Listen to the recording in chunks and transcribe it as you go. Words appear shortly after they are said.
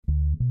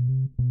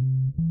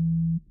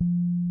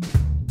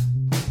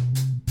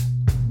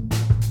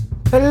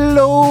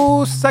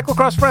Hello,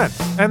 cyclocross friends,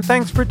 and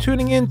thanks for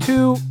tuning in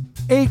to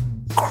a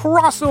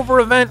crossover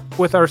event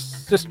with our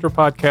sister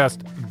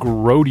podcast,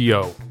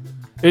 Grodio.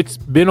 It's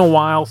been a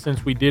while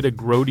since we did a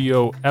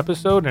Grodio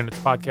episode, and it's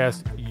a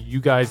podcast you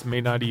guys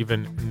may not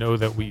even know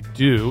that we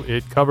do.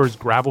 It covers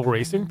gravel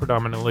racing,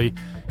 predominantly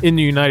in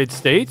the United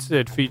States.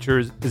 It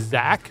features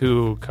Zach,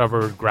 who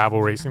covered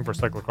gravel racing for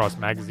Cyclocross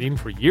Magazine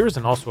for years,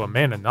 and also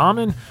Amanda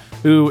Nauman,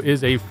 who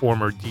is a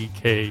former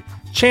DK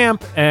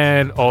champ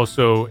and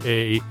also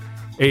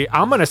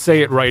I'm going to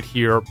say it right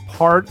here,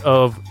 part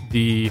of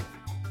the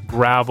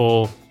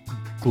gravel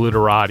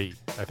glitterati.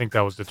 I think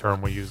that was the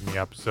term we used in the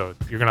episode.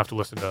 You're going to have to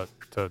listen to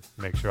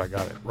make sure I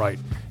got it right.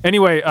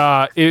 Anyway,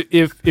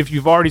 if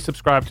you've already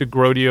subscribed to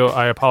Grodio,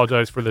 I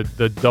apologize for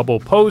the double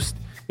post.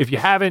 If you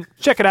haven't,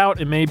 check it out.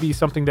 It may be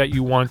something that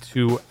you want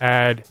to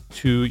add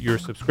to your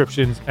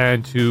subscriptions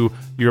and to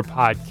your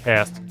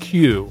podcast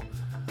queue.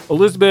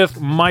 Elizabeth,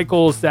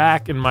 Michael,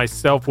 Zach, and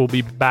myself will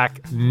be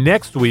back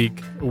next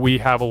week. We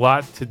have a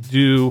lot to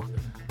do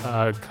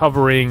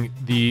covering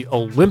the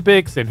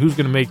Olympics and who's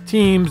going to make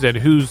teams and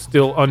who's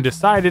still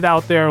undecided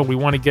out there. We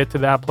want to get to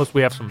that. Plus,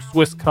 we have some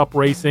Swiss Cup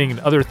racing and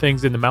other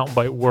things in the mountain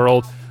bike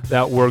world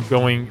that we're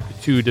going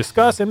to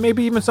discuss, and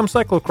maybe even some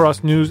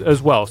cyclocross news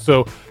as well.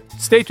 So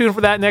stay tuned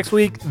for that next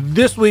week.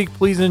 This week,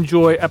 please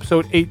enjoy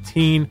episode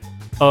 18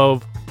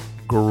 of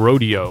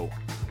Grodio.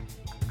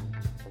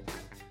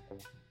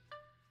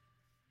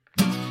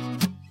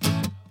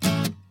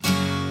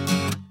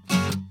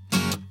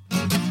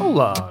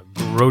 Hola,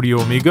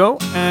 Grodio amigo,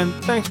 and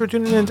thanks for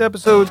tuning in to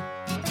episode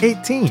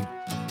 18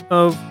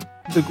 of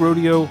the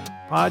Grodio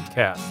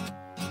podcast.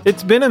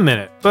 It's been a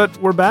minute, but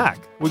we're back.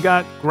 We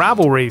got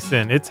gravel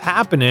racing. It's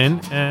happening,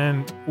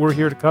 and we're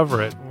here to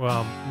cover it.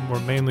 Well, we're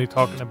mainly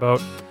talking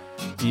about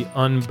the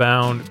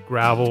Unbound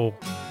Gravel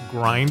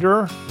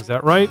Grinder. Is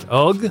that right?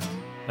 UGG?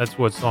 That's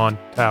what's on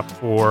tap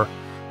for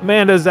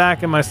Amanda,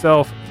 Zach, and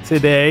myself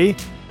today.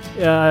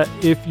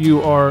 If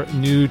you are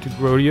new to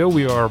Grodio,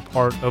 we are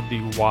part of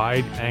the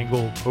Wide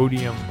Angle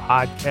Podium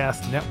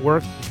Podcast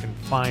Network. You can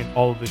find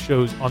all of the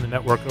shows on the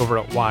network over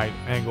at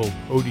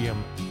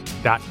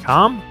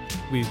wideanglepodium.com.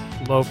 We'd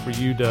love for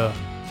you to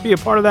be a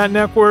part of that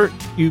network.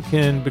 You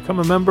can become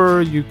a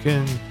member. You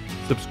can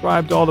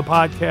subscribe to all the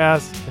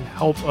podcasts and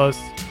help us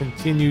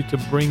continue to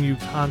bring you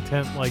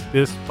content like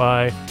this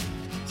by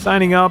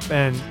signing up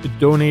and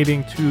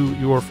donating to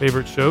your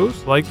favorite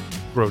shows like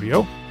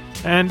Grodio.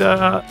 And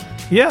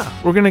yeah,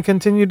 we're going to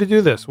continue to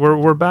do this.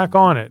 We're back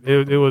on it.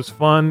 It was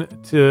fun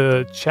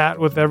to chat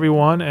with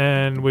everyone,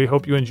 and we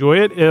hope you enjoy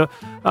it. You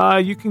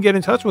can get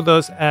in touch with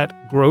us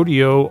at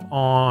Grodio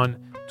on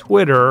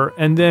Twitter,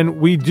 and then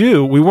we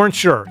weren't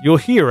sure. You'll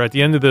hear at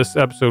the end of this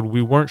episode,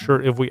 we weren't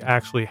sure if we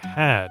actually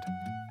had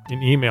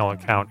an email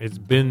account. It's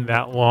been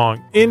that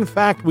long. In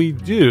fact, we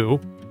do.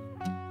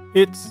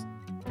 It's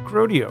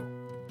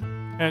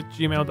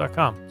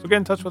Grodio@gmail.com. So get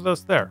in touch with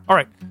us there. All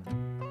right.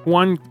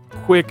 One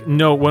quick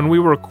note, when we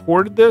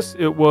recorded this,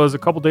 it was a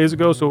couple days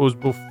ago, so it was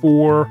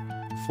before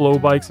Flow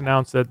Bikes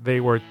announced that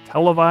they were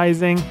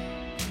televising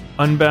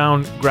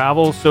Unbound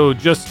Gravel, so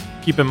just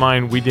keep in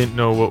mind we didn't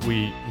know what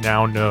we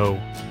now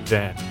know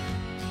then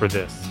for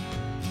this.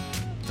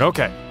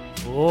 Okay,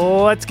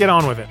 let's get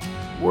on with it.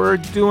 We're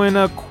doing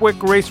a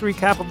quick race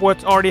recap of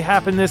what's already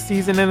happened this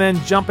season and then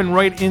jumping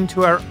right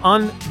into our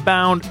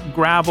Unbound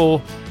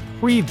Gravel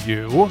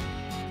preview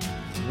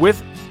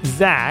with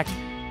Zach.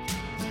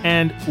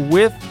 And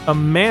with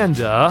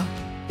Amanda,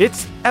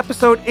 it's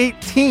episode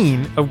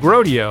 18 of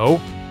Grodio,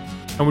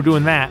 and we're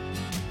doing that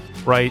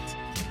right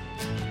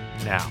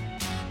now.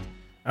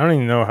 I don't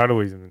even know how do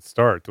we even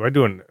start. I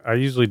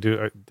usually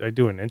do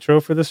an intro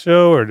for the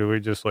show, or do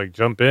we just like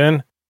jump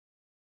in?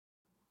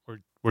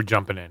 We're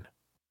jumping in.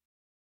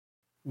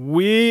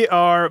 We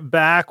are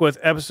back with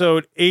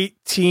episode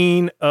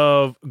 18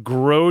 of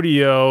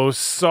Grodio.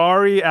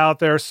 Sorry out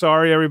there,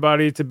 sorry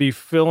everybody to be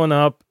filling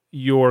up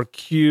your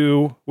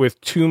queue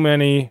with too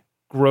many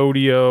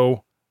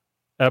Grodio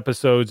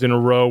episodes in a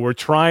row. We're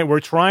trying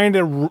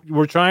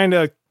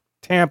to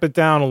tamp it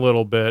down a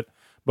little bit,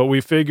 but we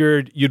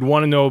figured you'd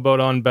want to know about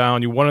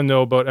Unbound. You want to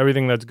know about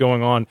everything that's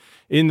going on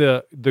in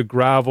the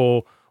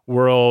gravel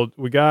world.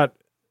 We got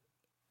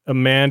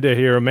Amanda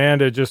here.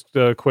 Amanda, just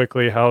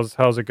quickly,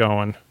 how's it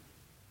going?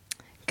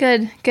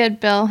 Good,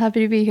 Bill. Happy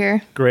to be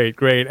here. Great.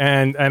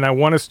 And I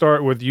want to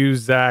start with you,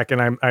 Zach,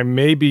 and I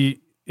may be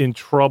in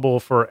trouble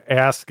for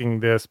asking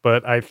this,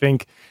 but I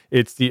think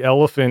it's the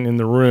elephant in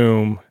the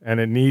room and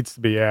it needs to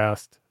be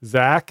asked.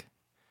 Zach,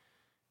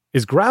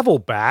 is gravel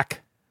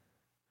back?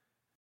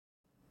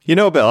 You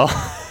know, Bill,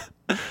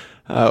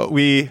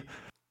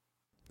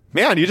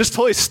 Man, you just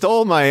totally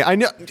stole my. I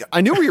knew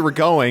where you were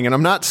going, and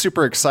I'm not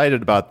super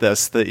excited about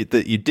this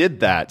that you did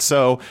that.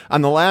 So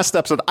on the last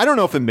episode, I don't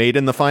know if it made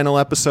in the final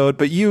episode,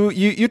 but you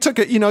took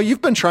it. You know,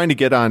 you've been trying to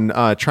get on,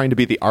 trying to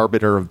be the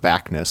arbiter of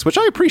backness, which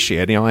I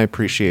appreciate. You know, I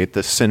appreciate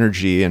the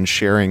synergy and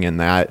sharing in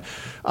that.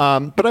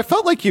 But I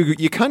felt like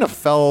you kind of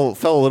fell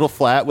a little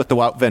flat with the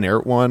Wout van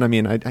Aert one. I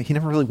mean, he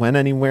never really went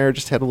anywhere.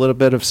 Just had a little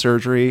bit of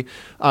surgery.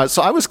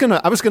 So I was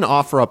gonna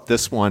offer up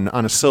this one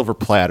on a silver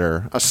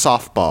platter, a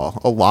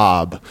softball, a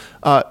lob.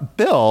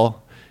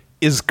 Bill,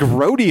 is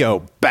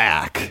Grodio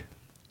back?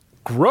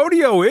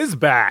 Grodio is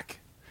back.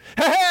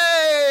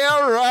 Hey,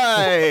 all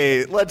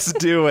right. Let's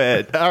do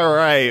it. All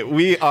right.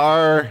 We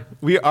are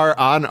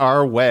on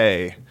our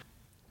way.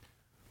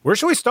 Where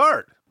should we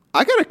start?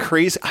 I got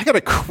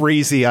a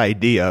crazy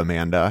idea,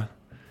 Amanda.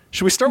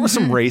 Should we start with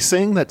some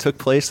racing that took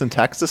place in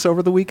Texas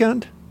over the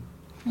weekend?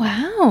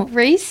 Wow,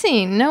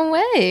 racing. No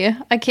way.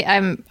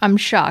 I'm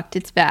shocked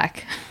it's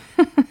back.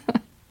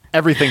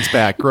 Everything's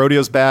back.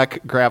 Grodio's back.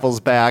 Gravel's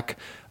back.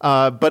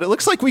 But it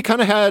looks like we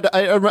kind of had.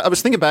 I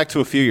was thinking back to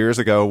a few years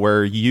ago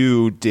where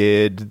you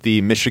did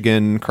the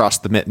Michigan Cross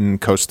the Mitten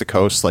coast to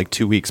coast, like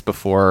 2 weeks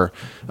before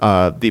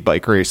the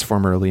bike race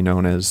formerly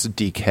known as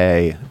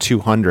DK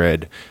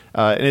 200.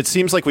 And it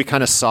seems like we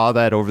kind of saw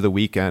that over the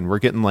weekend. We're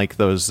getting like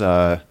those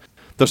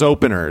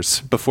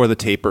openers before the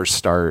tapers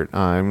start.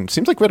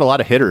 Seems like we had a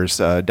lot of hitters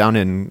down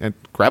in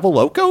Gravel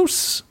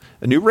Locos,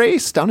 a new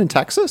race down in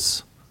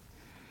Texas.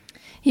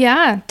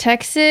 Yeah,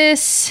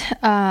 Texas,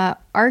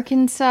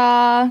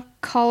 Arkansas,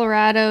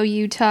 Colorado,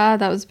 Utah,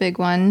 that was a big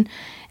one,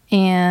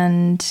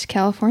 and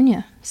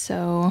California.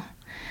 So,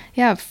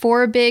 yeah,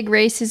 4 big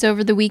races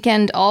over the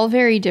weekend, all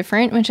very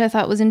different, which I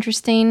thought was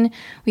interesting.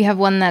 We have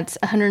one that's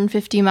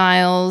 150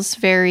 miles,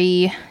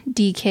 very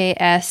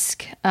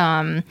DK-esque.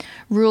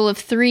 Rule of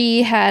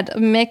 3 had a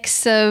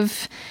mix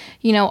of,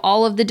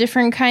 all of the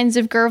different kinds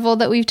of gravel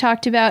that we've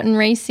talked about in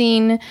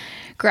racing.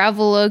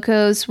 Gravel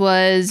Locos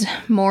was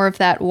more of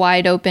that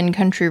wide open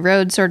country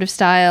road sort of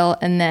style.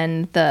 And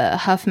then the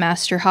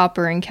Huffmaster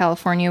Hopper in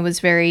California was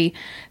very,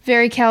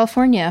 very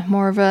California,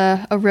 more of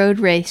a road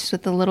race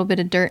with a little bit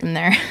of dirt in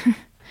there.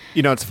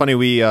 It's funny.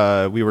 We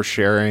were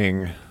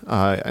sharing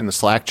in the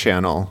Slack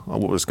channel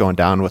what was going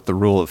down with the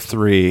Rule of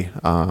 3,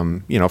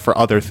 for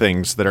other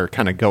things that are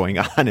kind of going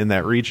on in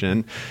that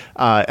region.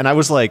 And I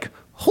was like,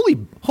 Holy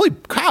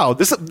cow,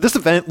 this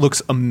event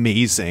looks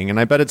amazing, and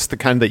I bet it's the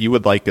kind that you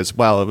would like as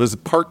well. It was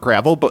part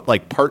gravel, but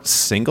like part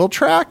single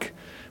track.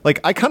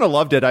 Like, I kind of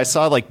loved it. I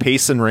saw like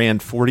Payson ran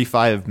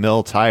 45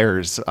 mil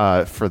tires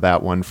for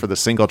that one, for the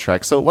single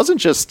track. So it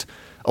wasn't just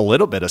a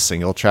little bit of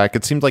single track.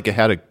 It seemed like it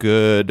had a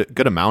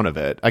good amount of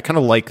it. I kind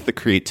of like the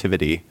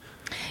creativity.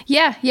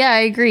 Yeah, I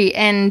agree.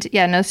 And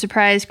yeah, no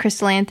surprise,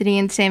 Crystal Anthony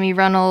and Sammy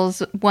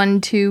Runnels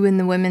 1-2 in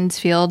the women's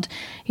field,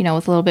 with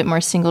a little bit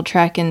more single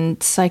track and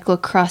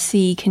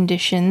cyclocrossy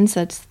conditions.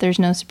 There's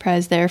no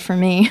surprise there for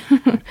me.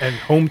 And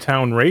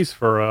hometown race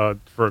for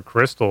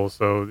Crystal,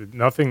 so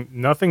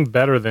nothing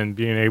better than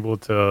being able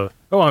to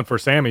go on for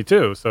Sammy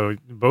too. So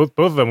both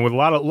of them with a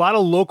lot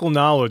of local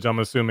knowledge, I'm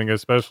assuming,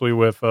 especially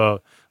with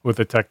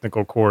the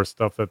technical core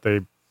stuff that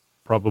they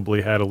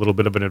probably had a little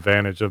bit of an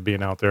advantage of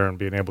being out there and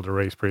being able to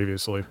race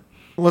previously.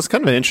 Well, it's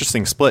kind of an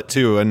interesting split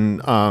too,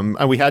 and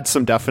we had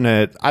some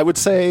definite. I would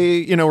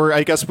say,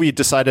 I guess we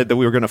decided that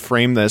we were going to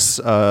frame this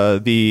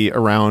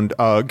around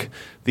UGG,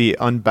 the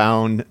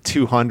Unbound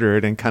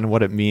 200, and kind of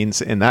what it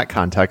means in that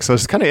context. So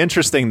it's kind of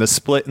interesting, the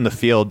split in the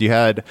field. You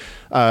had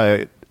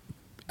on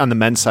the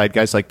men's side,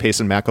 guys like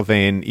Payson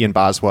McIlvaine, Ian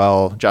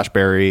Boswell, Josh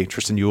Berry,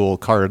 Tristan Ewell,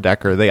 Carter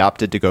Decker. They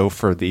opted to go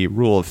for the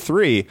Rule of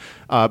 3,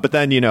 but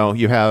then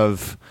you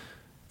have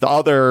the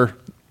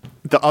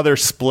other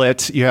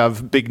split. You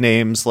have big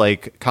names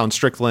like Colin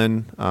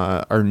Strickland,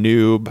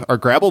 our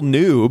gravel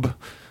noob,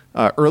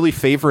 early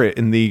favorite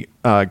in the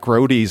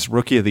Grody's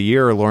Rookie of the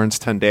Year, Lawrence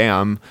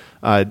Tendam,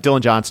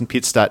 Dylan Johnson,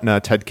 Pete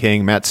Stetna, Ted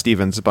King, Matt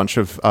Stevens, a bunch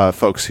of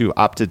folks who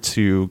opted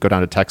to go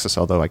down to Texas,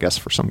 although I guess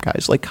for some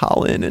guys like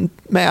Colin and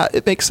Matt,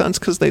 it makes sense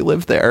because they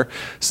live there.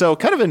 So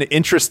kind of an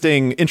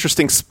interesting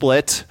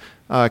split.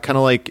 Kind of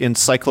like in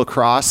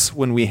cyclocross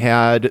when we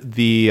had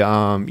the,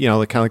 kind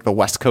of like the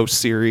West Coast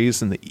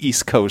series and the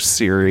East Coast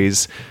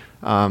series.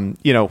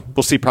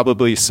 We'll see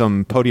probably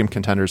some podium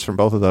contenders from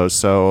both of those.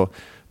 So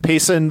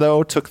Payson,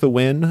 though, took the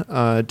win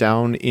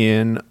down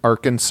in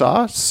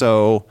Arkansas.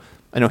 So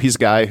I know he's a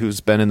guy who's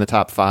been in the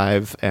top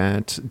 5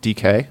 at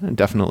DK and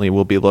definitely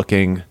will be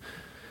looking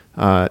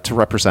to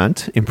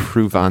represent,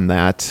 improve on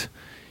that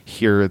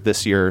here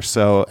this year.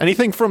 So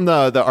anything from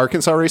the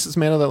Arkansas races,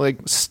 Amanda,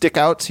 that stick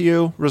out to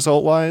you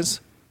result wise?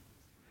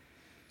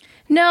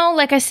 No,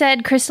 like I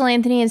said, Crystal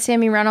Anthony and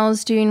Sammy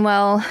Runnels doing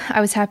well. I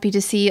was happy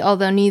to see,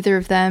 although neither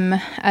of them,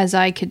 as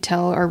I could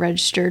tell, are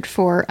registered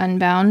for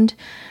Unbound.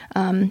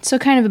 So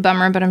kind of a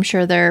bummer, but I'm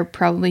sure they're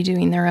probably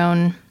doing their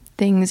own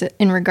things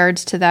in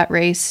regards to that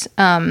race.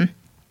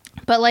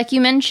 But like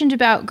you mentioned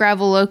about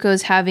Gravel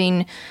Locos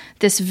having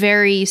this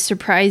very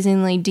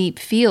surprisingly deep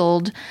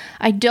field,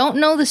 I don't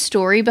know the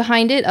story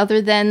behind it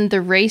other than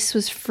the race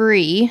was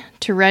free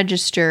to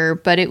register,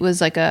 but it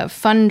was like a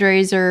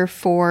fundraiser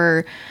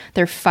for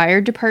their fire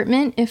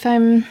department, if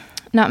I'm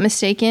not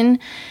mistaken.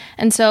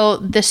 And so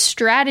the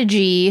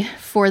strategy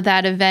for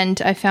that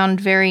event I found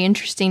very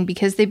interesting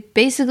because they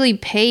basically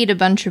paid a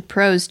bunch of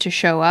pros to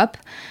show up.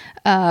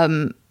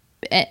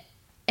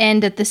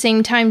 and at the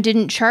same time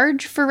didn't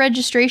charge for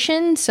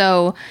registration.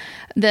 So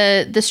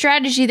the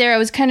strategy there I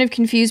was kind of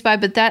confused by,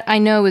 but that I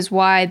know is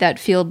why that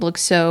field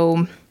looks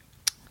so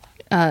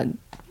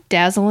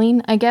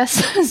dazzling, I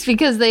guess, is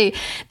because they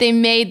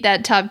made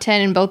that top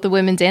 10 in both the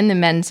women's and the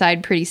men's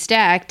side pretty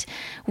stacked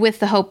with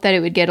the hope that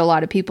it would get a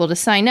lot of people to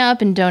sign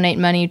up and donate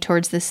money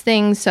towards this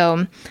thing.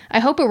 So I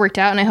hope it worked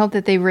out, and I hope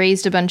that they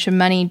raised a bunch of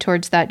money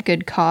towards that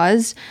good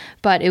cause.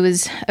 But it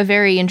was a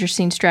very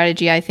interesting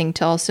strategy, I think,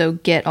 to also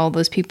get all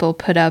those people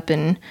put up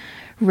and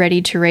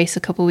ready to race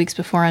a couple weeks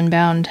before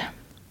Unbound.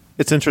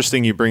 It's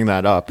interesting you bring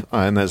that up,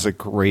 and that's a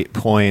great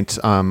point.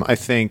 I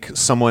think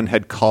someone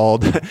had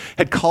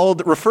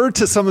referred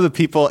to some of the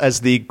people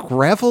as the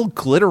gravel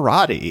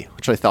glitterati,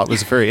 which I thought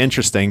was very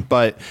interesting.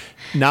 But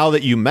now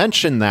that you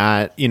mention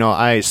that,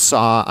 I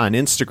saw on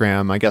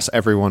Instagram, I guess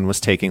everyone was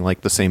taking like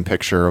the same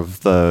picture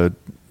of the,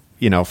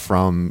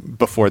 from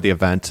before the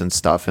event and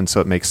stuff. And so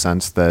it makes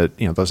sense that,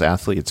 those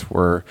athletes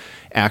were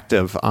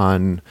active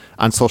on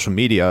social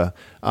media.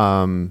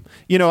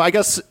 I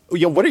guess,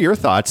 what are your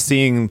thoughts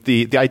seeing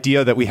the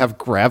idea that we have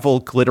gravel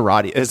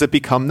glitterati? Has it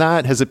become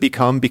that? Has it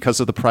become because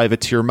of the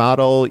privateer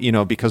model,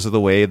 because of the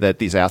way that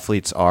these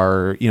athletes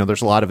are,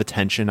 there's a lot of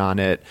attention on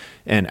it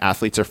and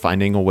athletes are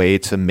finding a way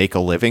to make a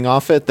living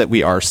off it, that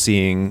we are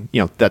seeing,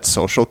 that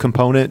social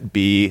component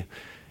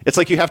it's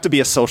like you have to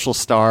be a social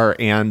star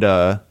and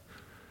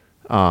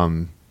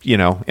and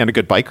a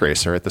good bike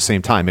racer at the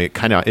same time. It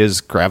kind of is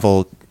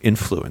gravel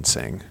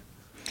influencing.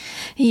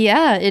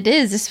 Yeah, it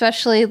is,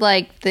 especially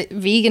like the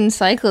vegan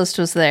cyclist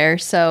was there,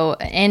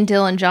 and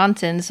Dylan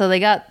Johnson, so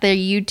they got their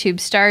YouTube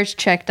stars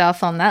checked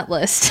off on that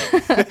list.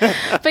 But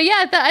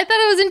yeah, I thought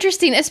it was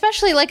interesting,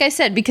 especially like I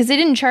said, because they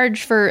didn't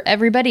charge for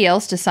everybody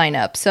else to sign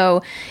up.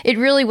 So it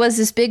really was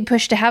this big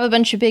push to have a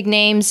bunch of big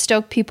names,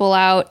 stoke people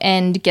out,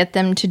 and get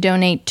them to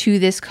donate to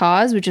this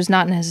cause, which is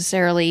not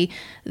necessarily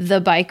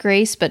the bike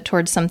race, but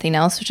towards something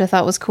else, which I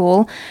thought was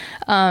cool.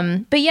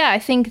 But yeah, I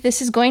think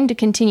this is going to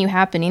continue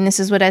happening. This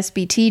is what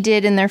SBT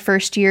did in their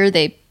first year.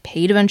 They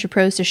paid a bunch of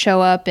pros to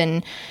show up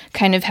and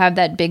kind of have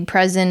that big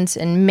presence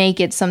and make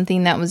it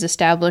something that was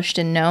established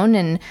and known.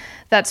 And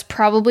that's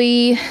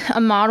probably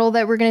a model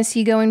that we're going to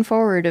see going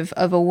forward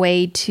of a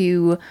way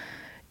to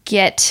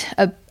get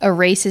a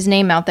race's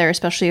name out there,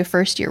 especially a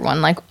first year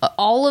one. Like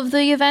all of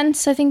the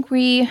events I think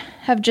we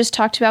have just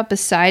talked about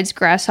besides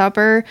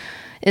Grasshopper,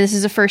 this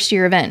is a first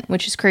year event,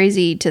 which is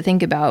crazy to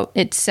think about.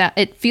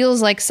 It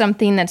feels like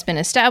something that's been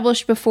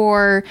established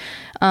before,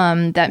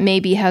 that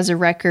maybe has a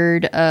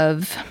record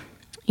of,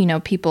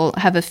 people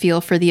have a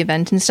feel for the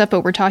event and stuff,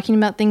 but we're talking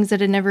about things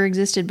that had never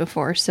existed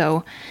before.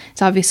 So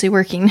it's obviously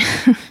working.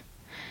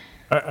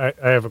 I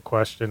have a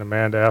question,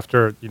 Amanda.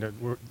 After,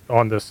 we're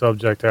on this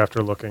subject,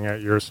 after looking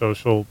at your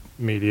social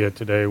media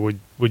today, would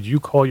you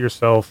call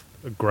yourself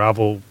a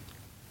gravel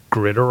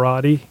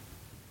glitterati?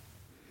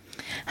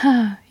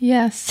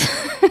 Yes.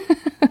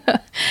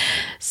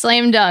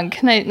 Slam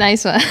dunk.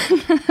 Nice one.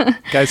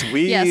 Guys,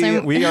 we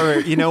are,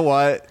 you know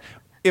what?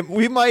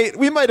 We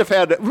might have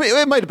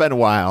been a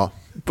while,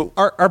 but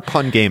our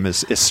pun game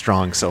is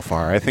strong so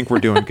far. I think we're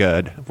doing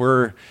good.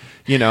 We're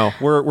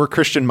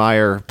Christian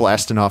Meyer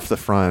blasting off the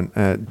front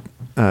at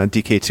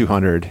DK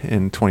 200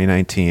 in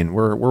 2019.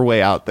 We're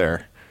way out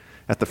there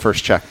at the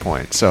first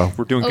checkpoint. So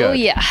we're doing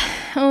good.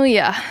 Oh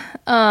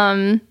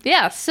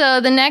yeah.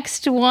 So the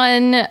next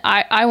one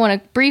I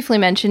want to briefly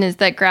mention is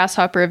that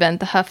Grasshopper event,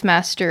 the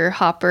Huffmaster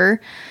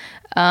Hopper.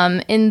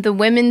 In the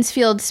women's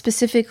field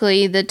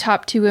specifically, the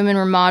top two women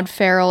were Maud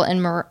Farrell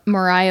and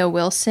Mariah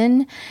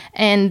Wilson.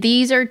 And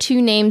these are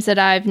two names that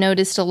I've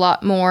noticed a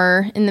lot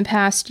more in the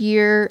past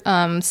year.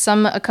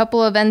 A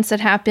couple events that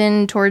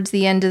happened towards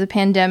the end of the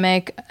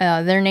pandemic,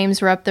 their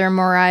names were up there.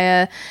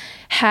 Mariah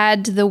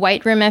had the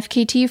White Rim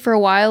FKT for a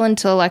while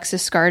until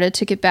Alexis Scarta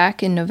took it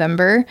back in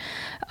November.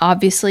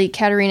 Obviously,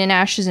 Katarina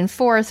Nash is in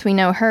fourth. We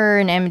know her,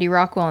 and Amity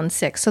Rockwell in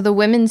sixth. So the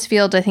women's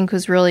field, I think,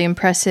 was really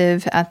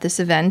impressive at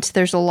this event.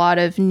 There's a lot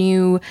of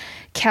new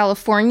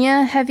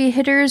California heavy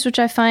hitters, which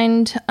I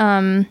find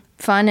fun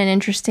and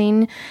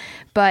interesting.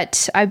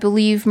 But I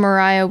believe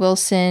Mariah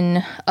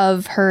Wilson,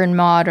 of her and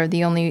Maud,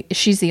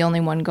 she's the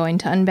only one going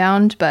to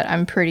Unbound. But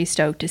I'm pretty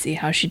stoked to see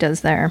how she does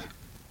there.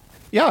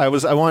 Yeah,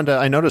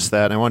 I noticed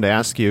that. I wanted to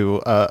ask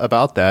you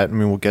about that. I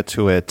mean, we'll get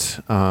to it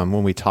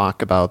when we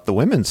talk about the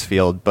women's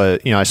field.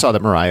 But, I saw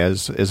that Mariah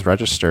is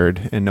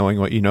registered, and knowing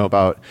what you know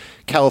about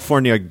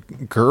California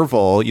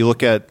Gervil, you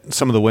look at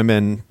some of the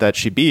women that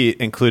she beat,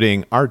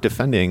 including our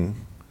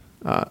defending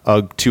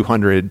UGG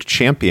 200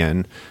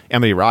 champion,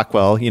 Amity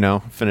Rockwell,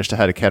 finished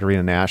ahead of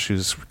Katarina Nash,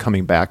 who's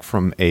coming back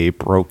from a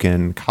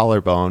broken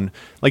collarbone.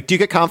 Like, do you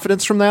get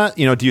confidence from that?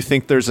 Do you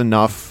think there's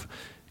enough,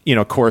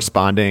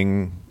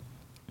 corresponding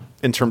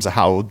in terms of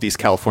how these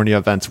California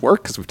events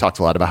work? Because we've talked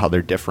a lot about how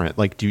they're different.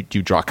 Like, do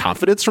you draw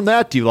confidence from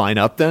that? Do you line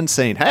up then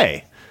saying,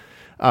 hey,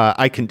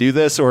 I can do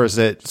this? Or is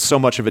it so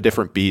much of a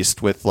different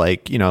beast with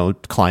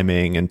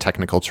climbing and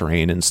technical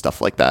terrain and stuff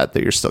like that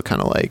you're still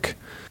kind of like...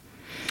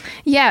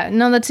 Yeah,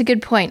 no, that's a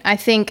good point. I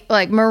think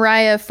like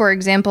Mariah, for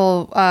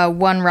example,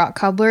 won Rock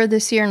Cobbler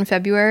this year in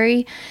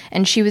February,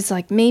 and she was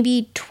like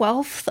maybe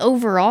 12th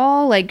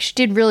overall. Like she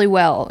did really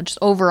well just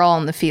overall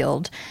in the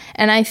field.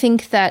 And I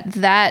think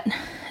that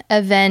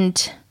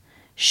event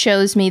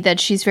shows me that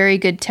she's very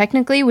good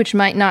technically, which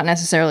might not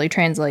necessarily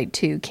translate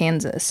to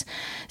Kansas.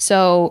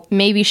 So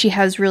maybe she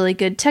has really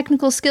good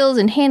technical skills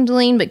and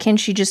handling, but can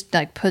she just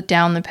like put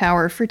down the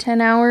power for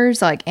 10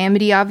 hours? Like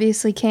Amity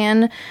obviously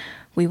can.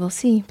 We will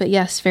see. But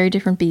yes, very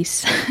different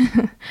beasts.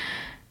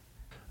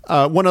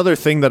 One other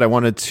thing that I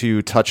wanted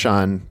to touch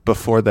on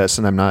before this,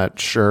 and I'm not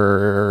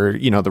sure,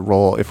 the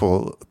role, if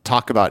we'll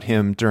talk about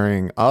him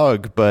during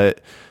UG, but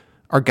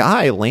our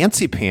guy,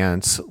 Lancey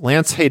Pants,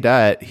 Lance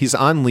Haydet, he's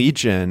on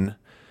Legion.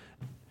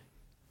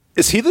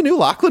 Is he the new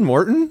Lachlan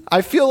Morton?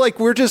 I feel like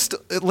we're just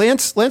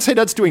Lance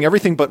Haydet's doing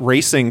everything but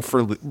racing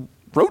for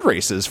road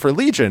races for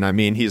Legion. I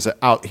mean, he's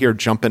out here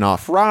jumping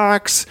off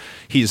rocks.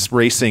 He's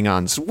racing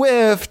on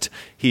Zwift.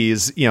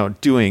 He's,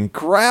 doing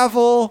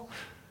gravel.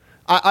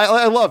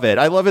 I love it.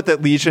 I love it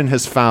that Legion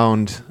has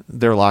found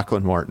their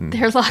Lachlan Morton.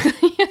 Their Lachlan,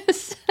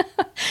 yes.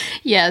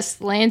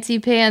 Yes, Lancey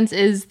Pants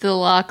is the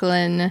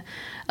Lachlan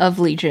of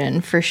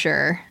Legion for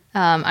sure.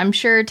 I'm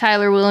sure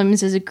Tyler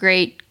Williams is a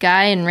great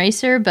guy and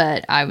racer,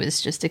 but I was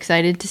just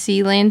excited to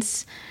see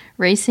Lance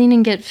racing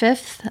and get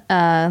fifth.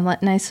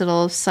 Nice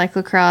little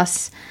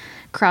cyclocross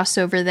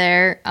crossover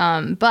there.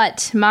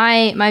 But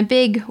my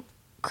big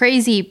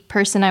crazy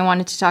person I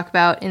wanted to talk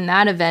about in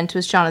that event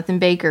was Jonathan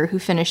Baker, who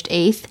finished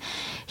 8th.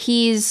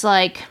 He's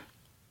like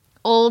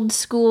old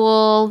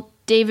school.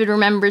 David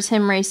remembers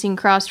him racing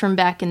cross from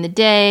back in the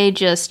day,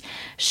 just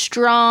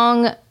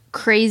strong,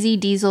 crazy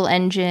diesel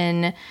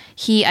engine.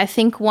 He, I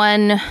think,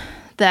 won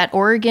that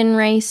Oregon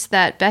race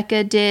that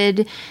Becca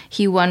did.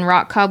 He won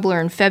Rock Cobbler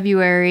in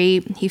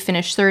February. He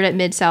finished 3rd at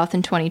Mid-South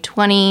in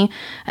 2020.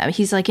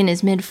 He's like in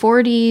his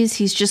mid-40s.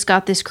 He's just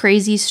got this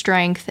crazy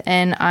strength,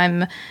 and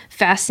I'm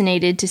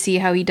fascinated to see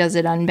how he does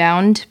it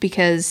unbound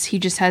because he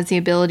just has the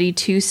ability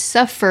to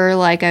suffer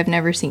like I've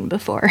never seen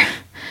before.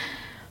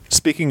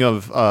 Speaking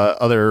of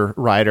other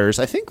riders,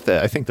 I think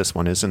this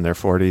one is in their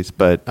 40s,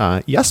 but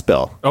yes,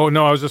 Bill. Oh,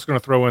 no, I was just going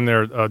to throw in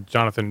there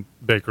Jonathan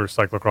Baker,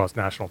 cyclocross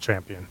national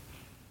champion.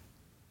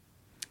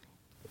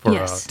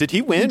 Yes. Did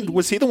he win? Indeed.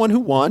 Was he the one who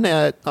won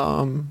at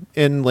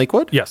in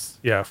Lakewood? Yes.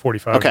 Yeah,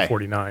 45 and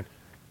 49.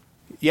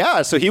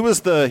 Yeah, so he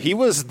was the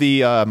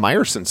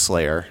Meyerson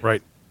Slayer.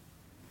 Right.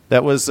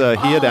 That was he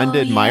had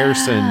ended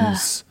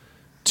Meyerson's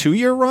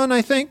 2-year run,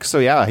 I think. So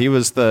yeah, he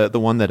was the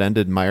one that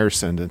ended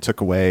Meyerson and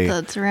took away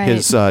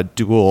his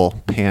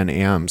dual Pan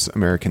Am's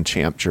American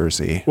champ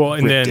jersey. Well,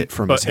 and ripped then it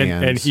from his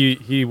hands. And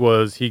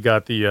he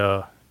got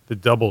the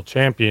double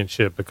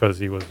championship because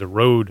he was the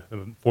road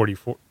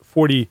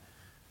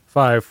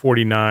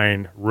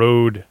 45-49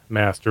 road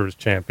Masters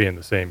champion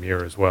the same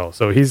year as well.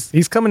 So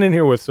he's coming in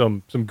here with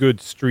some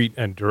good street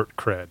and dirt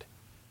cred.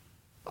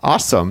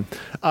 Awesome.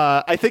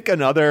 I think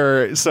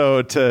another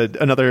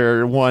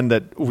one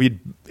that we'd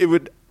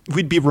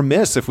be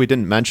remiss if we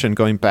didn't mention,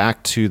 going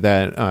back to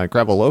that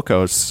Gravel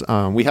Locos.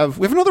 We have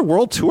another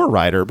World Tour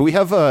rider, but we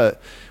have the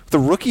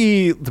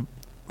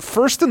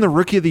first in the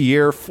Rookie of the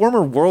Year,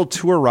 former World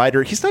Tour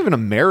rider. He's not even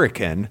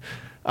American.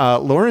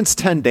 Lawrence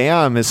Ten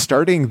Dam is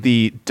starting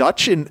the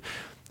Dutch, and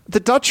the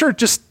Dutch are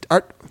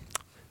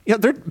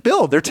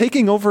they're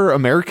taking over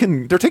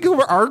American. They're taking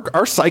over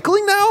our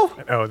cycling now.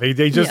 No, they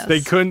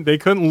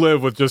couldn't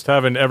live with just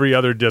having every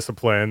other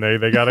discipline.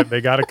 They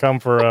got to come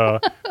for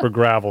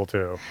gravel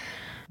too.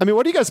 I mean,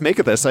 what do you guys make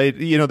of this?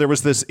 There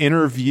was this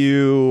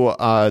interview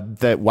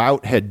that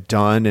Wout had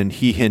done, and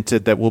he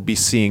hinted that we'll be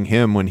seeing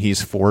him when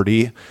he's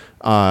 40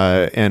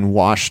 and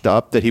washed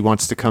up, that he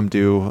wants to come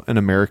do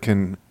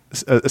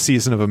a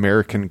season of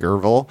American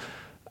Gravel.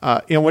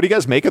 What do you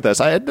guys make of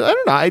this? I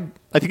don't know.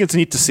 I think it's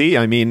neat to see.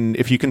 I mean,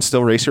 if you can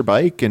still race your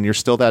bike and you're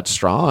still that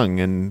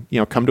strong and,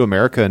 come to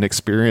America and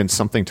experience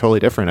something totally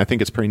different, I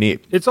think it's pretty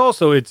neat. It's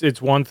also,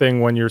 it's one thing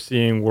when you're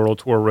seeing World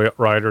Tour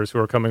riders who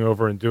are coming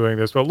over and doing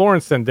this, but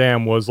Lawrence Ten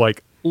Dam was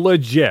like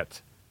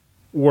legit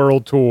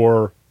World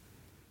Tour,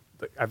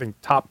 I think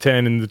top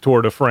 10 in the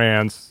Tour de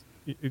France,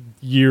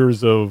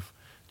 years of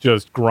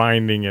just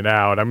grinding it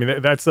out. I mean,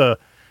 I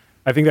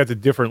think that's a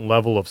different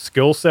level of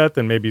skill set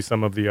than maybe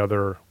some of the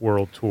other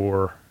World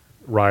Tour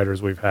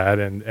riders we've had,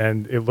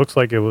 and it looks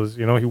like it was,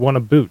 he won a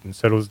boot and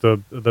said it was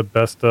the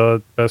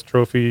best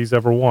trophy he's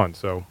ever won.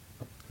 So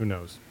who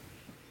knows?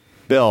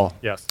 Bill,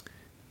 yes,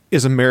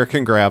 is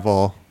American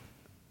Gravel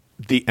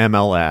the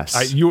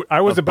MLS?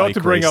 I was about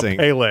to bring racing. up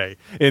Pele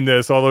in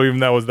this, although even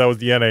that was the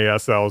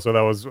NASL, so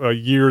that was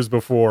years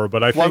before.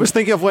 But I was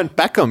thinking of when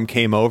Beckham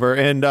came over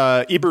and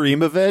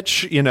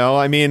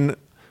Ibrahimovic.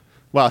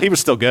 Well, he was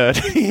still good.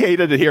 He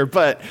hated it here,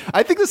 but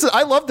I think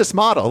I love this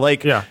model.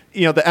 The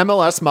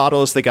MLS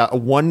model is they got a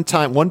one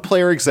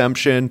player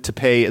exemption to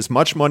pay as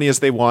much money as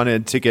they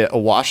wanted to get a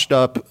washed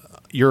up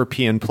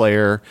European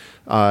player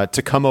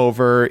to come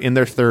over in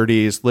their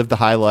 30s, live the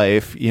high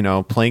life,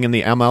 playing in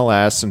the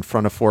MLS in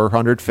front of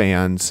 400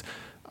 fans.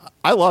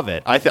 I love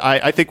it.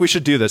 I think we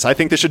should do this. I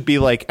think this should be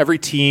like every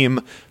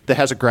team that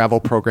has a gravel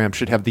program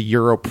should have the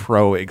Euro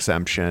Pro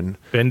exemption.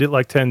 Bend it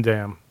like 10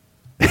 Dam.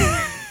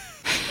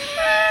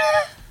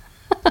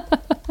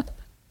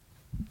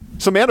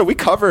 So, Amanda, we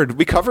covered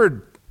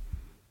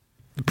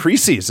the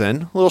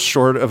preseason, a little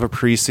short of a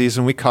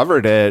preseason. We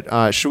covered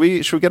it. Should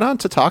we get on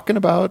to talking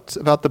about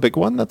the big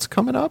one that's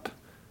coming up?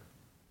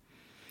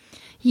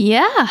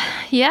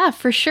 Yeah,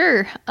 for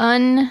sure.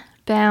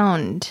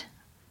 Unbound.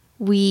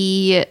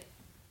 Did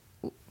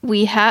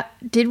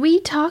we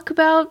talk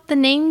about the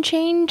name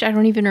change? I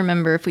don't even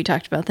remember if we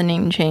talked about the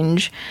name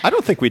change. I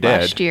don't think we did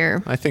last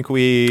year. I think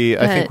we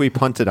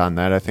punted on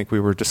that. I think we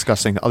were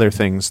discussing other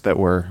things that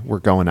were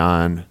going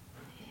on.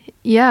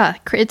 Yeah,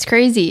 it's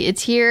crazy.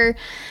 It's here.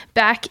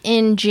 Back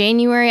in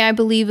January, I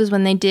believe, is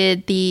when they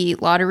did the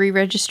lottery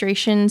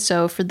registration.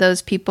 So for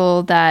those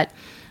people that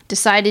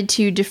decided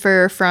to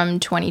defer from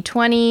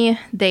 2020,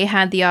 they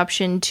had the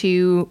option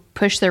to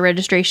push their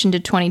registration to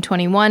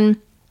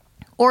 2021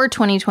 or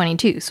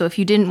 2022. So if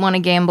you didn't want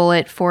to gamble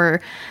it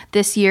for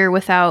this year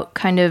without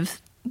kind of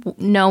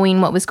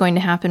knowing what was going to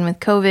happen with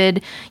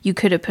COVID, you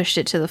could have pushed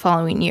it to the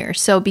following year.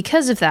 So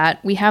because of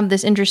that, we have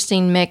this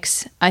interesting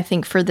mix, I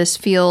think, for this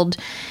field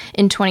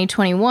in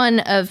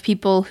 2021 of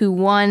people who,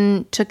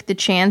 one, took the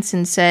chance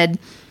and said,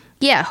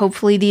 yeah,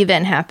 hopefully the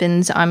event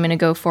happens, I'm going to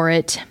go for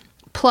it.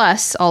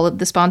 Plus all of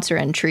the sponsor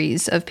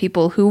entries of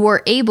people who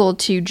were able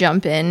to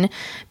jump in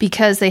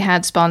because they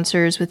had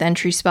sponsors with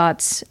entry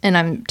spots. And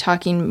I'm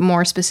talking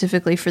more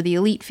specifically for the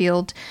elite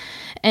field.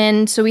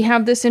 And so we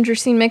have this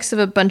interesting mix of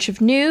a bunch of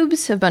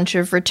noobs, a bunch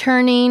of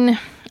returning,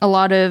 a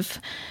lot of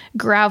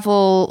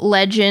gravel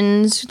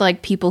legends,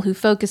 like people who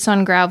focus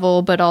on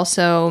gravel, but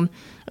also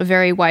a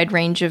very wide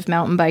range of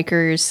mountain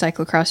bikers,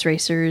 cyclocross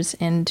racers,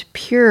 and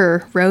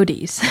pure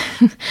roadies.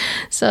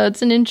 So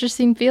it's an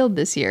interesting field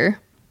this year.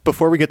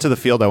 Before we get to the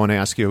field, I want to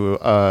ask you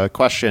a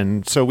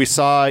question. So we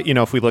saw,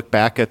 if we look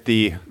back at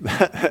the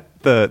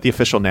the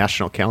official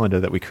national calendar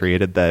that we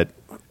created that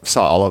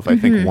saw all of, I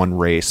think, one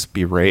race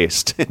be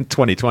raced in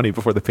 2020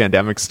 before the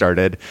pandemic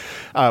started.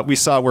 We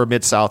saw where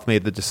Mid-South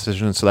made the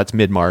decision, so that's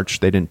mid-March.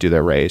 They didn't do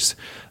their race.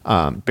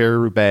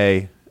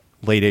 Barry-Roubaix,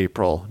 late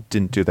April,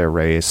 didn't do their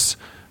race.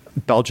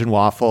 Belgian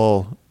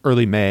Waffle,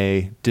 early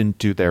May, didn't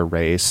do their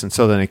race. And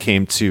so then it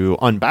came to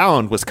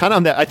Unbound, was kind of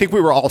on that. I think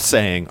we were all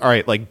saying, all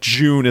right, like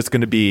June is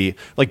going to be,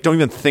 like, don't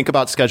even think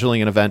about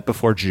scheduling an event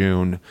before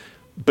June,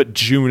 but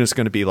June is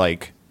going to be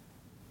like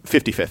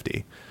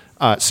 50-50.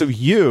 So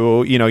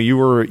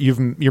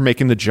you're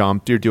making the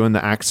jump, you're doing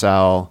the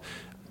XL.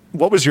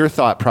 What was your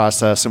thought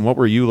process and what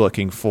were you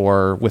looking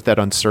for with that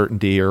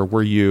uncertainty? Or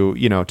were you,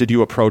 did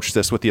you approach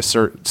this with the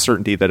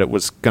certainty that it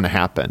was going to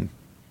happen?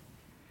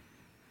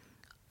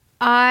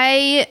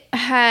 I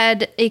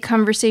had a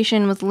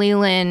conversation with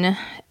Leland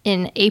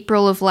in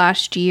April of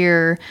last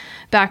year,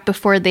 back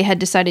before they had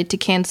decided to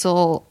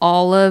cancel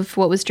all of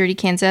what was Dirty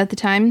Kansas at the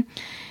time.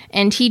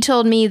 And he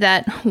told me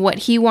that what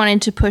he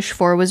wanted to push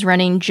for was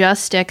running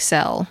just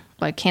XL,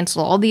 like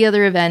cancel all the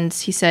other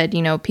events. He said,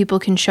 people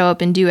can show up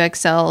and do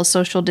XL,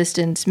 social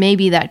distance,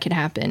 maybe that could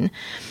happen.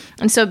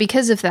 And so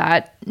because of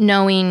that,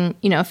 knowing,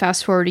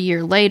 fast forward a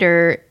year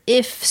later,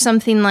 if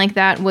something like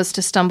that was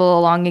to stumble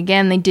along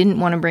again, they didn't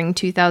want to bring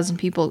 2,000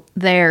 people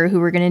there who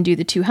were going to do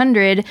the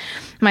 200.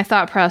 My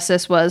thought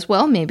process was,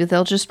 well, maybe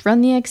they'll just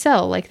run the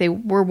XL like they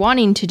were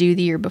wanting to do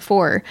the year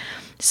before.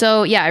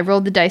 So yeah, I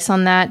rolled the dice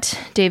on that.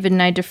 David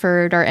and I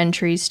deferred our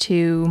entries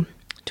to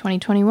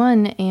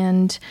 2021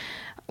 and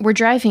we're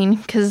driving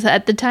because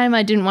at the time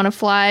I didn't want to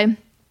fly.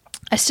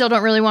 I still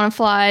don't really want to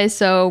fly.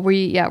 So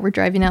we're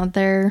driving out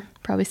there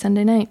probably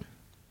Sunday night.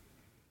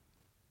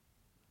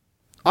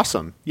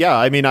 Awesome. Yeah,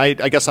 I mean, I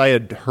guess I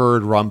had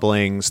heard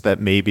rumblings that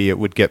maybe it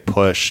would get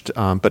pushed,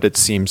 but it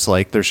seems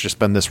like there's just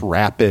been this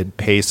rapid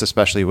pace,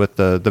 especially with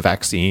the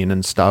vaccine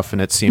and stuff, and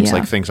it seems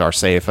like things are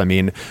safe. I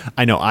mean,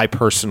 I know I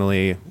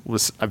personally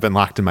I've been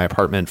locked in my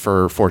apartment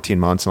for 14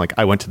 months, and like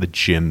I went to the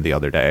gym the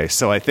other day.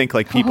 So I think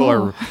like people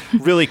are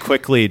really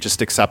quickly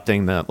just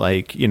accepting that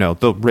like,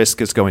 the risk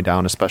is going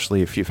down,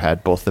 especially if you've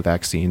had both the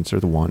vaccines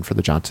or the one for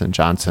the Johnson &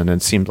 Johnson. And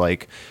it seemed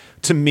like,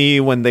 to me,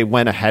 when they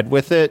went ahead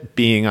with it,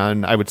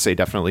 I would say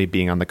definitely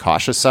being on the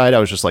cautious side, I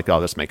was just like, oh,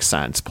 this makes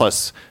sense.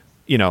 Plus,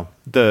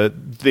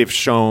 they've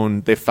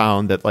found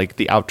that like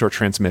the outdoor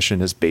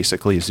transmission is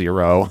basically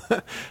zero.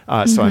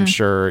 So I'm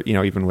sure,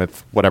 even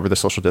with whatever the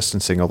social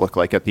distancing will look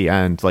like at the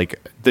end, like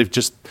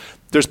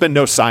there's been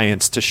no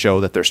science to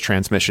show that there's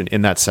transmission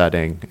in that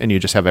setting, and you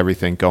just have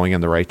everything going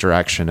in the right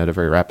direction at a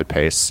very rapid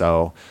pace.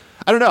 So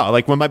I don't know.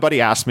 Like when my buddy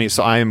asked me,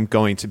 so I am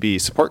going to be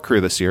support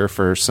crew this year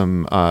for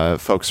some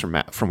folks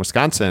from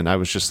Wisconsin. I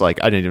was just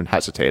like, I didn't even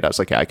hesitate. I was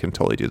like, yeah, I can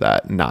totally do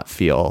that and not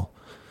feel,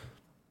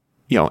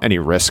 any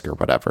risk or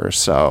whatever.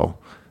 So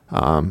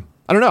I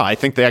don't know. I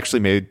think they actually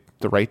made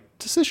the right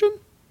decision.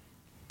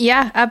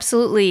 Yeah,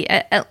 absolutely.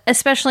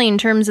 Especially in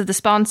terms of the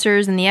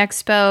sponsors and the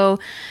expo.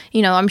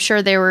 You know, I'm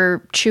sure they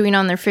were chewing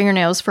on their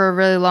fingernails for a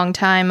really long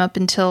time up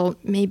until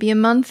maybe a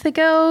month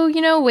ago, you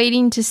know,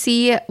 waiting to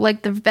see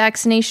like the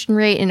vaccination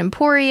rate in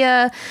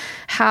Emporia,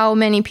 how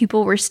many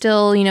people were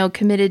still, you know,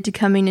 committed to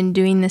coming and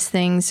doing this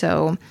thing.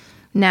 So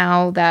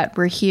now that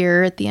we're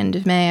here at the end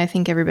of May, I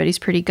think everybody's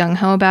pretty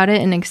gung-ho about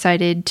it and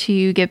excited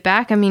to get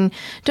back. I mean,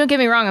 don't get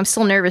me wrong, I'm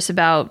still nervous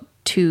about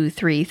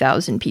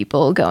 2,000-3,000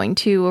 people going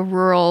to a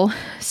rural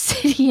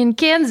city in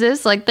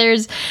Kansas. Like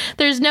there's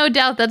no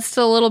doubt that's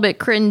still a little bit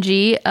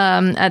cringy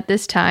at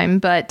this time,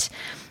 but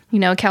you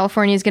know,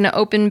 California is going to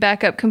open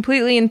back up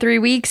completely in 3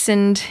 weeks,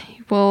 and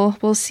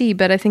we'll see.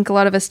 But I think a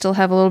lot of us still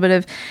have a little bit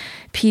of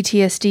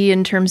PTSD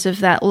in terms of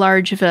that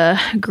large of a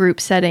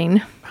group setting.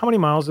 How many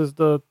miles is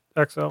the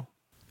XL?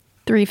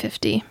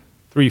 350.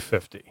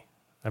 350.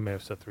 I may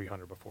have said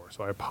 300 before,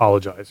 so I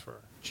apologize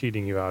for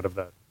cheating you out of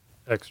that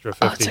extra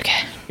 50. Oh, it's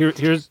okay.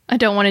 Here's I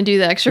don't want to do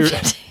the extra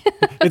 50.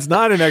 It's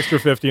not an extra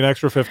 50. An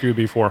extra 50 would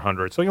be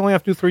 400. So you only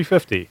have to do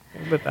 350.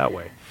 Think of it that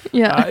way.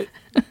 Yeah.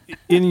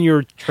 In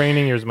your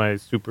training, here's my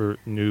super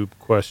noob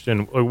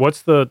question.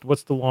 What's the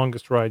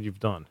longest ride you've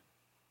done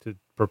to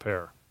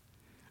prepare?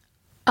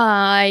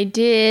 I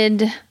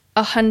did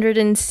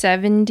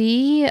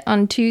 170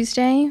 on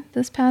Tuesday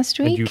this past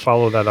week. Did you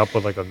follow that up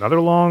with like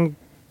another long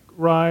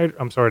ride?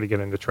 I'm sorry to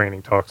get into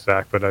training talk,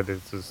 Zach, but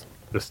this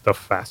stuff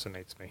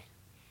fascinates me.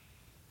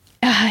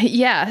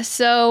 Yeah,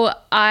 so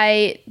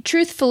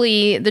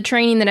truthfully, the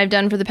training that I've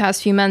done for the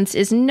past few months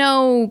is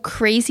no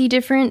crazy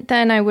different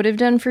than I would have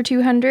done for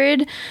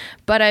 200,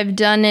 but I've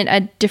done it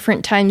at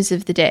different times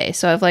of the day.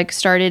 So I've like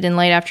started in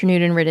late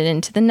afternoon and ridden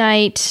into the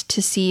night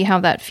to see how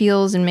that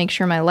feels and make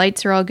sure my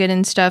lights are all good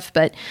and stuff.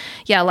 But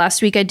yeah,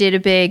 last week I did a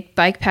big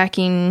bike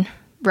packing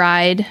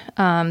ride.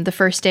 The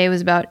first day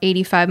was about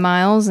 85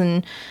 miles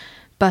and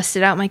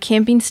busted out my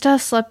camping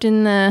stuff, slept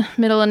in the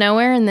middle of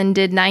nowhere, and then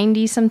did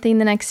 90 something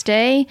the next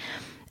day.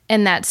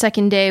 And that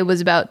second day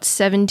was about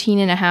 17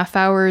 and a half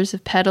hours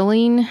of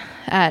pedaling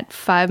at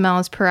 5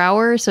 miles per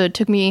hour. So it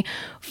took me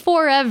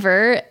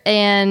forever.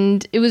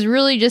 And it was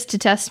really just to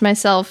test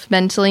myself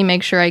mentally,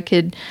 make sure I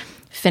could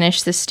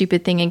finish this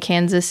stupid thing in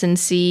Kansas and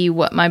see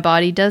what my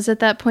body does at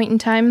that point in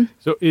time.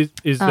 So is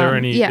there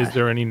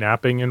any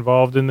napping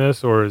involved in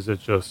this, or is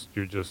it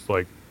you're just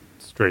like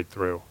straight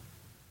through?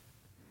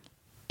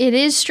 It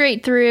is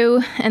straight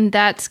through, and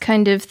that's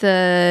kind of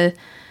the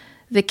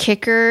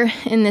kicker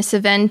in this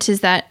event, is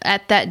that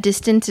at that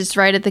distance, it's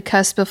right at the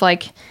cusp of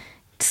like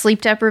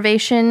sleep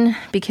deprivation,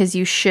 because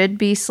you should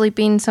be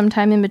sleeping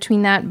sometime in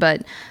between that,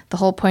 but the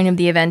whole point of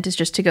the event is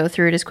just to go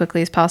through it as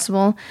quickly as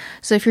possible.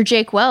 So if you're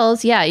Jake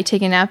Wells, yeah, you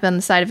take a nap on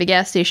the side of a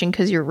gas station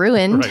because you're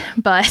ruined, right.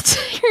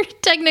 But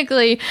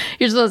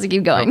you're supposed to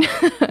keep going.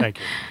 Oh, thank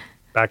you.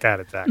 Back at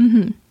it, Zach.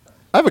 Mm-hmm.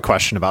 I have a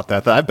question about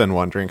that I've been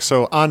wondering.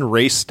 So on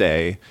race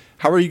day,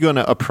 how are you going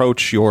to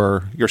approach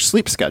your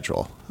sleep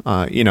schedule?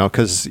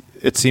 Because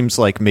it seems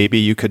like maybe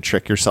you could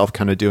trick yourself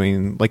kind of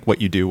doing like what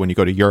you do when you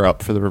go to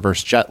Europe for the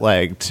reverse jet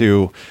lag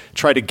to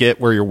try to get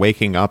where you're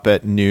waking up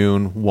at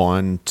noon,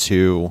 1,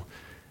 2.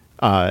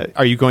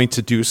 Are you going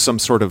to do some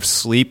sort of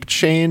sleep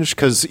change?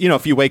 Because,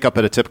 if you wake up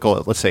at a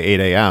typical, let's say 8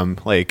 a.m.,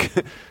 like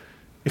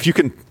if you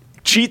can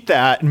cheat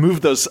that and move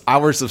those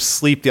hours of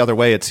sleep the other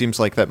way, it seems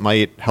like that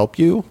might help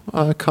you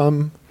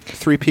come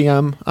 3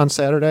 p.m. on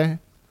Saturday.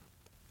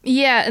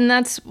 Yeah, and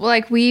that's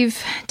like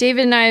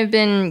David and I have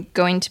been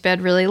going to bed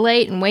really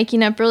late and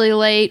waking up really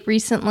late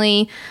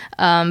recently.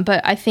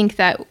 But I think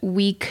that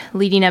week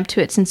leading up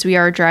to it, since we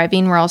are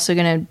driving, we're also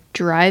going to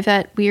drive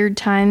at weird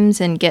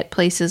times and get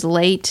places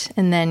late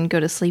and then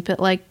go to sleep at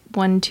like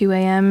 1, 2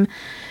 a.m.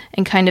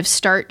 and kind of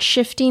start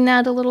shifting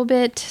that a little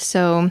bit.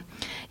 So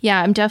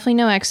yeah, I'm definitely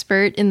no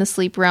expert in the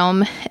sleep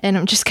realm, and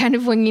I'm just kind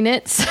of winging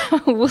it.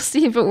 So we'll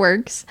see if it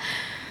works.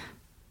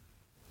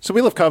 So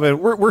We Love Coven,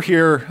 we're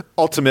here,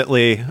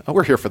 ultimately,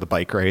 we're here for the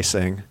bike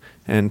racing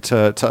and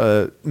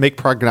to make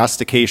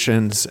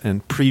prognostications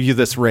and preview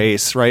this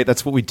race, right?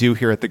 That's what we do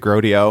here at the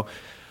Grodio.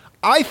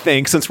 I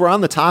think, since we're on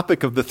the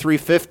topic of the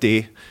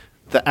 350,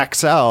 the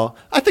XL,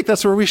 I think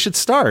that's where we should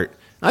start.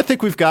 I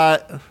think we've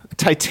got a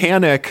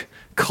titanic,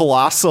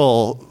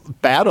 colossal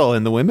battle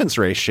in the women's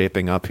race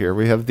shaping up here.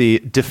 We have the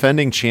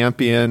defending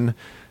champion,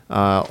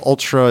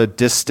 ultra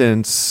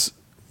distance,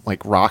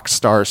 like rock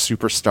star,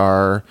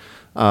 superstar,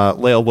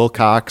 Lael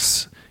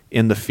Wilcox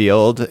in the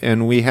field,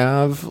 and we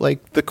have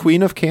like the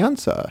Queen of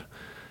Kansas,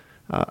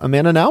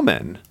 Amanda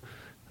Nauman.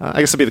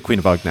 I guess I'll be the Queen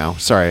of Ugg now.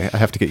 Sorry, I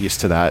have to get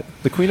used to that.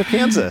 The Queen of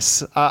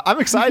Kansas.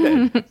 I'm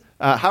excited.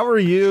 How are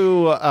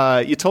you?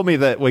 You told me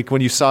that like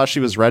when you saw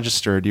she was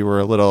registered, you were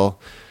a little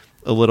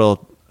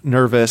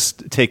nervous,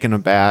 taken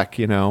aback.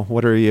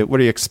 What are you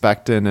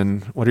expecting,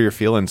 and what are your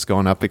feelings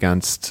going up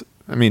against?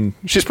 I mean,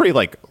 she's pretty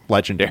like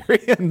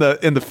legendary in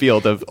the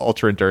field of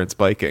ultra endurance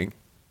biking.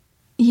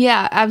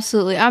 Yeah,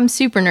 absolutely. I'm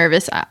super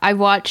nervous. I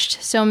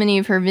watched so many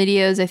of her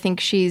videos. I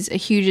think she's a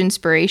huge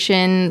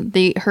inspiration.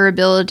 Her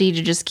ability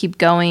to just keep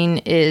going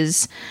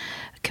is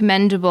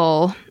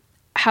commendable.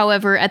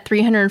 However, at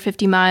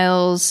 350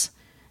 miles,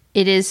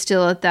 it is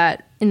still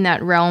in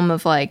that realm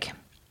of like,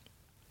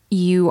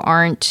 you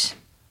aren't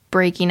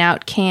breaking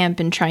out camp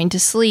and trying to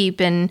sleep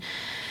and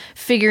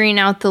figuring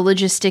out the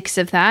logistics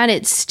of that.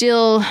 It's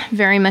still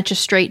very much a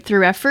straight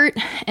through effort.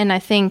 And I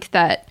think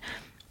that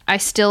I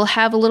still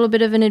have a little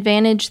bit of an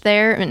advantage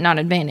there. Not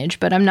advantage,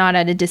 but I'm not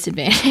at a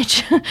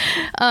disadvantage.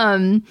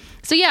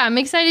 So yeah, I'm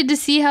excited to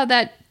see how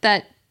that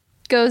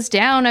goes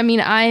down. I mean,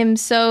 I am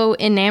so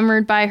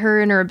enamored by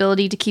her and her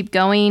ability to keep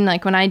going.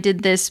 Like when I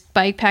did this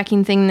bike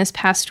packing thing this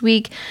past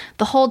week,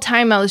 the whole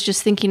time I was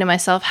just thinking to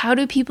myself, how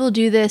do people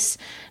do this?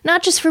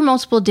 Not just for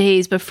multiple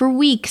days, but for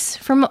weeks.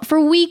 For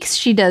weeks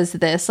she does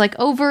this, like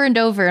over and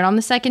over. And on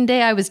the second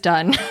day I was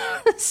done.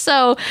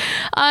 So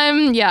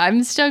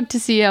I'm stoked to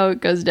see how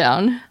it goes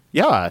down.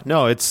 Yeah,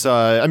 no, it's.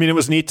 I mean, it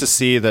was neat to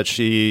see that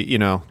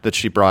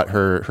she brought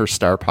her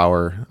star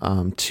power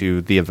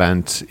to the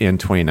event in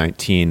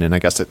 2019, and I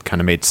guess it kind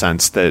of made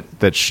sense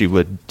that she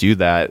would do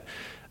that.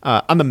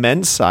 On the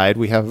men's side,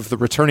 we have the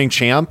returning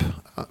champ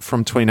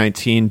from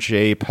 2019,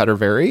 Jay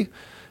Petterberry,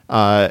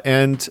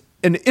 and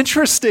an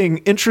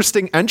interesting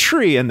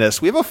entry in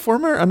this. We have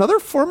another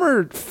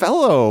former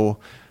fellow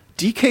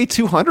DK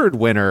 200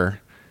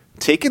 winner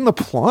taking the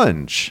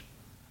plunge.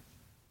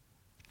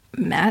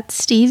 Matt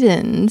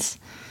Stevens.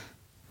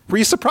 Were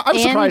you surprised? I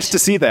was surprised to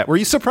see that. Were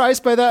you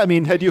surprised by that? I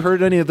mean, had you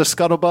heard any of the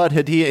scuttlebutt?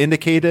 Had he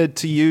indicated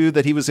to you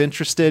that he was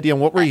interested? You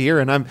know, what were you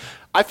hearing?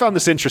 I found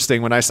this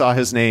interesting when I saw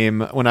his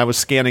name when I was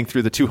scanning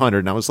through the 200,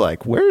 and I was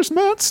like, "Where's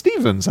Matt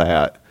Stevens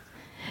at?"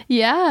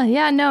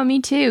 Yeah, no,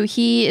 me too.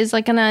 He is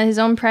like on his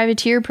own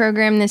privateer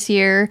program this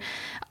year.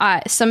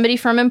 Somebody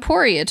from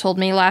Emporia told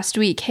me last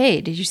week,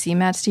 hey, did you see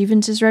Matt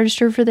Stevens is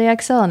registered for the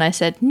XL? And I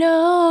said,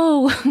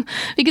 no,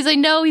 because I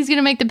know he's going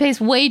to make the pace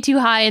way too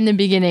high in the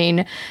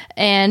beginning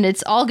and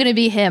it's all going to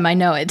be him. I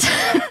know it.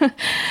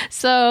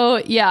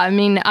 So, yeah, I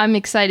mean, I'm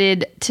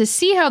excited to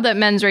see how that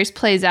men's race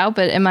plays out,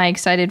 but am I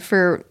excited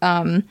for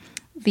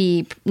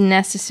the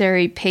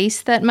necessary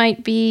pace that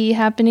might be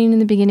happening in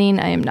the beginning?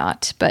 I am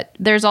not. But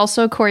there's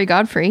also Corey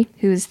Godfrey,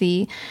 who's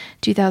the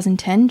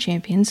 2010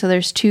 champion. So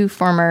there's two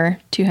former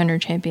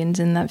 200 champions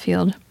in that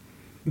field.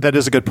 That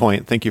is a good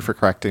point. Thank you for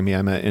correcting me.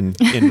 I'm in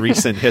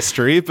recent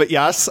history. But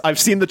yes, I've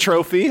seen the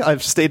trophy.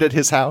 I've stayed at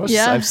his house.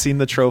 Yeah. I've seen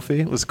the trophy.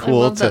 It was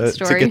cool to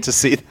get to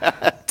see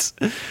that.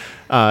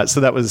 So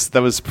that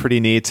was pretty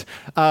neat.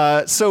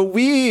 Bill,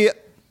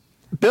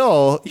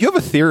 you have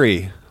a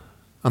theory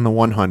on the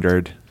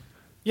 100.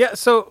 Yeah,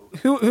 so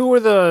who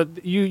were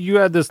you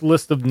had this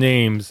list of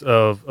names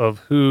of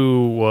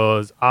who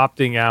was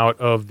opting out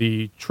of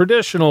the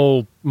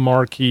traditional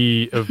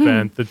marquee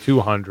event, the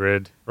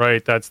 200,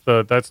 right? That's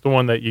the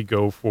one that you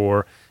go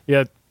for.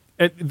 Yeah,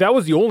 that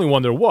was the only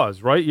one there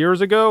was, right?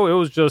 Years ago, it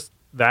was just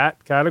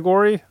that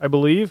category, I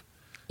believe.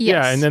 Yes.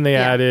 Yeah, and then they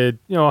added,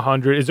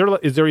 100.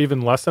 Is there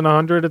even less than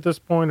 100 at this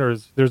point, or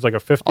there's like a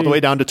 50? All the way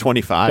down to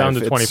 25. Down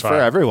to 25 it's for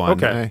everyone.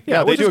 Okay,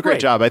 yeah, they do a great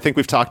job. I think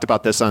we've talked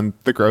about this on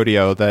the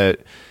Grodio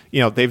that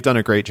they've done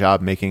a great job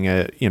making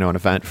it an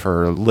event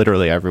for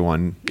literally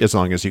everyone, as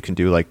long as you can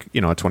do a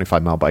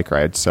 25-mile bike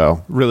ride.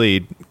 So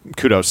really,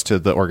 kudos to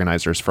the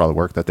organizers for all the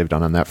work that they've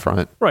done on that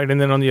front. Right, and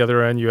then on the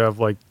other end, you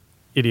have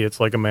idiots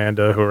like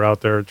Amanda who are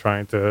out there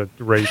trying to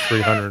race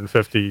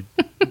 350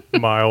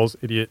 miles.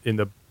 Idiot in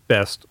the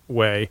best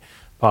way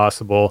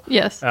possible.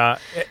 Yes.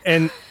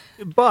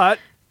 But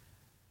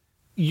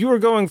you were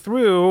going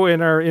through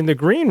in the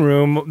green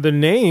room the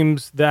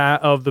names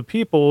of the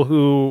people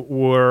who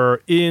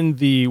were in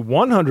the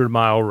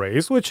 100-mile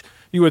race, which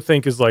you would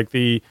think is like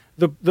the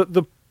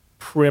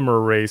primer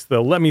race.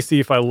 The let me see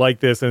if I like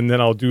this, and then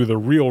I'll do the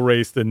real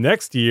race the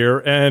next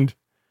year. And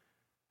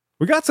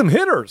we got some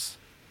hitters.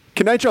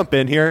 Can I jump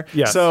in here?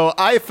 Yes. So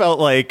I felt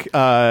like,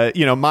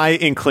 my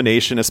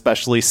inclination,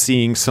 especially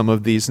seeing some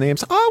of these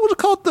names,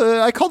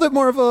 I called it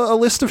more of a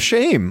list of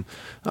shame.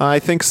 I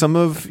think some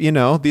of,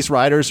 these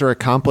riders are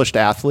accomplished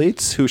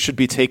athletes who should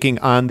be taking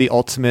on the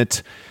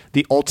ultimate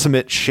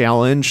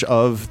challenge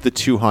of the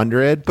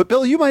 200. But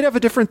Bill, you might have a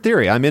different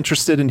theory. I'm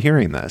interested in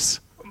hearing this.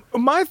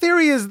 My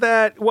theory is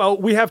that,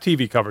 we have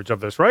TV coverage of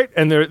this, right?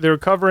 And they're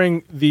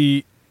covering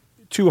the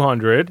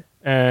 200,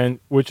 and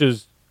which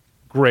is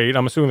great.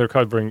 I'm assuming they're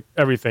covering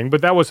everything,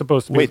 but that was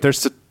supposed to be... Wait,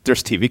 there's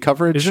TV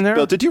coverage? Isn't there?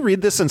 Bill, did you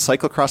read this in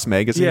Cyclocross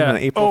Magazine on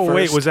April 1st? Oh,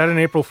 wait, was that an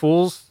April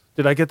Fool's?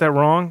 Did I get that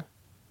wrong?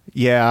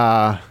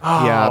 Yeah.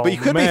 But you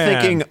could be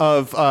thinking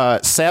of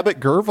Sabit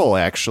Gervil,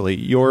 actually.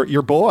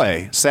 Your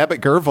boy,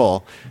 Sabit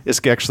Gervil, is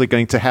actually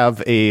going to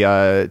have a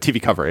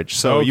TV coverage.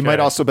 So you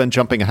might also have been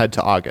jumping ahead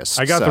to August.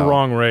 I got the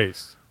wrong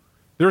race.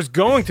 There's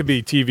going to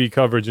be TV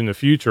coverage in the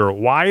future.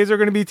 Why is there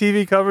going to be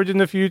TV coverage in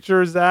the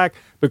future, Zach?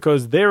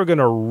 Because they're going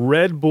to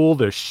Red Bull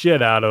the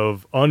shit out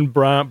of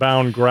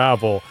Unbound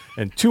Gravel.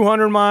 And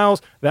 200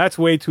 miles, that's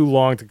way too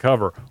long to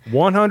cover.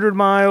 100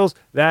 miles,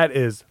 that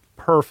is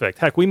perfect.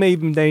 Heck, we may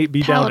even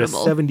be down to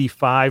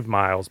 75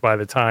 miles by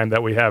the time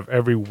that we have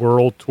every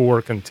World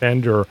Tour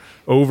contender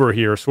over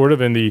here, sort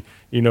of in the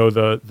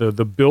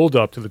the build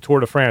up to the Tour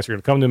de France. You're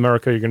going to come to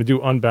America, you're going to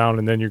do Unbound,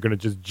 and then you're going to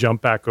just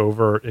jump back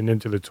over and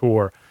into the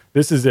Tour.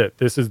 This is it.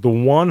 This is the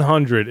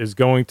 100 is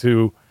going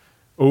to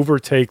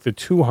overtake the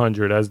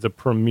 200 as the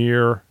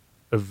premier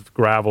of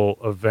gravel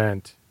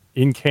event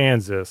in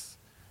Kansas,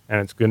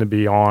 and it's going to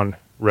be on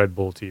Red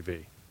Bull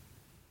TV.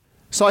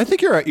 So I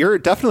think you're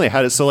definitely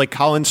ahead. So like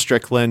Colin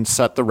Strickland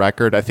set the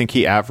record. I think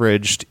he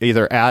averaged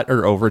either at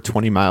or over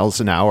 20 miles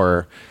an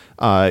hour,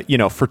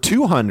 for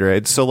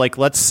 200. So like,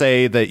 let's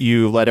say that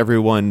you let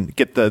everyone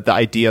get the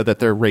idea that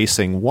they're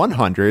racing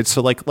 100.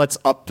 So like, let's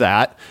up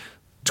that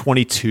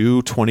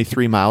 22,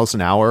 23 miles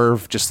an hour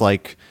of just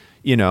like,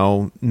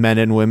 men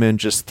and women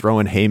just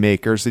throwing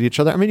haymakers at each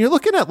other. I mean, you're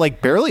looking at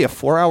like barely a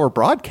 4-hour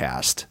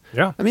broadcast.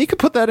 Yeah. I mean, you could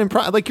put that in,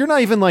 like, you're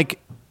not even like,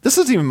 this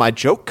isn't even my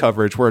joke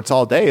coverage where it's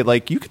all day.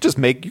 Like you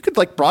could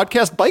like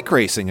broadcast bike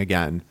racing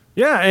again.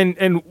 Yeah.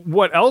 And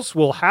what else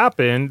will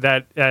happen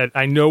that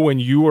I know when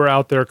you were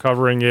out there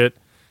covering it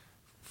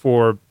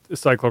for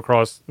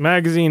Cyclocross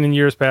magazine in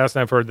years past,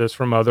 and I've heard this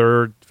from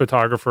other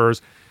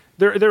photographers,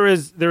 there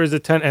is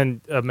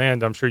and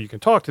Amanda, I'm sure you can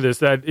talk to this,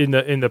 that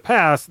in the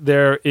past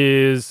there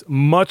is,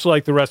 much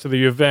like the rest of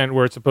the event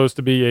where it's supposed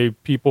to be a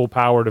people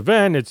powered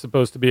event, it's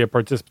supposed to be a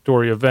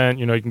participatory event,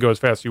 you can go as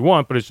fast as you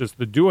want, but it's just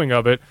the doing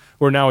of it,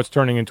 where now it's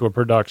turning into a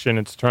production,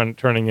 it's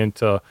turning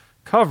into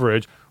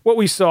coverage. What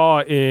we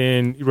saw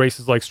in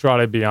races like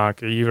Strade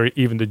Bianche,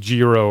 even the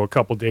Giro a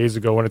couple days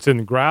ago, when it's in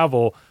the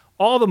gravel,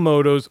 all the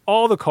motos,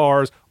 all the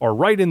cars are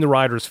right in the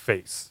rider's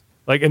face.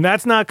 And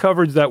that's not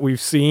coverage that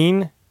we've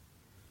seen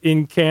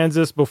in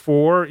Kansas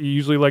before. You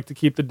usually like to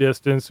keep the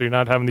distance so you're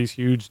not having these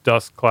huge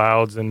dust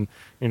clouds and,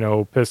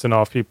 pissing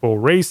off people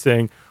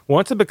racing.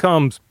 Once it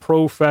becomes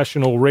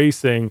professional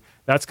racing,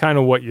 that's kind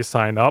of what you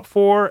sign up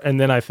for. And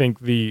then I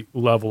think the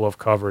level of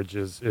coverage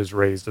is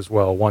raised as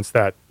well once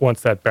that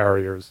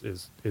barrier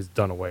is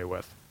done away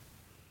with.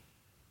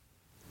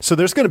 So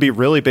there's going to be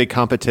really big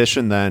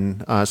competition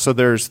then. So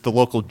there's the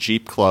local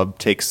Jeep club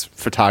takes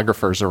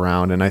photographers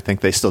around, and I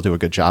think they still do a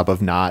good job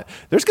of not.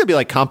 There's going to be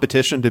like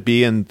competition to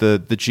be in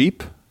the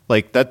Jeep,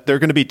 like that. They're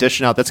going to be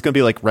dishing out. That's going to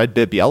be like red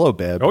bib, yellow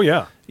bib. Oh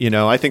yeah.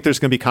 I think there's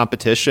going to be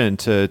competition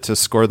to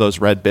score those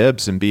red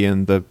bibs and be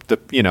in the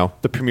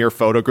premier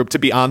photo group, to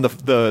be on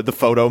the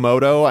photo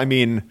moto. I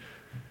mean,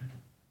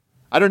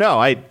 I don't know.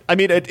 I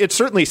mean, it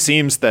certainly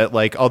seems that,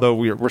 like, although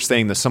we're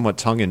saying this somewhat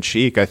tongue in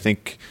cheek, I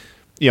think,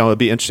 it'd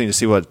be interesting to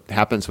see what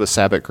happens with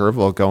Sabit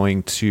Gervil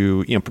going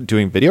to,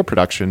 doing video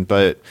production.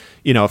 But,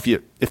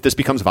 if this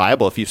becomes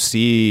viable, if you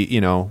see,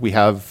 we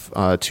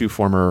have 2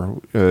 former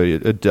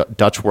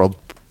Dutch World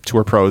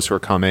Tour pros who are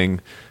coming.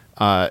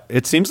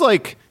 It seems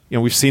like,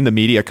 we've seen the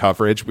media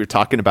coverage. We're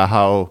talking about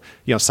how,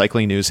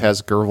 Cycling News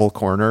has Gervil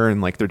Corner, and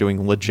like they're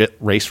doing legit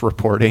race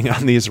reporting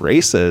on these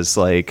races.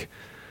 Like,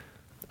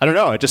 I don't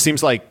know. It just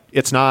seems like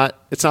it's not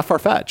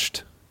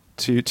far-fetched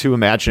to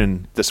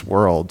imagine this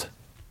world.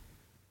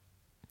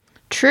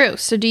 True.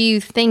 So do you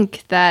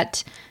think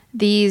that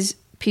these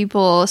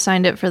people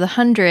signed up for the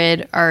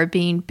 100 are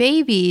being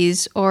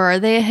babies, or are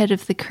they ahead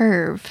of the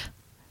curve?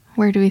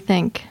 Where do we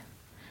think?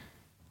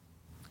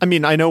 I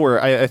mean, I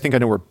think I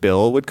know where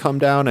Bill would come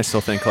down. I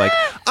still think like,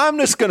 I'm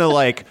just going to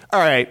like,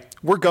 all right,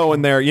 we're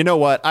going there. You know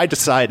what? I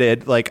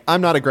decided, like, I'm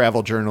not a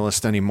gravel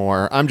journalist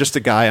anymore. I'm just a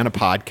guy on a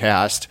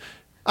podcast.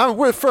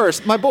 We're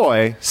first, my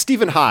boy,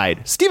 Stephen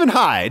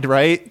Hyde,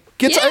 right?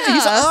 He's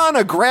on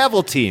a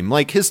gravel team.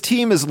 Like, his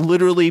team is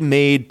literally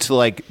made to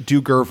like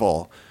do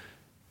Gervil.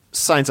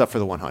 Signs up for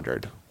the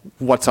 100.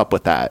 What's up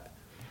with that?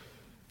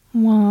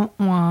 Wah,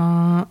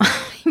 wah.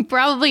 You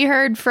probably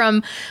heard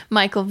from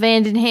Michael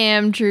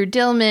Vandenham, Drew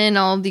Dillman,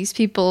 all of these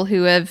people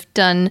who have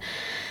done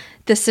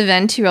this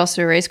event, who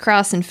also race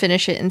cross and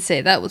finish it and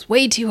say, that was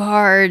way too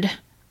hard.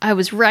 I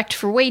was wrecked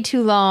for way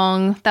too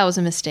long. That was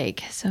a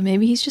mistake. So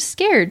maybe he's just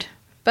scared.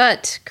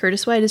 But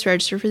Curtis White is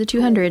registered for the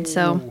 200,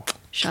 so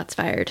shots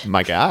fired.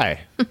 My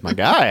guy.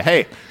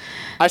 Hey,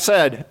 I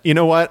said, you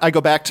know what? I go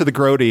back to the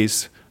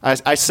Grodies.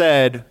 I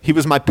said he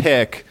was my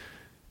pick.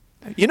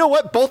 You know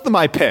what? Both of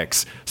my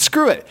picks.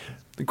 Screw it.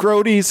 The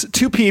Grodies,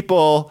 2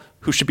 people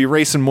who should be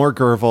racing more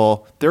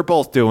Gervil. They're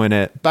both doing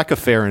it. Becca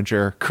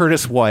Fahringer,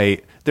 Curtis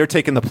White. They're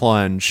taking the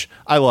plunge.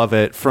 I love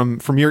it. From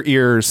your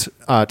ears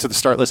to the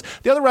start list.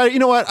 The other rider, you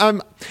know what?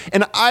 I'm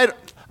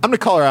going to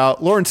call her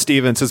out. Lauren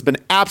Stevens has been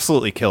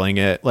absolutely killing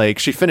it. Like,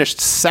 she finished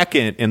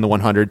second in the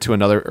 100 to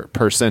another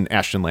person,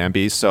 Ashton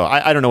Lambie. So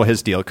I don't know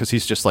his deal, because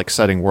he's just like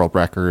setting world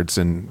records,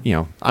 and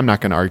I'm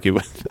not going to argue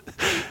with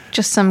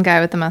just some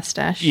guy with a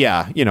mustache.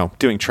 Yeah,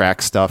 doing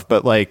track stuff.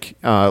 But like,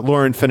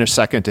 Lauren finished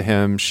second to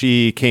him.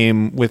 She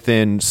came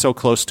within so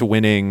close to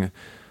winning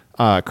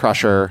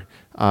Crusher.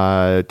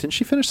 Didn't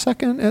she finish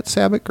second at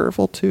Sabit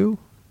Gervil too?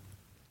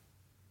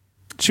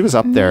 She was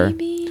up there.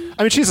 Maybe.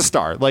 I mean, she's a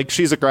star. Like,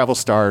 she's a gravel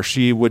star.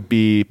 She would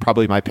be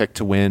probably my pick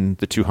to win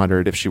the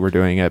 200 if she were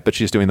doing it, but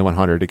she's doing the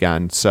 100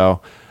 again.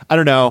 So I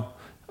don't know.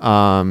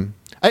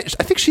 I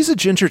think she's a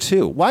ginger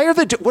too. What are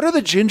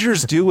the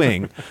gingers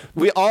doing?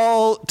 We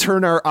all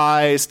turn our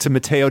eyes to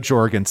Matteo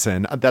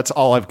Jorgensen. That's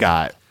all I've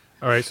got.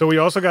 All right. So we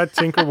also got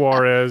Tinker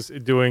Juarez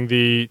doing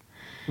the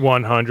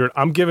 100.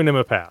 I'm giving him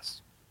a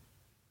pass.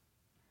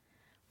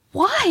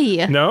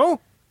 Why?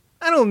 No?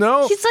 I don't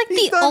know. He's like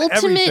the done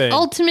everything.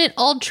 ultimate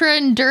ultra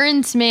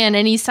endurance man,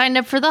 and he signed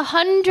up for the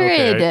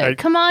 100. Okay,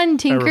 Come on, I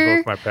Tinker.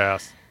 revoked my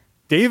pass.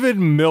 David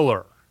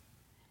Miller.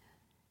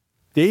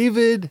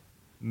 David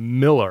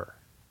Miller.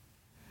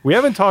 We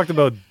haven't talked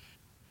about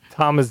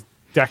Thomas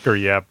Decker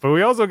yet, but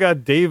we also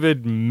got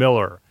David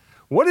Miller.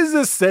 What is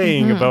this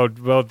saying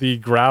about the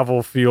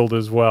gravel field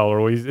as well?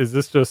 Or is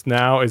this just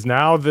now? Is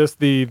now this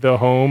the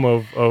home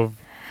of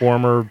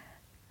former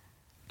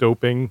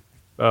doping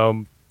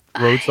road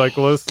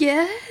cyclists?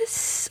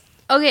 Yes.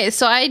 Okay,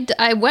 so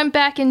I went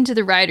back into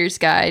the rider's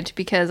guide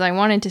because I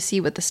wanted to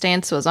see what the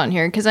stance was on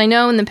here. Because I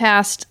know in the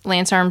past,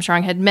 Lance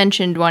Armstrong had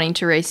mentioned wanting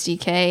to race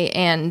DK,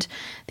 and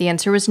the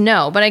answer was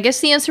no. But I guess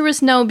the answer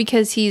was no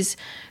because he's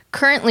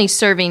currently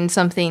serving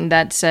something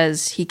that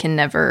says he can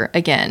never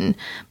again.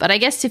 But I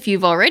guess if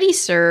you've already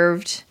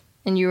served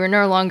and you are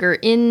no longer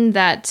in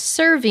that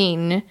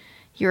serving,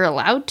 you're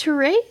allowed to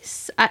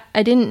race.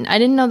 I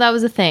didn't know that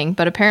was a thing,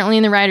 but apparently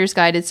in the rider's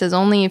guide it says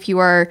only if you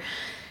are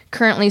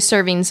currently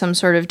serving some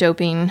sort of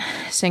doping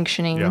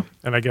sanctioning. Yeah,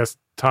 and I guess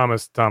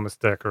Thomas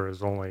Decker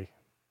has only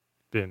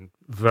been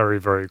very,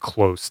 very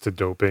close to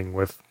doping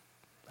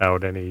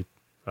without any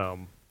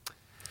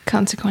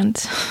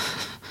consequence.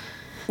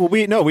 Well,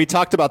 we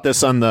talked about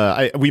this on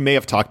we may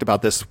have talked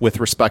about this with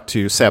respect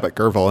to Sabbath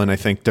Gervil, and I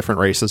think different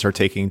races are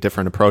taking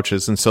different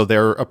approaches. And so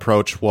their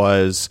approach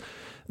was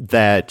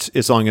that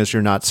as long as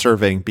you're not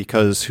serving,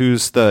 because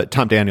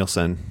Tom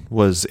Danielson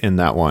was in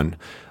that one.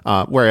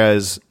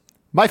 Whereas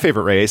my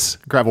favorite race,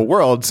 Gravel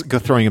Worlds,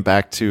 throwing it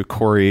back to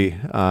Corey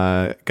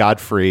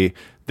Godfrey,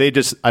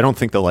 I don't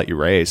think they'll let you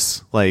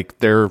race. Like,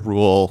 their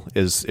rule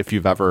is if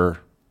you've ever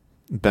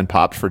been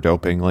popped for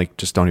doping, like,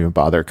 just don't even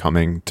bother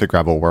coming to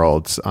Gravel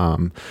Worlds.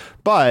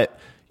 But,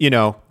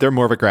 they're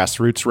more of a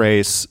grassroots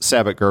race.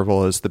 Sabbath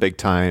Gervil is the big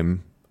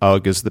time.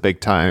 UGG is the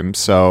big time.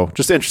 So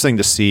just interesting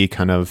to see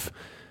kind of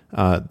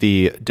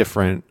the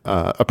different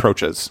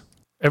approaches.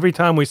 Every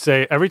time we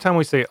say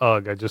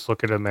UGG, I just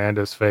look at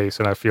Amanda's face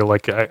and I feel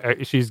like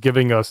she's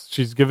giving us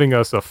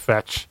a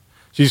fetch.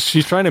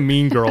 She's trying to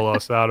mean girl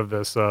us out of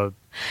this,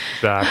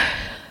 Zach.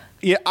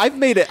 Yeah, I've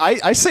made it.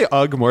 I say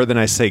UGG more than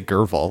I say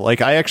Gervil.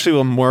 Like, I actually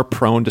am more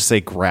prone to say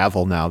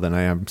gravel now than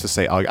I am to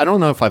say UGG. I don't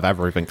know if I've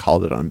ever even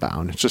called it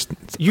Unbound. It's just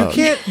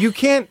you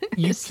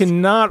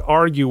cannot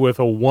argue with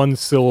a one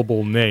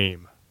syllable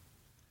name.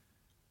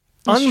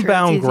 That's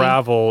Unbound true,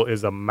 gravel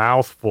is a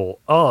mouthful.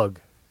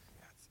 UGG.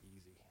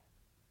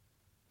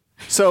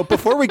 So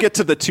before we get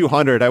to the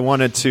 200, I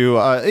wanted to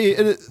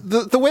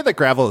the way that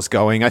gravel is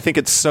going. I think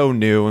it's so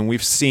new, and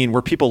we've seen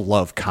where people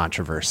love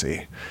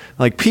controversy.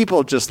 Like,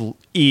 people just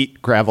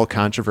eat gravel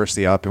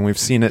controversy up, and we've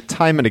seen it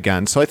time and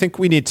again. So I think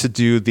we need to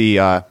do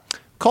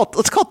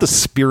let's call it the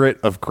spirit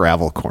of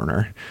gravel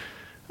corner.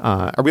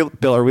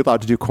 Bill? Are we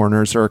allowed to do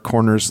corners, or are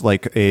corners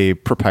like a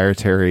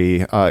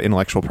proprietary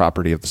intellectual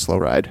property of the Slow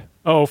Ride?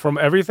 Oh, from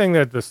everything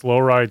that the Slow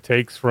Ride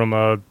takes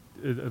from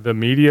the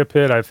media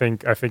pit, I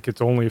think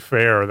it's only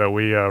fair that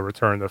we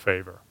return the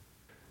favor.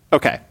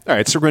 Okay. All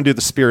right. So we're going to do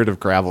the spirit of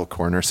gravel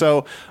corner.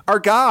 So our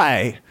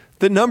guy,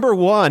 the number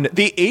one,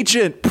 the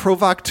agent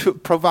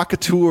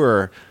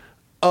provocateur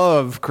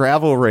of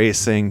gravel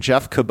racing,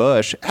 Jeff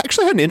Kabush,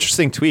 actually had an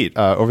interesting tweet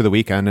over the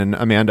weekend. And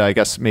Amanda, I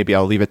guess maybe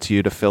I'll leave it to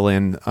you to fill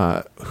in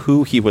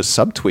who he was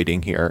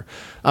subtweeting here.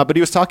 But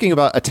he was talking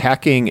about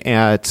attacking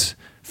at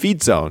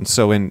feed zone.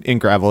 So in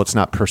gravel, it's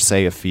not per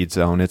se a feed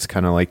zone. It's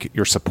kind of like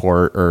your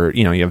support, or,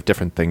 you have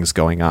different things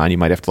going on. You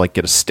might have to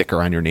get a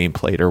sticker on your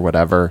nameplate or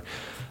whatever.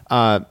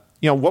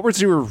 What was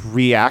your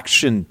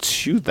reaction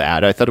to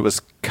that? I thought it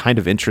was kind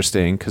of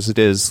interesting because it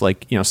is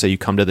say you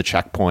come to the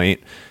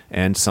checkpoint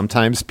and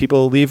sometimes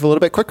people leave a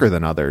little bit quicker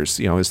than others.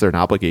 Is there an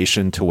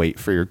obligation to wait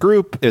for your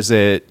group? Is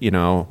it,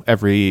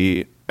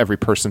 every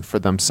person for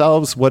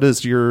themselves? What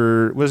has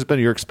been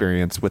your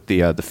experience with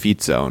the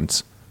feed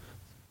zones?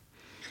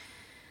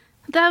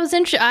 That was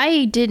interesting.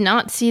 I did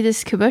not see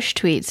this Kabush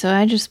tweet, so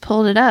I just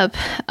pulled it up.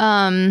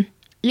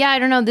 Yeah, I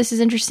don't know. This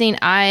is interesting.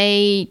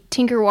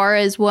 Tinker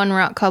Juarez won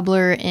Rock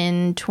Cobbler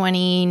in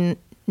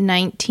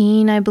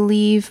 2019, I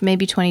believe,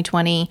 maybe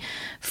 2020,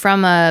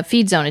 from a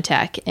feed zone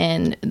attack,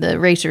 and the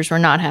racers were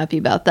not happy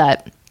about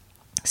that.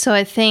 So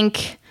I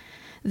think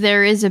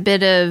there is a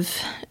bit of,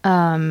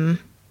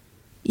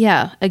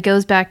 it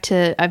goes back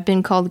to, I've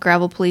been called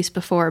gravel police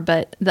before,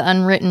 but the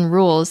unwritten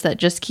rules that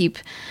just keep,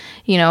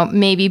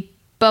 maybe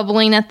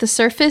bubbling at the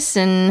surface,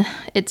 and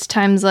it's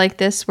times like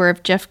this where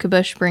if Jeff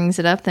Kabush brings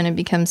it up, then it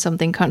becomes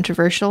something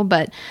controversial.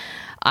 But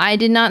I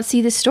did not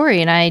see the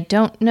story, and I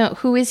don't know,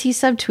 who is he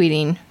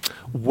subtweeting?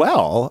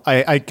 Well,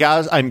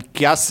 I'm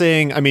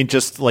guessing. I mean,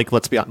 just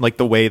let's be honest,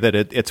 the way that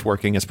it's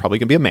working is probably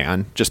going to be a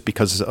man, just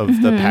because of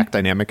the pack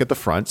dynamic at the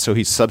front. So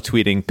he's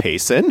subtweeting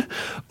Payson,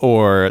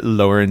 or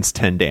Lawrence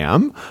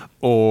Tendam,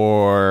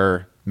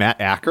 or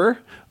Matt Acker,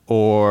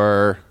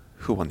 or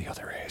who won the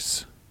other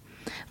race?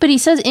 But he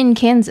says in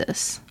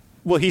Kansas.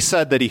 Well, he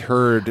said that he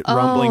heard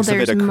rumblings of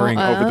it occurring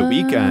over the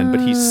weekend,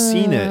 but he's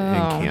seen it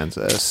in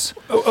Kansas.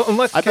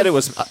 I bet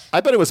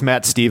it was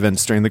Matt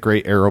Stevens during the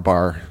Great Aero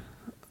Bar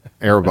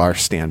Air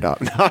stand up.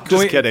 No, I'm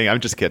just kidding. I'm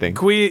just kidding.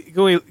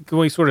 Can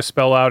we sort of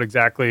spell out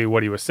exactly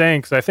what he was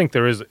saying? Because I think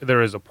there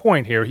is a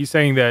point here. He's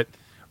saying that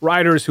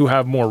riders who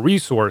have more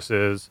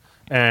resources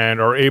and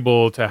are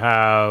able to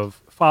have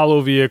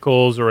follow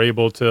vehicles are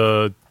able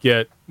to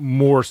get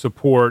more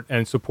support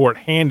and support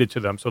handed to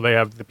them. So they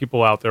have the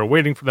people out there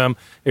waiting for them,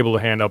 able to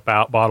hand up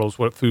bottles,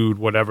 food,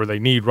 whatever they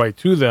need right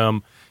to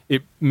them.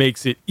 It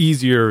makes it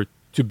easier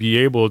to be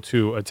able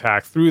to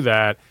attack through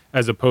that,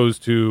 as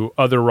opposed to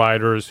other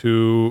riders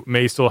who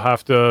may still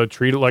have to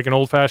treat it like an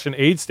old-fashioned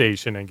aid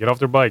station and get off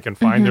their bike and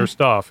find their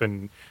stuff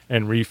and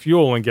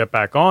refuel and get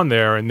back on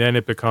there. And then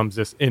it becomes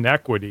this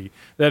inequity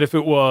that if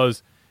it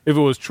was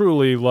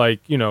truly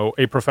like,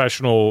 a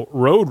professional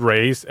road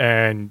race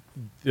and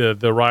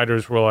the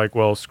riders were like,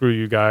 well, screw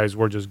you guys,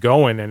 we're just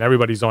going, and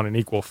everybody's on an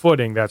equal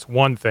footing, that's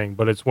one thing.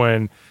 But it's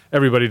when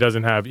everybody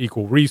doesn't have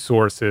equal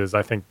resources.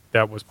 I think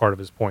that was part of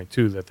his point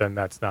too, that then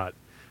that's not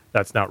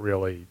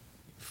really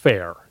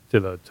fair to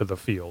the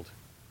field.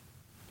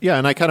 Yeah,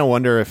 and I kind of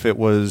wonder if it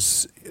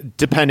was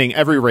depending.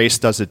 Every race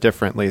does it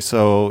differently.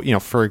 So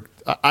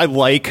I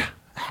like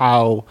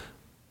how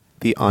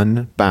the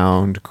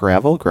Unbound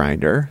gravel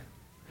grinder.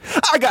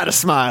 I got a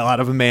smile out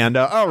of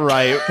Amanda. All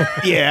right,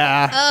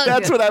 yeah,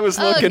 that's what I was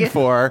looking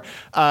for.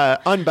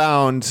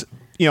 Unbound.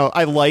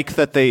 I like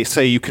that they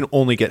say you can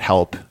only get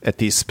help at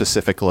these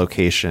specific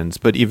locations.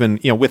 But even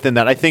within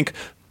that, I think,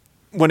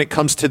 when it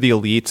comes to the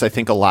elites, I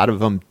think a lot of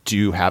them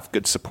do have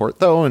good support,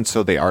 though, and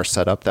so they are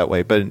set up that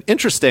way. But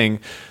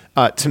interesting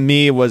to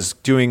me was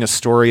doing a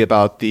story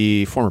about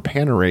the former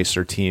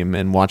Panaracer team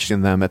and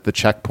watching them at the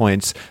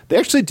checkpoints. They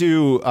actually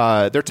do,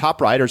 their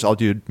top riders all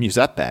do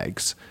musette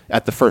bags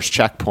at the first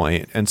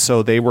checkpoint, and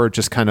so they were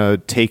just kind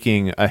of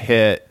taking a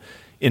hit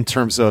in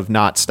terms of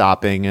not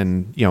stopping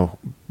and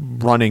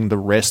running the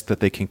risk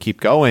that they can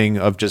keep going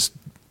of just.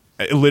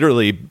 It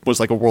literally was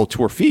like a world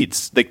tour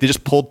feats. They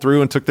just pulled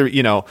through and took their,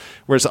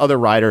 whereas other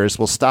riders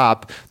will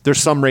stop. There's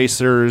some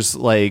racers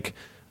like,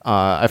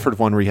 I've heard of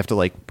one where you have to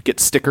like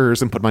get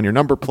stickers and put them on your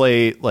number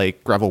plate,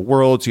 like Gravel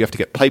Worlds, you have to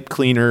get pipe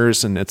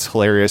cleaners, and it's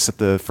hilarious at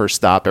the first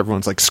stop.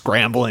 Everyone's like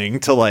scrambling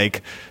to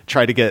like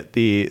try to get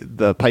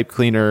the pipe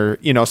cleaner,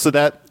 so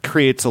that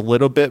creates a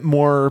little bit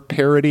more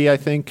parity, I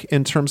think,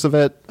 in terms of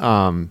it.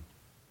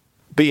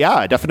 But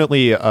yeah,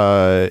 definitely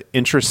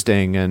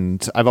interesting,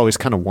 and I've always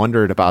kind of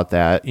wondered about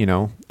that.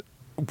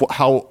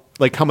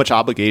 How much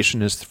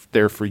obligation is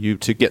there for you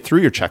to get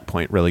through your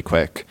checkpoint really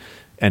quick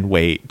and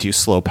wait? Do you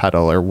slow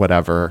pedal or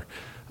whatever?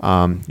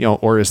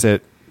 Or is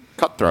it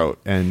cutthroat?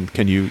 And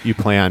can you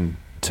plan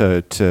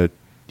to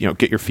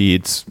get your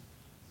feeds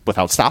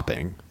without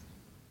stopping?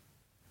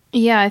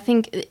 Yeah, I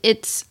think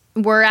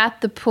we're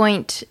at the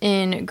point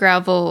in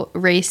gravel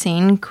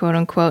racing, quote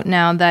unquote,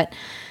 now that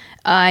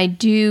I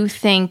do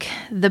think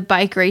the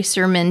bike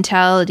racer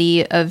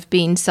mentality of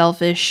being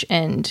selfish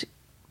and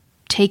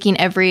taking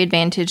every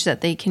advantage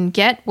that they can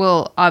get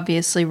will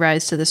obviously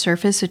rise to the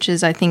surface, which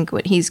is, I think,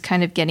 what he's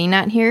kind of getting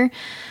at here.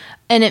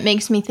 And it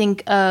makes me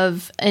think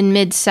of in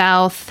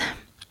Mid-South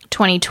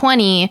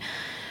 2020,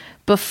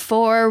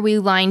 before we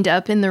lined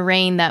up in the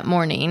rain that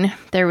morning,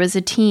 there was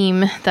a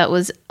team that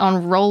was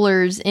on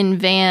rollers in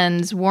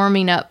vans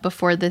warming up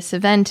before this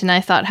event, and I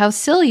thought how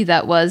silly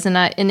that was, and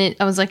I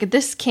was like,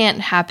 this can't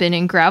happen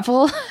in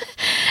gravel.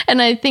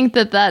 And I think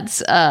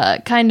that's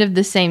kind of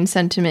the same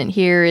sentiment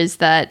here, is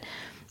that,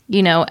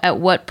 at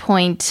what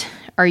point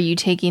are you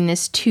taking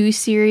this too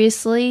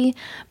seriously?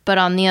 But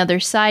on the other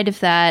side of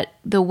that,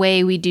 the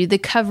way we do the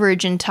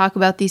coverage and talk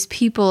about these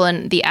people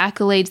and the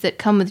accolades that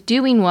come with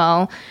doing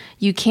well,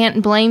 you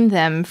can't blame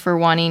them for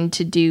wanting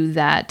to do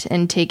that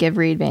and take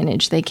every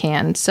advantage they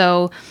can.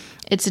 So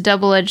it's a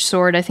double-edged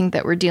sword, I think,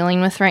 that we're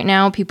dealing with right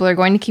now. People are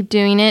going to keep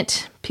doing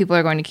it. People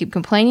are going to keep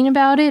complaining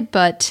about it.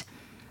 But,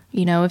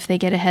 if they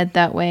get ahead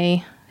that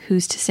way,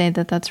 who's to say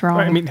that that's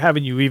wrong? I mean,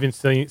 haven't you even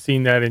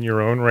seen that in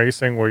your own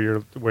racing, where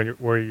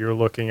you're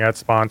looking at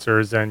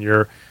sponsors and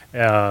you're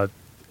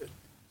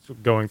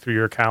going through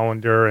your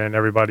calendar, and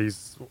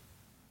everybody's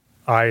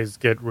eyes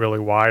get really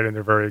wide and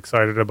they're very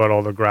excited about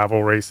all the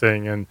gravel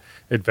racing and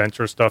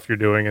adventure stuff you're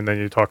doing, and then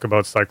you talk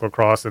about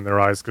cyclocross and their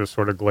eyes just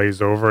sort of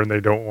glaze over and they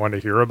don't want to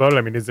hear about it.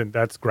 I mean,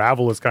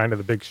 gravel is kind of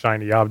the big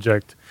shiny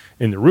object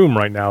in the room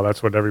right now.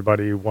 That's what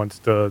everybody wants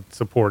to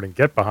support and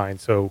get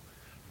behind. So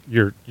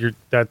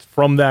that's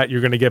from that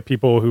you're going to get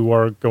people who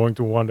are going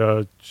to want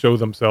to show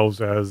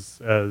themselves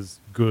as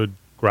good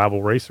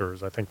gravel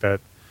racers. I think that,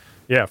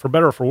 yeah, for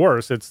better or for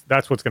worse,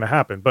 that's what's going to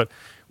happen. But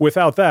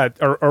without that,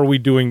 are we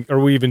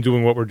even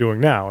doing what we're doing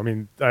now? I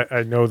mean,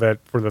 I know that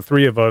for the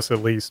three of us,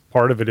 at least,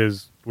 part of it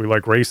is we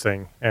like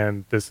racing,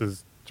 and this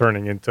is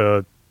turning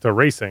into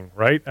racing,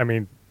 right? I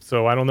mean,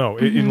 so I don't know.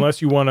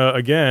 Unless you want to,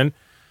 again,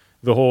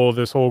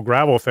 this whole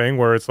gravel thing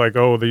where it's like,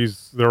 oh,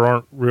 there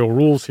aren't real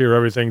rules here,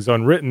 everything's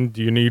unwritten.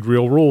 Do you need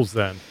real rules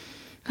then?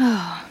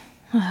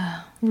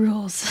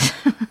 Rules.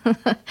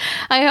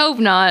 I hope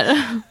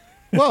not.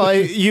 Well,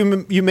 you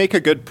make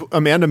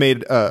Amanda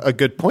made a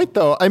good point,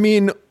 though. I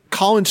mean,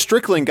 Colin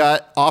Strickland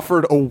got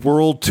offered a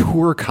world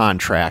tour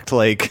contract.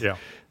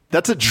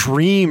 that's a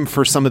dream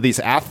for some of these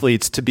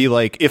athletes to be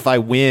like, if I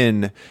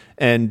win,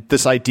 and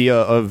this idea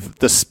of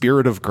the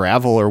spirit of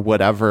gravel or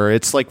whatever,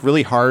 it's like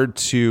really hard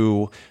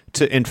to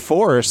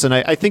enforce. And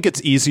I think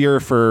it's easier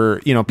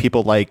for,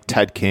 people like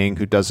Ted King,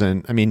 who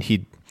doesn't,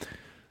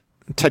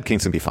 Ted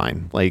King's gonna be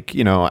fine. Like,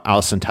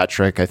 Allison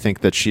Tetrick, I think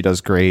that she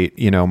does great,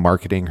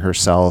 marketing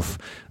herself.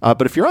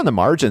 But if you're on the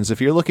margins, if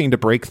you're looking to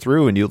break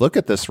through and you look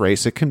at this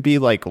race, it can be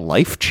like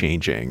life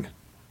changing.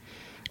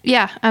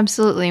 Yeah,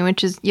 absolutely.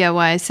 Which is,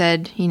 why I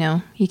said,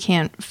 you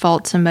can't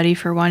fault somebody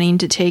for wanting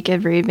to take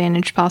every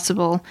advantage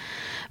possible.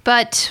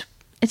 But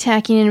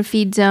attacking in a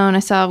feed zone, I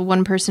saw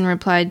one person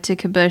replied to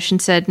Kabush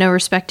and said, no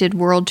respected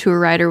World Tour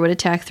rider would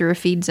attack through a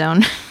feed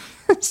zone.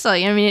 So,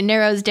 it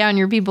narrows down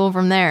your people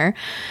from there.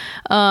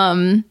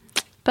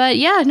 But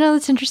yeah, no,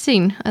 that's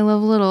interesting. I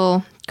love a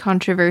little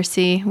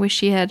controversy.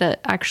 Wish he had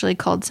actually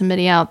called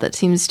somebody out. That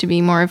seems to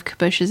be more of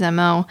Kabush's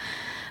MO.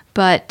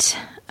 But,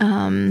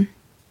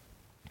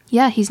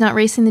 yeah, he's not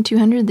racing the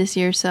 200 this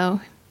year, so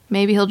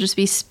maybe he'll just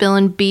be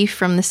spilling beef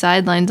from the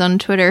sidelines on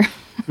Twitter.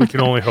 We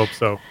can only hope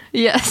so.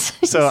 Yes.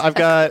 So I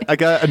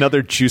got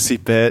another juicy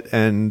bit,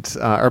 and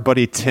our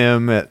buddy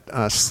Tim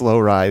at Slow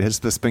Ride has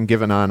just been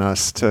given on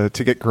us to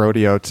get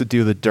Grodio to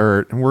do the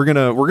dirt, and we're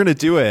gonna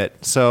do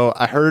it. So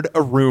I heard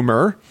a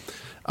rumor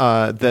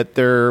that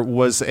there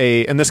was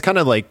and this kind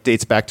of like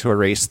dates back to a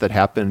race that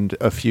happened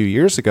a few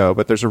years ago,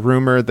 but there's a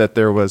rumor that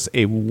there was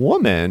a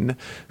woman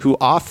who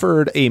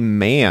offered a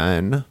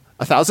man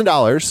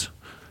 $1,000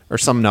 or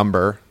some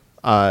number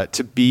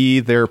to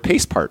be their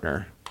pace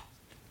partner.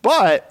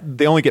 But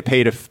they only get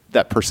paid if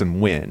that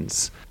person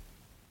wins.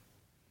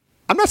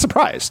 I'm not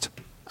surprised.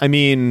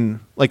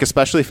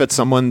 Especially if it's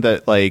someone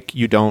that like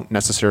you don't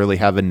necessarily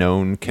have a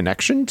known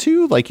connection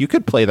to, like you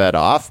could play that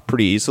off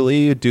pretty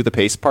easily, do the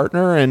pace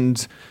partner.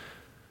 And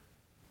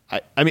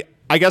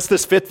I guess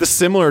this fits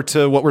similar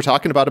to what we're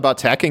talking about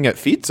tacking at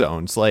feed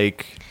zones.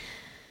 Like,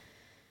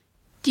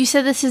 You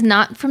said this is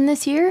not from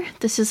this year?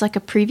 This is like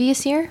a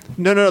previous year?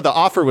 No. The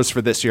offer was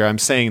for this year. I'm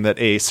saying that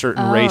a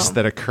certain race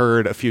that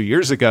occurred a few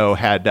years ago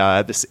had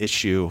this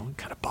issue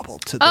kind of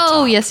bubbled to the top.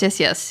 Oh, yes.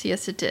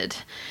 Yes, it did.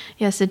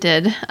 Yes, it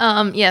did.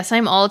 Yes,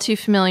 I'm all too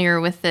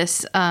familiar with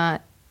this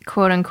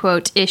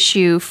quote-unquote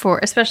issue,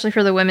 especially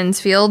for the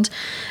women's field.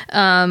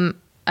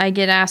 I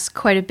get asked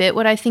quite a bit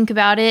what I think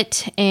about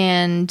it,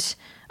 and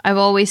I've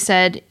always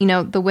said,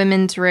 the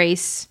women's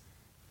race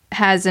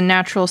has a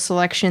natural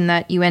selection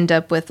that you end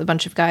up with a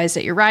bunch of guys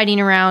that you're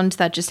riding around.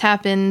 That just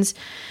happens.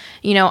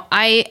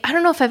 I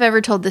don't know if I've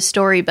ever told this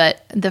story,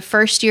 but the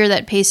first year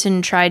that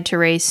Payson tried to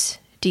race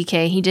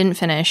DK, he didn't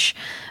finish.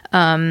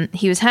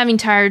 He was having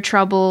tire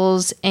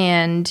troubles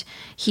and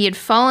he had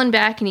fallen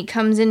back, and he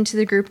comes into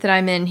the group that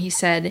I'm in.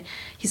 He's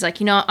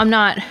like, I'm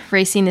not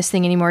racing this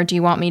thing anymore. Do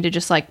you want me to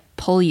just like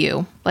pull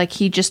you? Like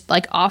he just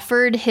like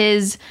offered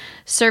his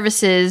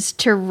services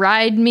to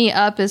ride me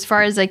up as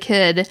far as I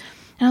could.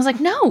 And I was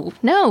like,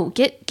 no,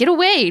 get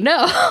away. No,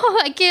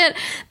 I can't.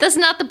 That's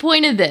not the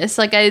point of this.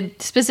 Like I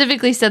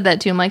specifically said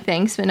that to him, like,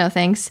 thanks, but no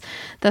thanks.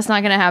 That's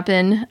not going to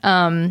happen.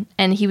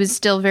 And he was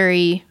still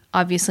very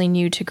obviously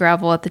new to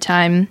gravel at the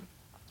time.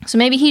 So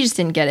maybe he just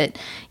didn't get it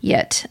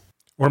yet.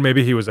 Or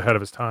maybe he was ahead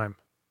of his time.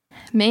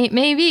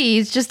 Maybe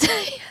he's just,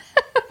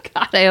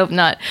 God, I hope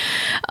not.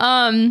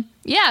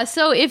 Yeah.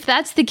 So if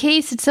that's the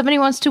case, if somebody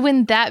wants to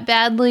win that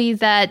badly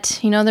that,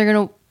 they're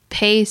going to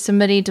pay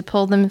somebody to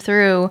pull them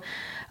through,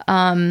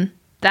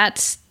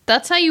 that's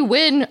how you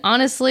win,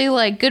 honestly.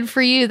 Like, good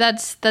for you.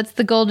 That's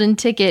the golden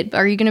ticket.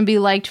 Are you going to be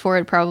liked for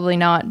it? Probably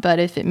not. But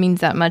if it means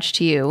that much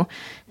to you,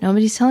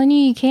 nobody's telling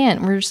you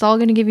can't. We're just all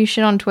going to give you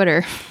shit on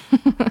Twitter.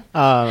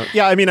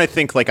 Yeah, I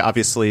think like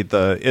obviously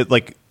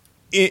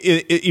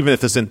even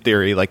if it's in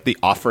theory, like the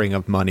offering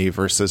of money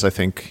versus, I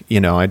think,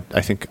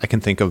 I think I can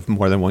think of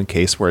more than one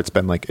case where it's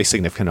been like a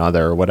significant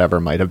other or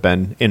whatever might have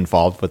been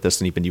involved with this,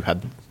 and even you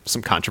had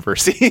some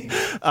controversy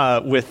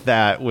with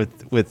that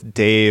with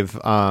Dave.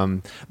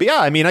 But yeah,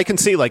 I can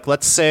see like,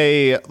 let's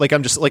say like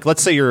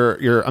let's say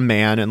you're a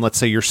man, and let's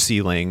say your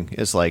ceiling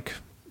is like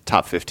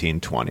top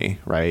 15, 20,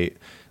 right?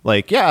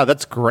 Like, yeah,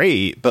 that's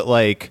great, but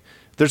like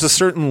there's a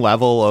certain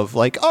level of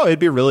like, oh, it'd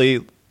be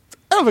really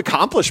of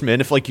accomplishment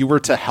if like you were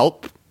to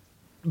help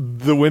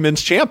the women's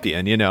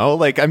champion,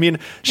 like,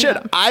 shit,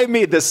 yeah. I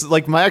made this,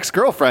 like, my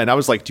ex-girlfriend, I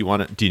was like, do you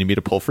need me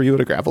to pull for you at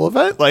a gravel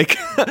event? Like,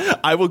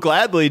 I will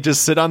gladly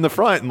just sit on the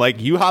front and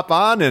like you hop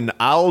on and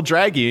I'll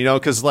drag you,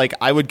 because like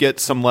I would get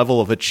some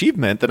level of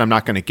achievement that I'm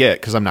not going to get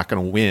because I'm not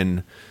going to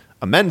win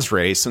a men's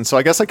race. And so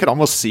I guess I could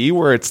almost see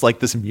where it's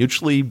like this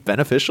mutually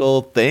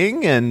beneficial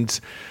thing. And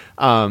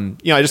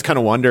I just kind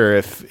of wonder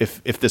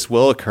if this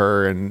will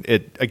occur. And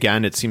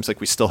it seems like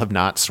we still have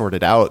not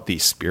sorted out the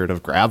spirit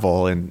of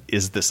gravel. And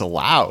is this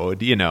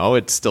allowed?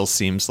 It still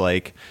seems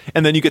like,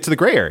 and then you get to the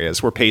gray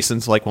areas where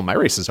Payson's like, well, my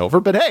race is over,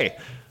 but hey,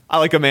 I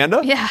like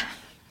Amanda. Yeah.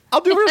 I'll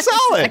do her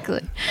solid.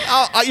 Exactly.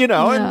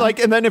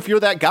 And then if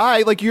you're that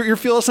guy, like you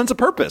feel a sense of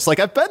purpose. Like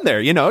I've been there,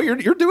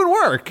 you're doing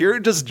work. You're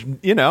just,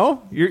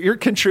 you're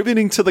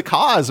contributing to the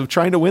cause of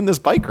trying to win this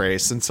bike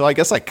race. And so I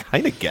guess I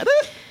kind of get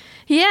it.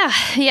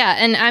 Yeah.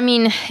 And I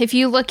mean, if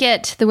you look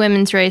at the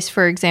women's race,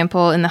 for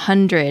example, in the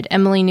 100,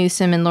 Emily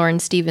Newsom and Lauren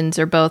Stevens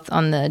are both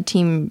on the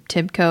Team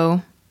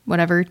Tibco,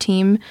 whatever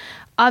team.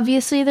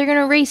 Obviously, they're going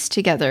to race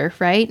together,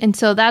 right? And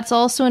so that's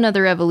also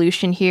another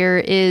evolution here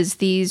is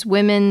these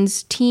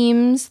women's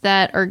teams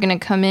that are going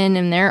to come in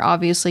and they're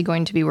obviously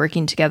going to be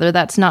working together.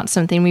 That's not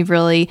something we've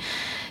really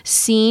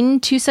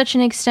seen to such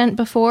an extent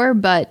before,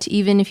 but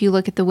even if you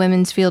look at the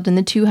women's field in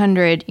the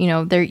 200,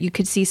 there you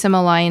could see some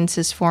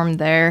alliances formed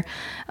there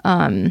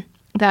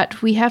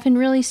that we haven't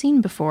really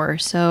seen before.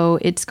 So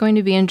it's going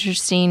to be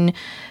interesting.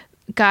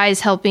 Guys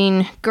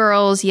helping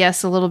girls,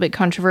 yes, a little bit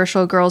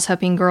controversial. Girls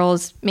helping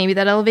girls, maybe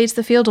that elevates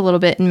the field a little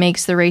bit and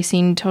makes the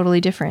racing totally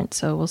different.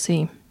 So we'll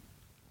see.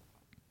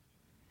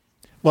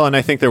 Well, and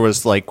I think it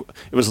was like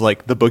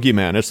the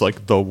boogeyman. It's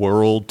like the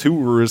world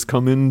tour is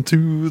coming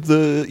to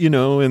the,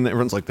 and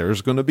everyone's like,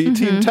 there's going to be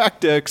Team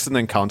Tactics. And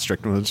then Colin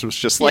Strickland was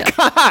just like,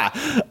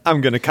 I'm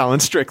going to Colin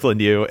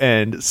Strickland you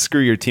and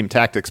screw your Team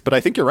Tactics. But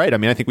I think you're right. I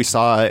mean, I think we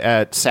saw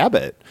at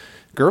Sabbath,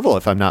 Gerville,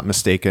 if I'm not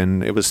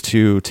mistaken, it was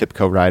 2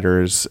 Tibco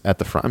riders at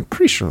the front. I'm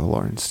pretty sure the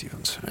Lauren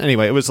Stevens.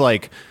 Anyway, it was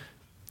like,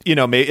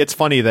 it's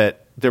funny that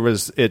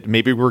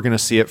maybe we're going to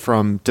see it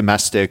from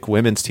domestic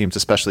women's teams,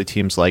 especially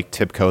teams like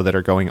Tibco that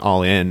are going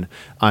all in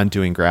on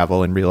doing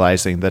gravel and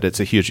realizing that it's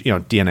a huge,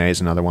 DNA is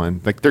another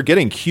one. Like they're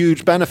getting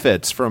huge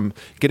benefits from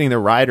getting their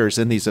riders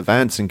in these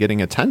events and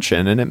getting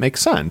attention, and it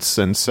makes sense.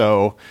 And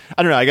so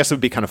I don't know, I guess it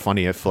would be kind of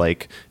funny if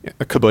like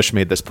Kabush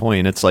made this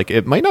point. It's like,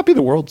 it might not be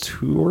the world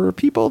tour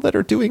people that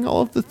are doing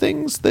all of the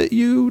things that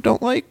you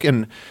don't like.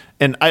 And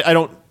I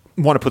don't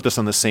want to put this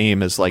on the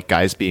same as like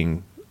guys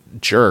being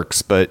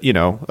jerks, but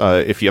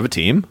if you have a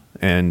team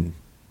and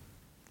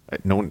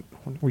no one,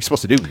 what are we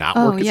supposed to do? Not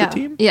work as a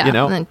team? Yeah.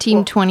 And then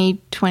Team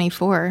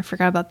 2024. I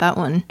forgot about that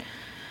one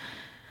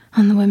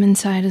on the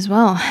women's side as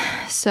well.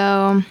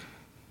 So,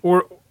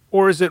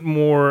 or is it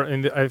more?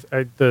 And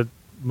the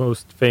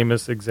most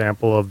famous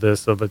example of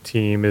this of a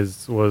team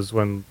was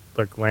when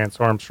like Lance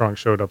Armstrong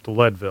showed up to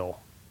Leadville,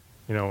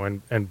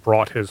 and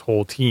brought his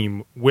whole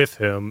team with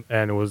him,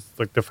 and it was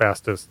like the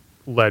fastest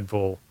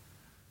Leadville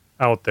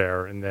out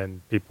there, and then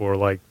people were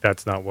like,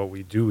 that's not what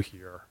we do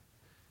here.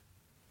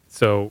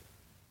 So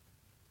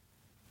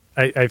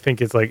I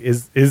think it's like,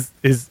 is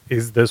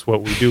this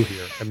what we do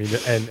here? I mean,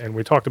 and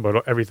we talked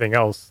about everything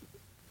else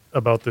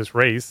about this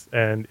race,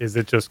 and is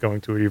it just going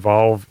to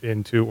evolve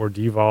into or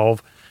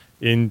devolve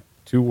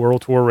into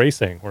World Tour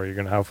racing, where you're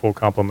going to have full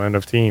complement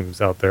of teams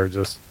out there,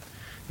 just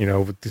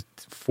with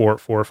four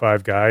or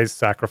five guys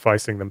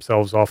sacrificing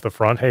themselves off the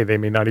front? Hey, they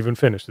may not even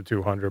finish the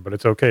 200, but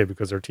it's okay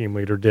because their team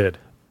leader did.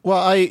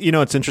 Well,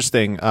 it's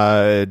interesting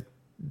to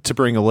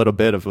bring a little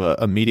bit of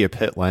a media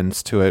pit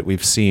lens to it.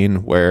 We've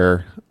seen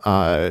where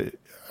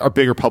our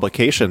bigger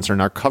publications are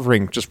now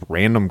covering just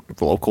random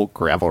local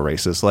gravel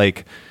races.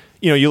 Like,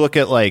 you look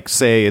at like,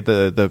 say,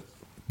 the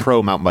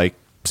pro mountain bike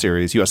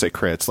series, USA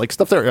Crits, like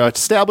stuff that are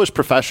established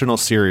professional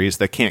series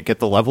that can't get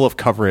the level of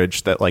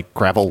coverage that like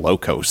Gravel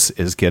Locos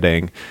is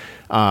getting.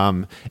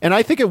 And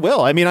I think it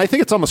will. I mean, I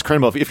think it's almost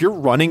criminal. If you're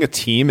running a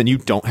team and you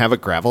don't have a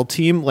gravel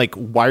team, like,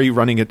 why are you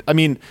running it? I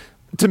mean,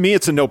 to me,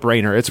 it's a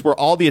no-brainer. It's where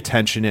all the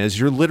attention is.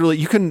 You're literally,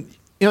 you can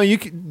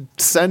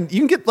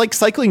get like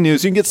cycling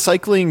news, you can get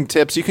cycling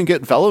tips, you can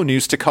get velo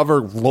news to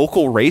cover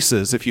local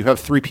races if you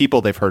have 3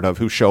 people they've heard of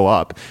who show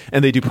up,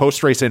 and they do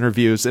post-race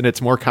interviews, and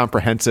it's more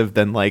comprehensive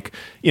than like,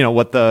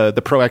 what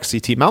the Pro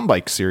XCT mountain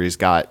bike series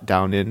got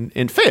down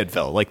in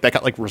Fayetteville. Like that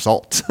got like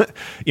results,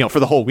 for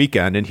the whole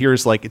weekend, and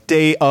here's like a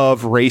day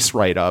of race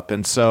write-up.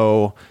 And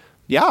so,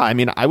 yeah, I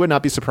mean, I would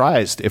not be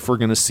surprised if we're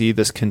going to see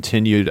this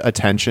continued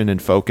attention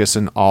and focus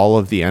and all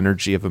of the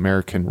energy of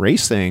American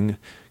racing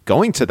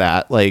going to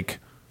that. Like,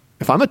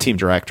 if I'm a team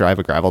director, I have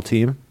a gravel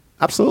team.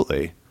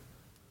 Absolutely.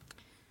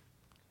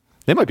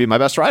 They might be my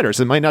best riders.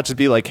 It might not just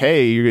be like,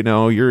 hey,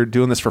 you're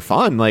doing this for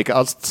fun. Like,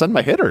 I'll send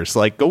my hitters.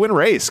 Like, go win a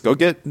race. Go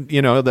get,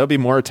 there'll be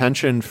more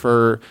attention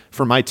for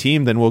my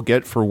team than we'll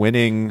get for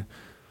winning,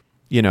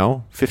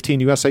 15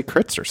 USA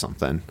Crits or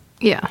something.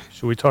 Yeah.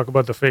 Should we talk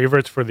about the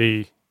favorites for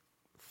the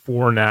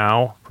For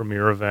Now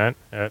premier event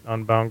at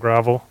Unbound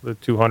Gravel, the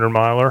 200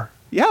 miler?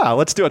 Yeah,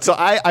 let's do it. So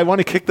I want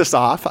to kick this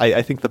off.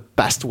 I think the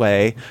best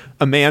way,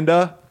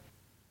 Amanda,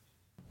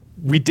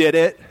 we did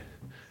it.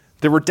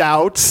 There were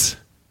doubts.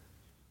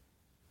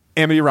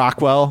 Amity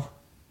Rockwell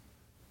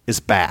is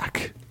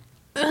back.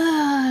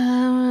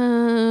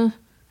 I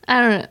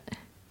don't know.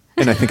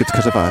 And I think it's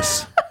because of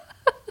us.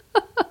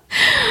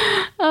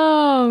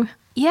 Oh,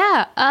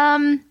 yeah.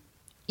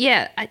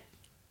 Yeah.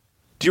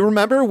 Do you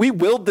remember? We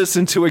willed this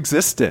into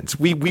existence.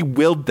 We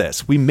willed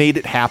this. We made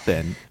it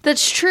happen.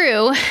 That's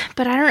true,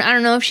 but I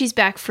don't know if she's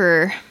back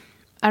for.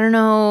 I don't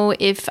know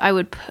if I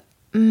would.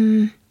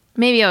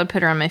 Maybe I would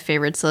put her on my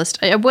favorites list.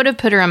 I would have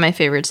put her on my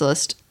favorites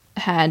list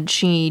had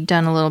she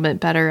done a little bit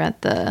better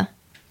at the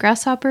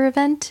Grasshopper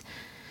event.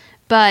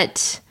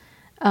 But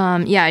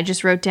yeah, I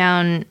just wrote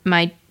down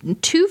my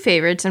 2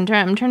 favorites. I'm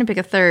trying to pick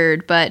a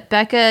third, but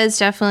Becca is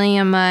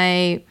definitely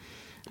my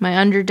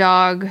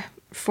underdog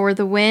for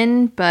the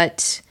win,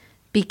 but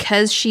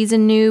because she's a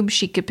noob,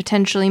 she could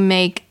potentially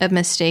make a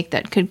mistake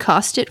that could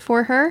cost it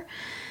for her.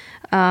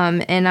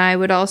 And I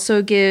would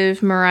also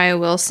give Mariah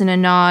Wilson a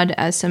nod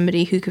as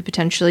somebody who could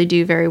potentially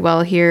do very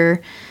well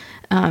here.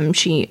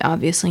 She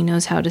obviously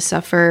knows how to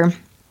suffer.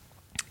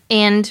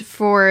 And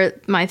for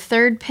my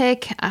third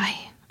pick,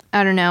 I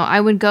don't know. I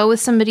would go with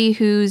somebody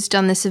who's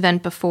done this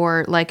event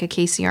before, like a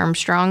Casey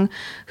Armstrong,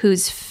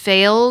 who's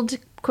failed,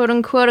 quote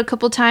unquote, a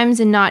couple times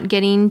in not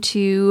getting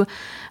to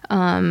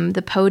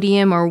the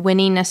podium or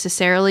winning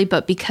necessarily.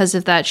 But because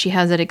of that, she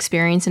has that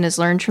experience and has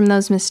learned from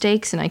those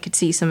mistakes. And I could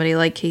see somebody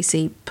like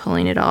Casey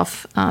pulling it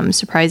off,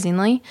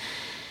 surprisingly.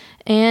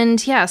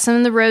 And yeah, some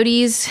of the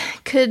roadies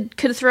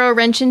could throw a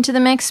wrench into the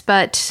mix,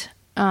 but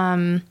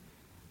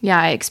yeah,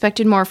 I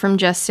expected more from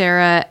Jess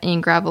Sarah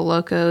in Gravel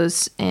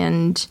Locos,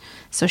 and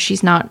so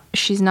she's not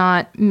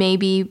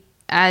maybe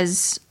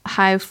as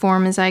high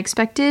form as I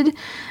expected.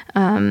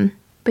 But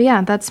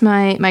yeah, that's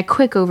my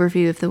quick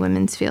overview of the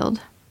women's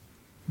field.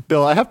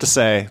 Bill, I have to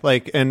say,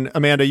 and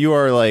Amanda, you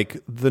are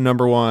the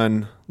number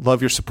one. Love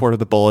your support of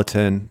the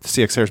Bulletin,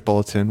 CXR's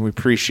Bulletin. We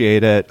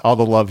appreciate it. All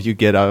the love you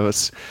get of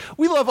us.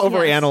 We love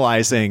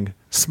overanalyzing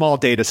small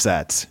data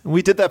sets.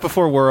 We did that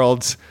before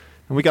Worlds,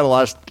 and we got a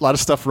lot of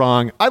stuff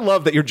wrong. I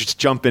love that you're just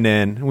jumping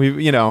in.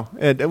 We've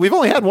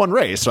only had one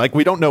race.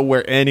 We don't know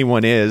where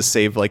anyone is,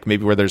 save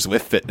maybe where there's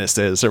Zwift Fitness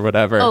is or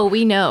whatever. Oh,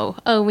 we know.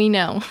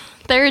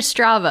 There's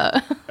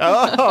Strava.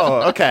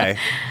 Oh, okay.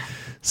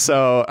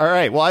 So, all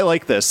right. Well, I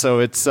like this. So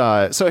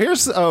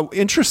here's an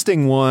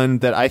interesting one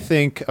that I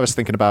was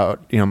thinking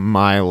about,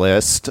 my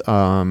list.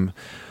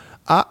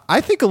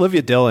 I think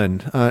Olivia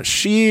Dillon,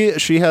 she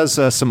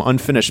has some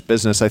unfinished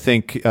business. I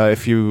think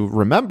if you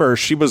remember,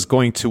 she was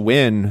going to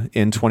win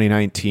in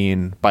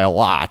 2019 by a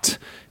lot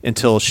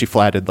until she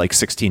flatted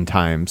 16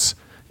 times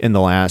in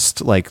the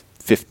last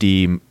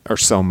 50 or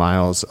so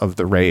miles of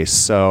the race.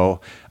 So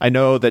I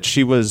know that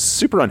she was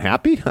super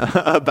unhappy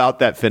about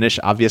that finish,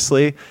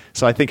 obviously.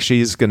 So I think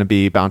she's going to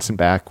be bouncing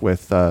back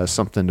with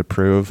something to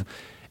prove.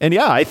 And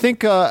yeah, I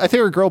think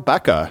her girl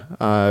Becca,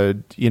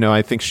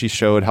 I think she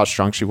showed how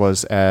strong she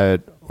was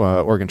at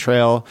Oregon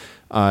Trail.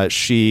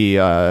 She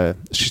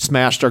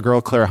smashed our girl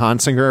Claire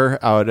Hansinger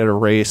out at a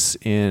race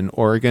in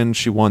Oregon.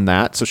 She won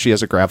that, so she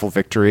has a gravel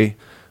victory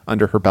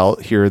under her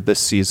belt here this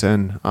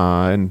season.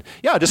 And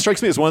yeah, it just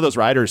strikes me as one of those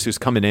riders who's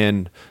coming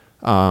in,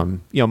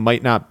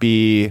 might not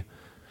be.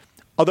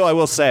 Although I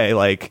will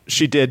say,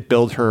 she did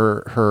build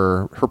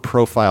her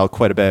profile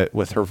quite a bit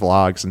with her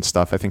vlogs and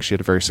stuff. I think she had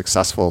a very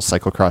successful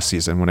cyclocross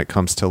season when it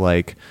comes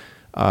to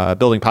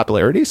building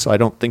popularity. So I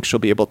don't think she'll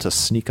be able to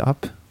sneak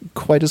up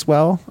quite as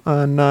well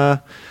on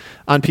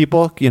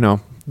people.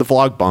 The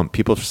vlog bump.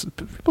 People have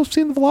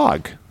seen the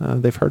vlog.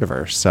 They've heard of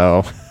her.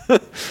 So,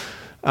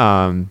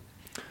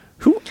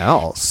 who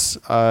else?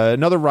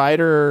 Another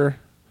rider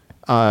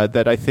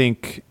that I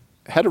think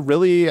had a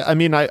really, I'm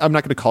not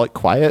going to call it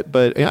quiet,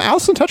 but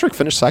Alison Tetrick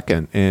finished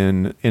second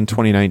in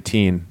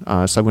 2019.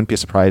 So I wouldn't be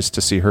surprised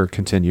to see her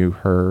continue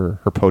her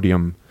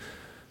podium,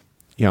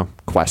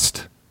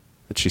 quest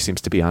that she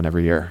seems to be on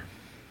every year.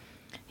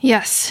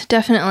 Yes,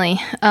 definitely.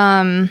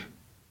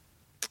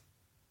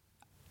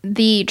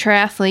 The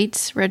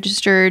triathletes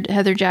registered,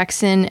 Heather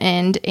Jackson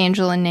and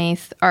Angela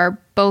Nath, are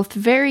both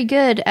very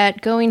good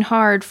at going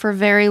hard for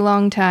very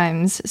long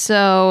times.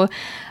 So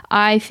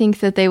I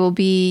think that they will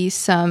be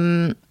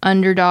some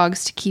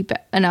underdogs to keep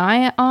an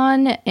eye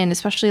on. And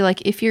especially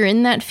if you're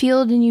in that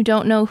field and you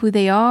don't know who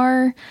they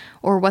are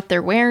or what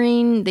they're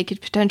wearing, they could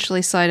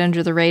potentially slide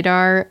under the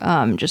radar.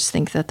 Just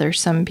think that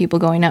there's some people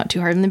going out too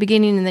hard in the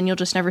beginning and then you'll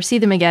just never see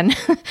them again.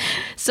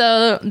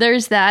 So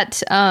there's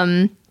that.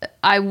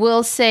 I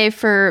will say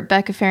for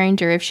Becca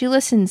Fahringer, if she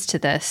listens to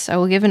this, I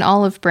will give an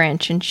olive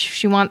branch, and if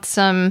she wants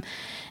some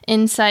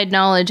inside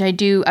knowledge,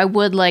 I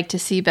would like to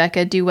see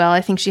Becca do well. I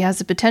think she has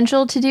the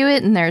potential to do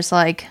it, and there's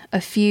a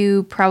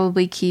few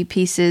probably key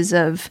pieces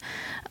of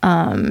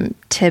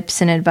tips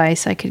and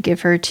advice I could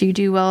give her to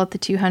do well at the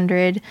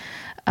 200.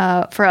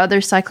 For other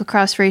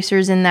cyclocross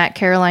racers in that,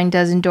 Caroline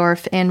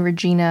Desendorf and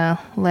Regina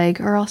Legg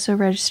are also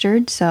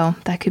registered, so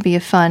that could be a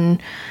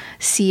fun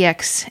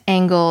CX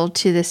angle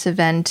to this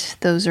event.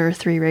 Those are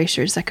three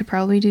racers that could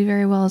probably do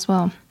very well as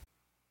well.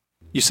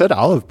 You said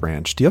olive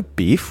branch. Do you have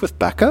beef with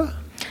Becca?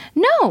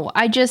 No,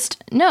 I'm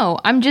just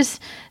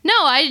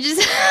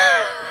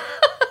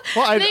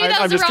Well,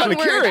 I'm just kind of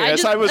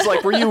curious. I was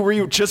were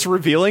you just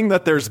revealing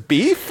that there's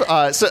beef?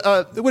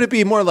 Would it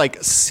be more like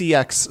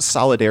CX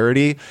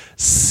solidarity?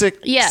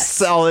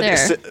 Yes.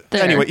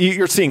 Anyway,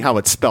 you're seeing how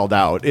it's spelled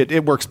out.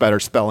 It works better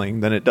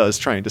spelling than it does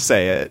trying to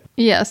say it.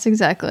 Yes,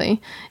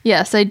 exactly.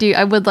 Yes, I do.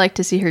 I would like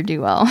to see her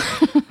do well.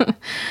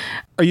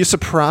 Are you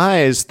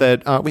surprised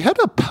that we had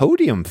a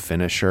podium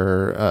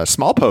finisher,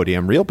 small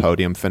podium, real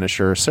podium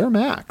finisher, Sarah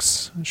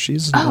Max?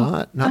 She's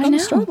not on the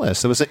start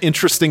list. It was an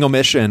interesting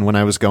omission when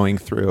I was going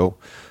through.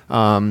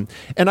 And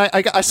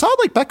I saw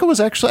Becca was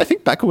I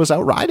think Becca was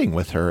out riding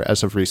with her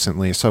as of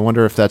recently. So I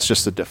wonder if that's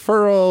just a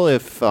deferral,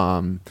 if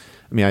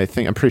mean,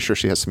 I'm pretty sure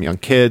she has some young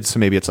kids, so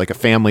maybe it's like a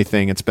family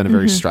thing. It's been a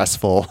very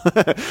stressful,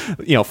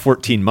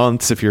 14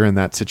 months if you're in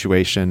that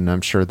situation.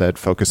 I'm sure that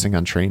focusing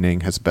on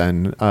training has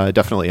been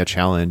definitely a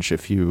challenge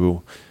if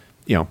you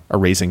are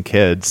raising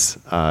kids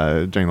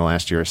during the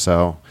last year or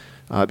so.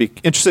 I'd be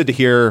interested to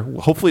hear,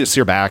 hopefully to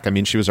see her back. I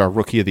mean, she was our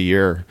Rookie of the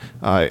Year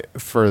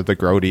for the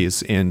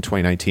Groties in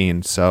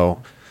 2019.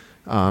 So,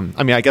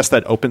 I guess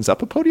that opens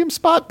up a podium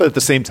spot, but at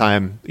the same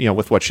time,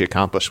 with what she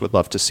accomplished, would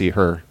love to see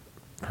her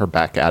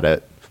back at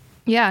it.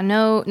 Yeah,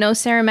 no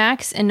Sarah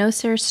Max and no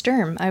Sarah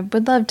Sturm. I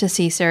would love to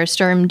see Sarah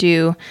Sturm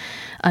do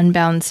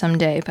Unbound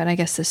someday, but I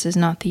guess this is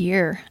not the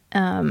year.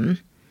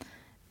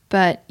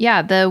 But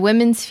yeah, the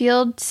women's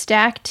field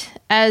stacked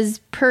as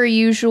per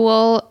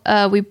usual.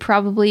 We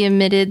probably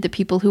omitted the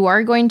people who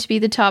are going to be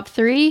the top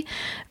 3,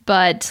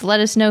 but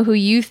let us know who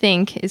you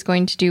think is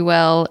going to do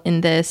well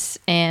in this.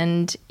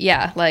 And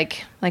yeah,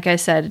 like I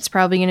said, it's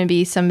probably going to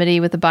be somebody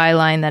with a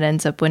byline that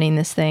ends up winning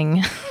this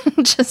thing,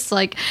 just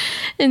like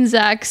in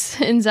Zach's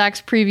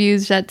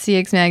previews at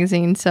CX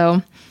Magazine.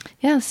 So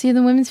yeah, see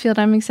the women's field.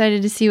 I'm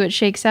excited to see what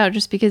shakes out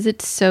just because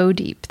it's so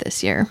deep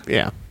this year.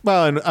 Yeah.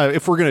 Well, and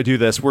if we're going to do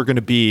this, we're going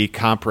to be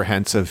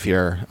comprehensive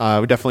here.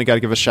 We definitely got to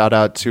give a shout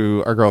out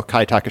to our girl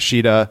Kai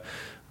Takashita.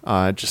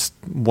 Just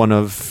one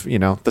of,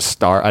 the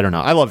star. I don't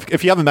know.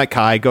 If you haven't met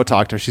Kai, go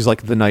talk to her. She's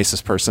like the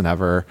nicest person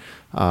ever.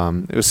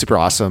 It was super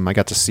awesome. I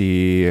got to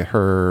see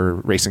her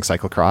racing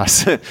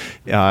cyclocross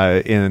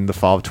in the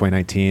fall of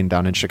 2019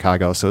 down in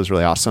Chicago. So it was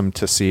really awesome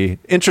to see.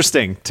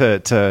 Interesting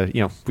to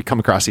we come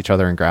across each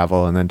other in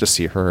gravel and then to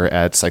see her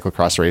at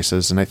cyclocross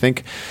races. And I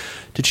think,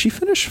 did she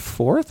finish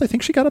 4th? I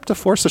think she got up to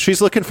 4th. So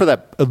she's looking for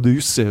that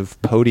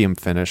elusive podium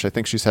finish. I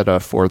think she's had a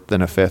 4th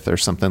and a 5th or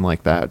something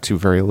like that. 2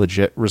 very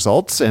legit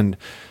results. And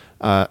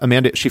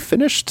Amanda, she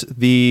finished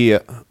the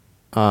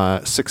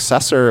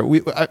successor.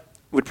 I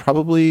would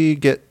probably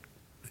get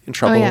in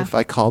trouble if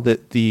I called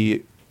it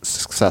the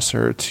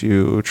successor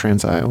to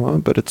Trans Iowa,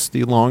 but it's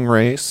the long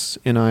race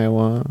in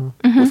Iowa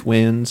with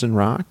wins and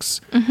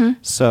rocks.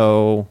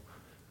 So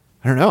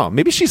I don't know.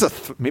 Maybe she's a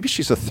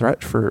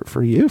threat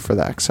for you for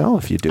the XL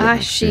if you do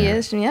it. She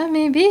is. Yeah,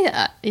 maybe.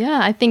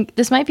 I think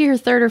this might be her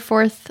 3rd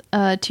or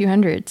 4th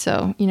 200.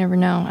 So you never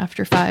know.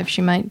 After 5,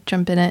 she might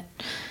jump in it.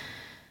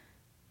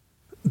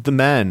 The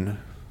men.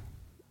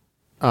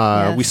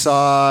 We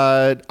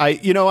saw,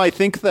 I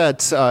think that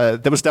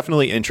that was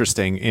definitely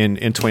interesting in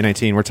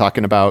 2019. We're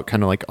talking about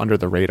kind of like under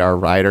the radar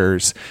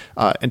riders.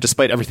 And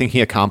despite everything he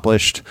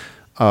accomplished,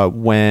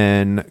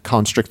 when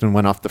Colin Strickland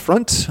went off the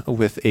front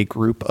with a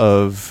group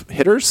of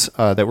hitters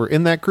that were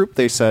in that group,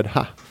 they said,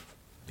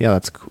 yeah,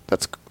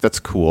 that's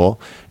cool.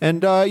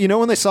 And,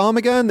 when they saw him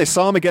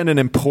again in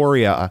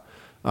Emporia,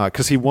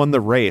 because he won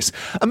the race.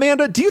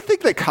 Amanda, do you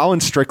think that Colin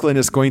Strickland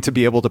is going to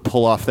be able to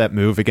pull off that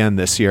move again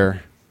this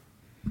year?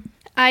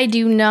 I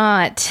do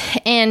not.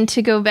 And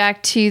to go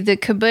back to the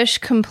Kabush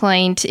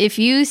complaint, if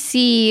you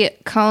see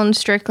Colin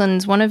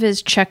Strickland's, one of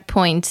his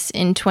checkpoints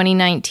in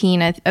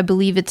 2019, I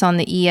believe it's on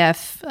the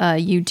EF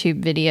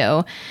YouTube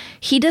video,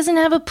 he doesn't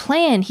have a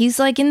plan. He's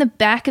like in the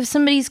back of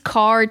somebody's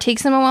car. It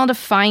takes him a while to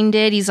find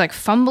it. He's like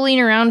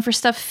fumbling around for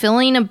stuff,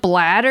 filling a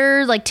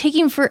bladder, like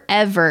taking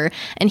forever.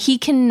 And he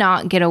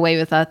cannot get away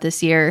with that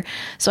this year.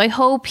 So I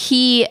hope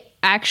he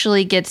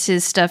actually gets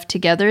his stuff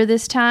together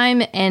this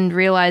time and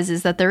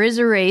realizes that there is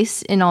a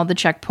race in all the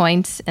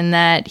checkpoints and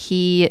that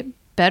he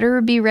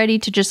better be ready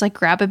to just like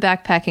grab a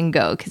backpack and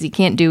go because he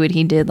can't do what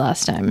he did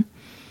last time.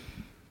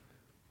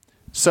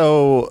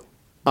 So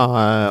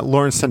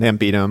Lawrence Tendam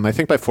beat him, I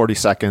think by 40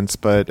 seconds,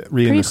 but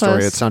reading the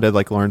story, it sounded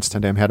like Lawrence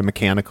Tendam had a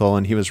mechanical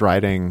and he was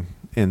riding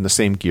in the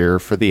same gear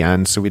for the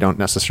end. So we don't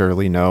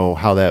necessarily know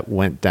how that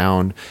went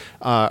down.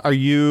 Are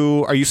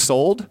you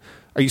sold?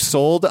 Are you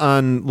sold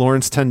on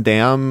Lawrence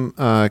Tendam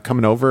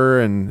coming over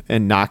and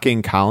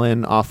knocking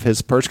Colin off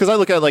his perch? Because I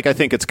look at I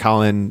think it's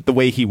Colin, the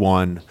way he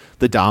won,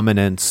 the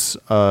dominance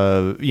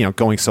of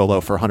going solo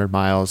for 100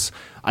 miles.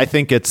 I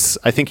think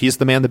he's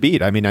the man to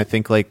beat. I mean, I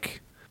think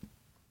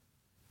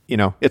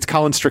it's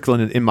Colin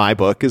Strickland in my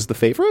book is the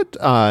favorite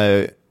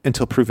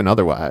until proven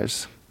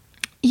otherwise.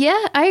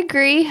 Yeah, I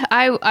agree.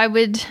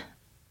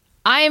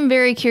 I am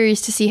very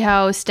curious to see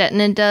how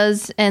Stetina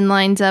does and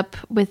lines up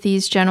with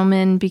these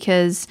gentlemen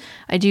because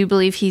I do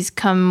believe he's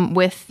come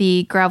with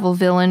the gravel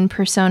villain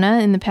persona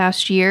in the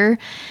past year.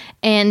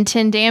 And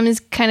Tendam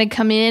is kind of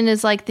come in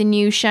as like the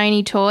new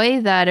shiny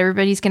toy that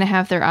everybody's going to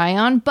have their eye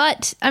on.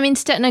 But, I mean,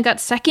 Stetina got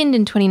second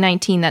in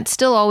 2019. That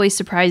still always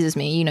surprises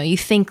me. You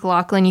think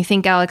Lachlan, you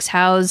think Alex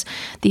Howes,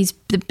 the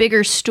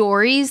bigger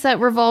stories that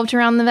revolved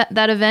around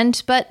that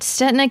event. But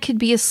Stetina could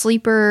be a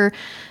sleeper,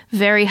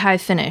 very high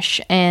finish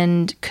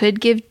and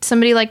could give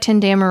somebody like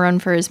Tendam a run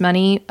for his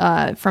money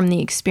from the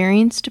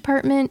experience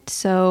department.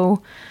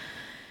 So,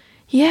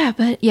 yeah,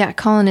 but yeah,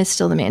 Colin is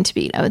still the man to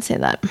beat. I would say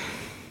that.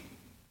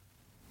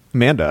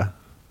 Amanda,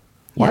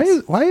 why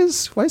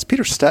is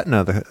Peter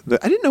Stetina the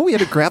I didn't know we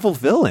had a gravel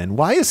villain.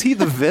 Why is he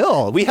the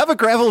villain? We have a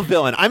gravel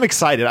villain. I'm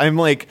excited.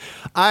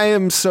 I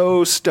am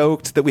so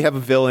stoked that we have a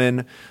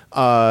villain.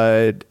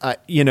 I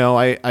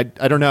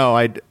don't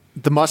know.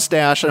 the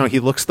mustache. I know he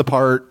looks the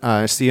part.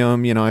 I see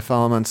him. I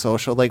follow him on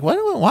social. Like, why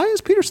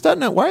is Peter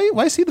Stetina?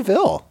 Why is he the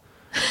Vil?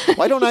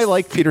 Why don't I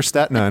like Peter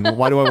Stetina? And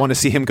why do I want to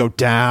see him go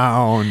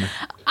down?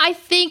 I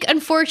think,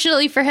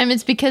 unfortunately for him,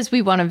 it's because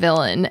we want a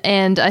villain.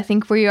 And I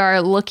think we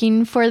are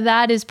looking for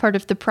that as part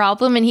of the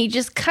problem. And he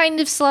just kind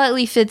of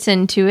slightly fits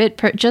into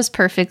it just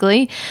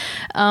perfectly.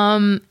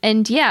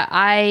 And yeah,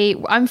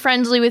 I'm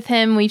friendly with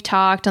him. We've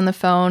talked on the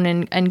phone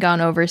and gone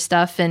over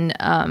stuff. And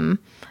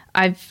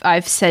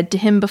I've said to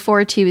him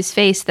before to his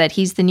face that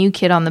he's the new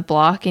kid on the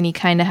block and he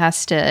kind of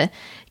has to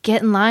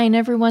get in line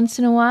every once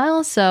in a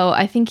while. So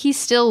I think he's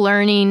still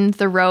learning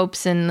the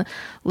ropes and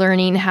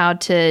learning how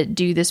to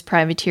do this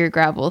privateer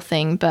gravel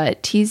thing,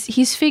 but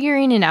he's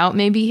figuring it out.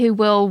 Maybe he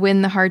will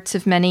win the hearts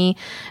of many.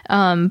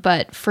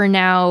 But for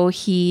now,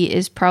 he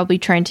is probably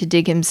trying to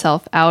dig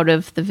himself out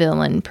of the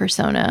villain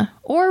persona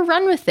or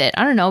run with it.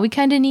 I don't know. We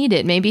kind of need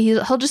it. Maybe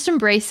he'll just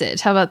embrace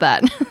it. How about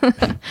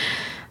that?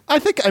 I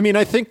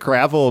think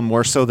Gravel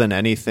more so than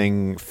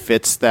anything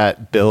fits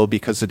that bill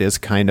because it is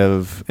kind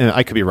of, and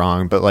I could be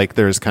wrong, but like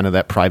there's kind of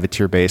that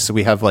privateer base. So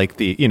we have like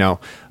the,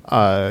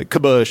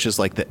 Kabush is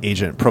like the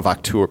agent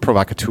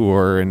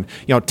provocateur, and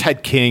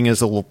Ted King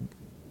is I'm not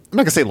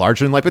gonna say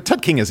larger than life, but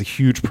Ted King is a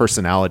huge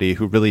personality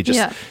who really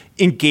just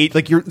engage.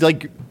 You're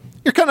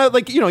kind of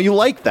like, you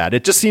like that.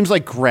 It just seems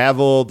like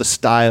Gravel, the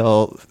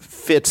style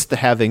fits the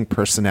having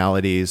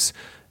personalities.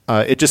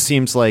 It just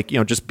seems like,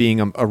 just being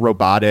a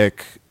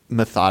robotic,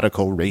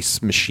 methodical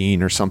race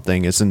machine or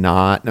something is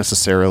not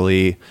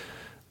necessarily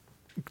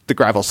the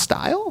Gravel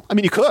style. I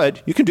mean, you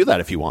can do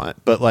that if you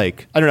want, but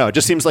like, I don't know. It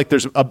just seems like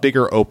there's a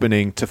bigger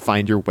opening to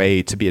find your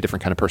way to be a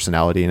different kind of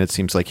personality. And it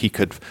seems like he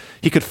could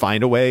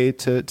find a way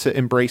to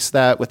embrace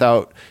that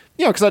without,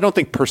 cause I don't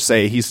think per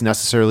se he's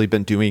necessarily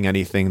been doing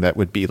anything that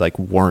would be like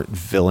warrant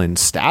villain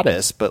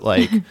status, but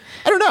like,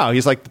 I don't know.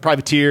 He's like the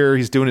privateer.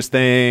 He's doing his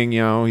thing.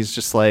 He's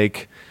just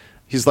like,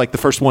 he's like the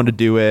first one to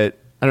do it.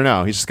 I don't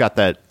know. He's just got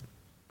that,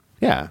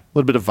 a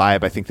little bit of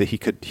vibe. I think that he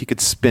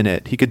could spin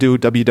it. He could do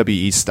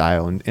WWE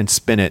style and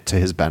spin it to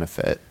his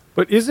benefit.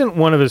 But isn't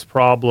one of his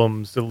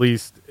problems, at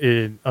least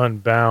in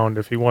Unbound,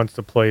 if he wants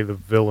to play the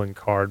villain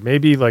card,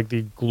 maybe like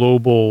the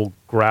global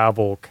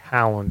Gravel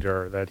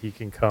calendar, that he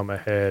can come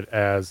ahead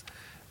as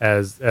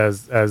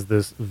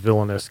this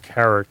villainous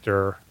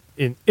character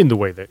in the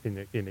way that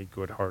in a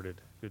good-hearted,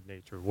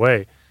 good-natured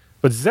way.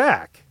 But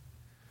Zach,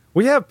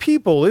 we have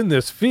people in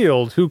this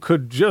field who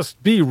could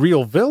just be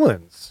real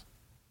villains.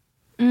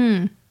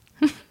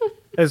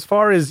 As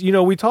far as,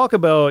 we talk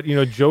about,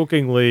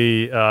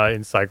 jokingly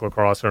in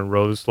cyclocross and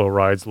road slow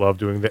rides love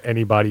doing the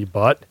anybody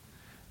but.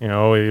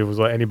 It was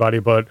like anybody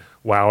but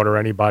Wout or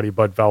anybody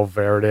but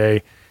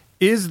Valverde.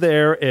 Is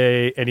there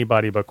a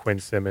anybody but Quinn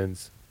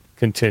Simmons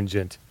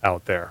contingent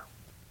out there?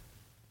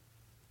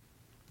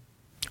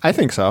 I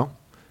think so.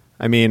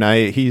 I mean,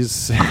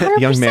 he's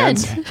young man.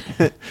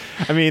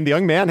 I mean, the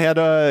young man had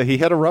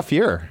a rough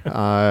year,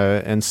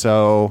 and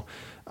so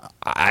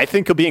I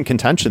think he'll be in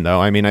contention,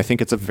 though. I mean, I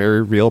think it's a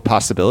very real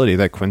possibility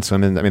that Quinn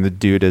Simmons, the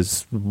dude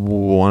is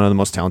one of the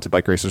most talented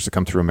bike racers to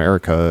come through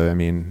America. I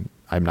mean,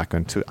 I've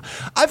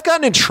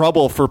gotten in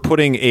trouble for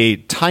putting a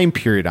time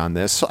period on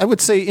this. So I would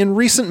say in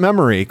recent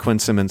memory, Quinn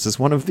Simmons is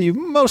one of the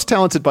most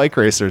talented bike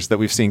racers that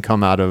we've seen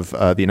come out of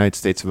the United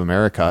States of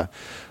America.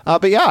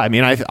 But yeah, I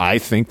mean, I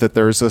think that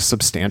there's a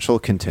substantial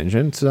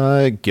contingent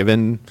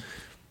given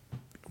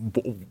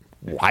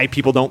why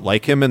people don't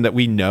like him, and that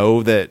we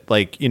know that,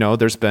 like,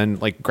 there's been,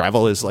 like,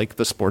 gravel is like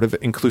the sport of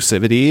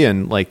inclusivity,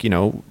 and, like,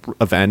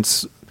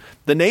 events,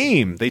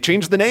 they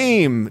changed the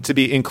name to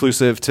be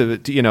inclusive to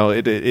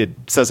it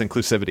says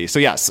inclusivity. So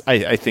yes,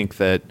 I think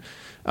that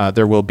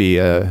there will be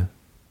a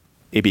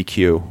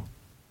ABQ,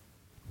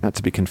 not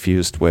to be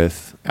confused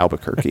with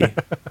Albuquerque.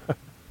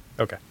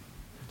 Okay.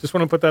 Just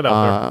want to put that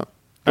out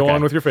there. Go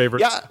on with your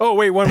favorites. Yeah. Oh,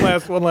 wait, one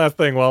last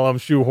thing while I'm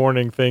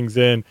shoehorning things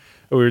in.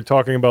 We were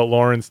talking about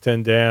Lawrence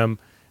Ten Dam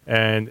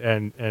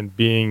and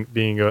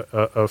being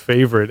a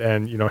favorite,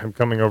 and him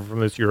coming over from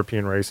this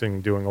European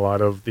racing, doing a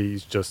lot of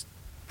these just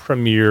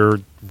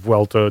premier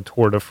Vuelta,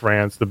 Tour de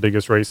France, the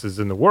biggest races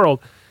in the world.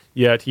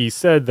 Yet he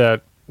said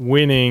that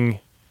winning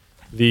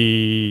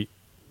the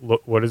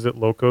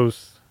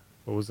Locos?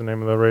 What was the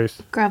name of the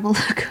race?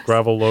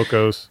 Gravel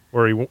Locos,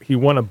 where he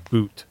won a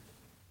boot.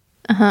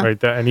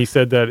 Right, and he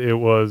said that it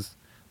was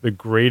the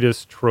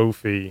greatest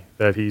trophy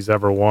that he's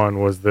ever won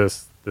was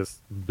this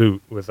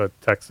boot with a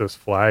Texas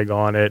flag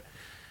on it.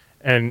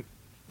 And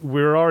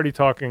we're already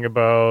talking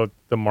about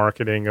the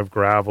marketing of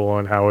gravel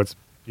and how it's,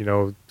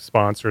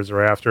 sponsors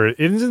are after it.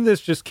 Isn't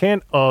this just,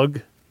 can't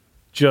UGG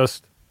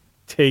just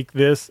take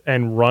this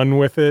and run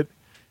with it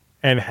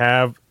and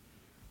have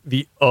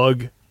the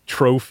UGG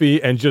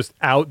trophy and just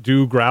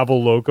outdo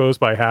Gravel Locos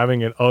by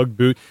having an UGG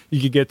boot? You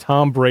could get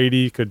Tom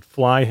Brady, could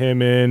fly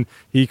him in,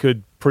 he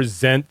could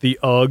present the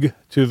UGG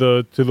to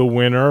the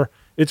winner.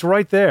 It's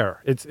right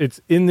there.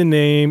 It's in the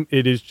name.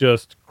 It is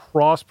just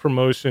cross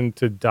promotion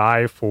to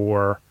die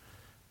for.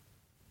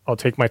 I'll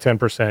take my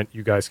 10%.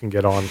 You guys can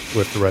get on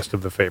with the rest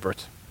of the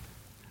favorites.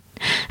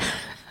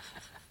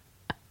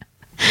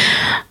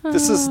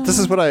 This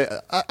is what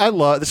I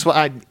love. This is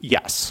what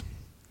yes,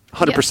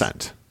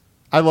 100%.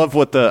 I love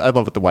what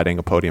the wide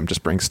angle podium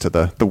just brings to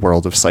the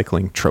world of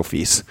cycling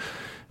trophies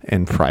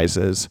and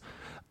prizes.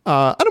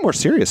 On a more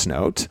serious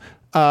note,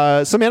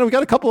 so man, we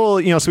got a couple.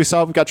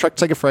 So we've got Trek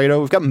Segafredo,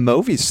 we've got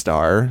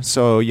Movistar.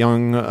 So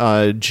young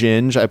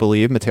Ginge, I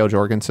believe, Matteo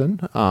Jorgensen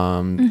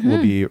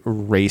will be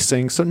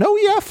racing. So no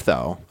EF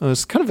though. It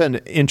was kind of an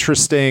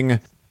interesting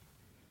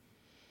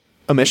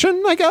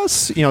omission, I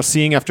guess.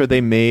 Seeing after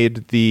they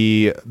made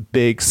the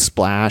big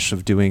splash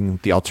of doing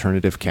the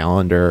alternative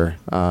calendar,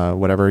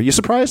 whatever. Are you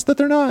surprised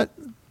that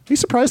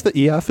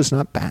EF is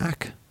not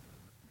back?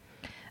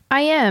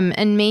 I am,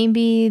 and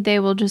maybe they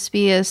will just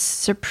be a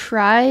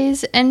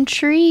surprise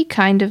entry,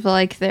 kind of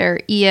like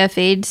their EF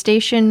aid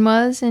station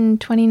was in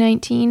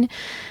 2019.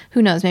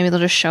 Who knows? Maybe they'll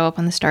just show up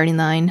on the starting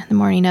line the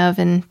morning of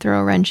and throw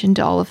a wrench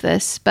into all of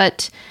this.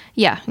 But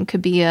yeah, it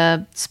could be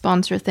a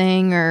sponsor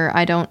thing, or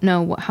I don't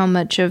know how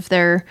much of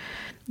their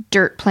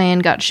dirt plan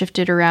got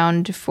shifted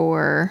around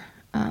for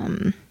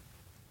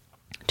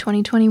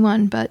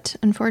 2021, but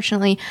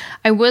unfortunately,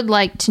 I would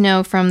like to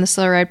know from the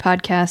Slow Ride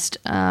podcast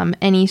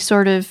any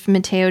sort of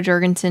Matteo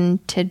Jorgensen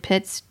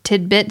tidbits,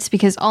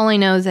 because all I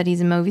know is that he's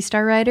a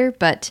Movistar rider,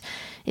 but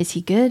is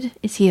he good?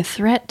 Is he a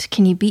threat?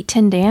 Can he beat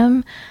Ten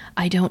Dam?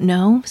 I don't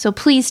know. So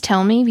please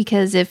tell me,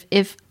 because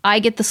if I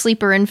get the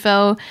sleeper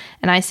info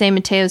and I say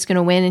Matteo's going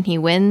to win and he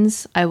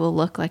wins, I will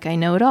look like I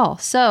know it all.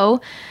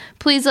 So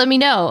please let me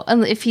know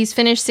if he's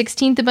finished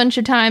 16th a bunch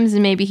of times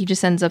and maybe he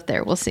just ends up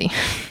there. We'll see.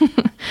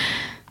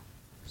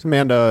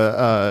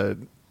 Amanda,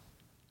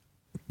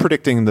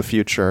 predicting the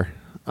future,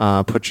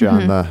 put you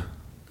on the.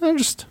 I'm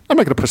not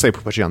going to say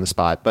put you on the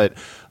spot, but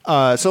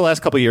so the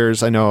last couple of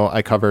years, I know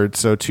I covered.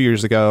 So 2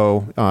 years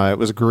ago, it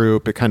was a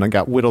group. It kind of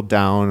got whittled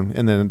down,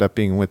 and then ended up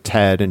being with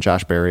Ted and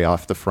Josh Berry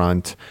off the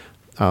front.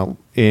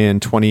 In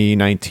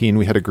 2019,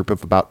 we had a group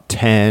of about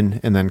 10,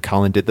 and then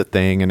Colin did the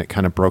thing, and it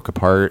kind of broke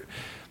apart.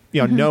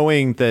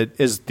 Knowing that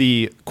as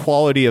the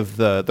quality of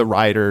the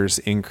riders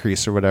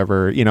increase or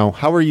whatever,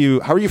 how are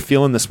you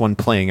feeling this one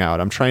playing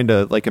out? I'm trying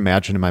to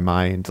imagine in my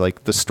mind,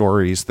 the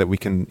stories that we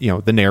can,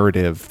 the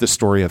narrative, the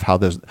story of how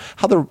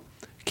the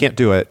can't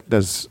do it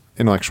as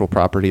intellectual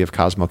property of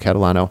Cosmo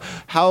Catalano,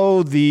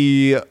 how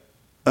the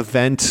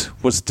event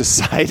was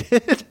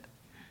decided.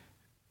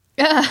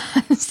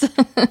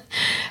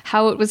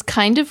 How it was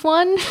kind of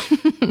won.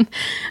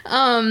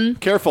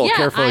 Careful.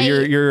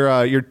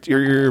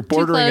 You're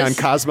bordering on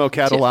Cosmo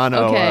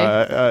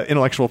Catalano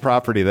intellectual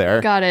property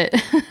there. Got it.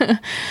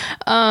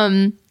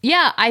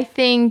 I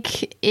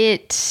think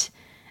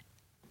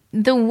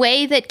the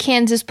way that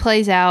Kansas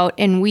plays out,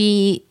 and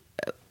we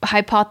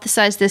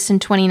hypothesized this in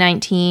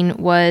 2019,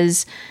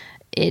 was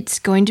it's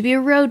going to be a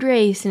road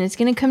race and it's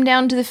going to come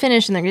down to the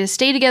finish and they're going to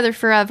stay together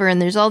forever,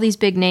 and there's all these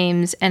big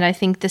names, and I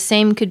think the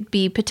same could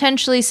be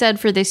potentially said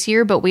for this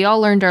year, but we all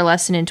learned our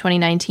lesson in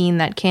 2019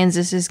 that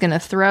Kansas is going to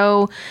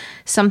throw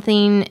some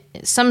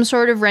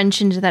sort of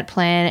wrench into that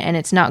plan, and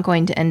it's not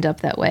going to end up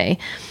that way.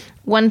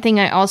 One thing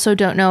I also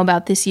don't know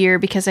about this year,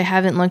 because I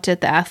haven't looked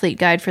at the athlete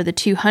guide for the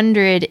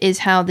 200, is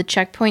how the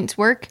checkpoints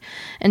work.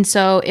 And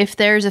so if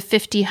there's a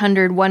 50,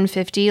 100,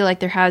 150 like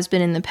there has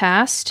been in the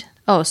past,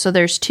 so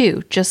there's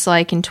two, just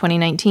like in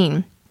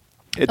 2019.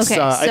 It's.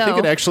 I think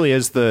it actually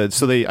is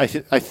I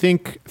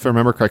think if I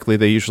remember correctly,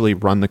 they usually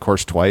run the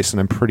course twice, and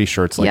I'm pretty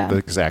sure it's the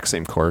exact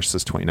same course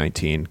as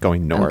 2019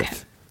 going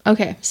north.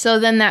 Okay. So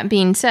then, that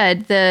being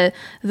said, the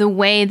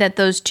way that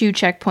those two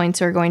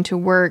checkpoints are going to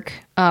work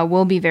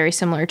will be very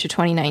similar to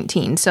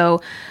 2019.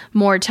 So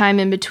more time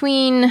in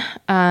between.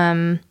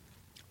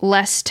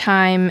 Less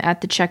time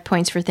at the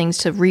checkpoints for things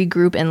to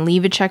regroup and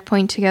leave a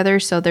checkpoint together,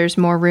 so there's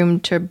more room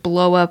to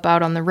blow up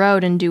out on the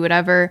road and do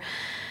whatever.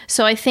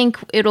 So I think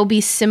it'll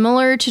be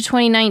similar to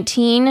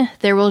 2019.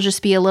 There will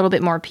just be a little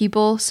bit more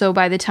people. So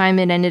by the time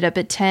it ended up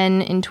at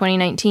 10 in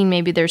 2019,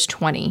 maybe there's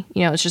 20.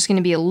 It's just going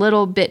to be a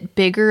little bit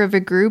bigger of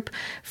a group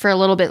for a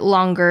little bit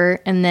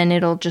longer, and then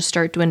it'll just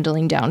start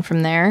dwindling down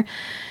from there.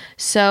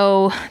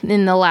 So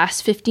in the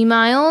last 50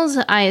 miles,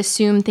 I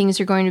assume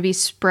things are going to be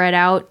spread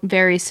out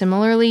very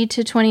similarly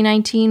to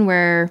 2019,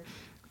 where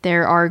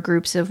there are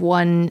groups of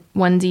onesie,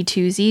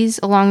 twosies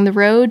along the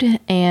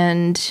road,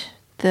 and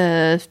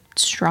the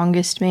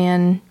strongest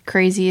man,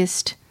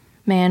 craziest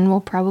man will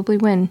probably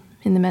win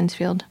in the men's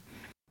field.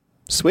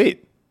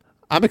 Sweet.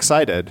 I'm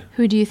excited.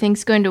 Who do you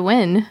think's going to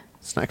win?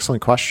 It's an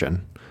excellent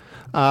question.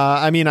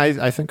 I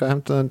think I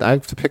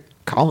have to pick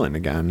Colin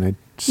again.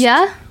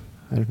 Yeah?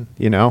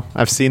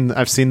 I've seen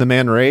the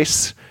man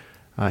race.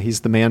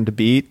 He's the man to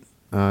beat.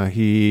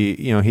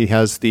 He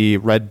has the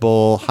Red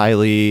Bull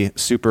highly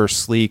super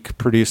sleek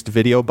produced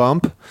video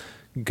bump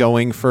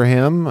going for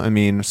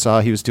him.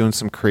 Saw he was doing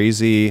some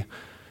crazy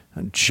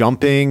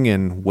jumping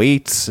and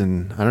weights,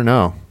 and I don't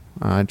know.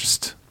 I'm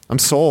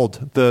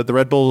sold. The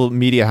Red Bull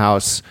media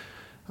house.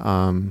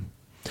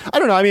 I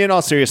don't know. In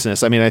all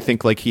seriousness, I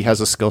think he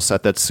has a skill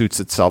set that suits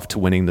itself to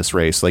winning this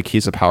race.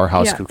 He's a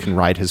powerhouse who can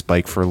ride his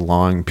bike for a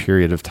long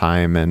period of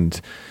time. And,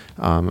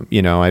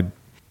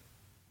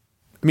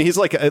 I mean, he's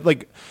like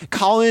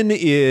Colin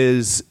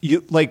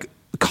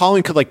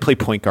Colin could like play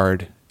point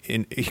guard.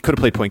 He could have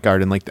played point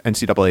guard in like the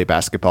NCAA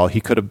basketball. He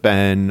could have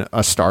been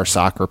a star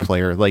soccer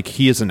player. Like,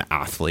 he is an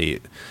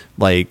athlete.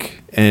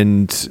 Like,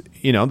 and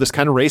you know, this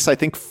kind of race I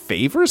think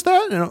favors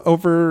that, you know,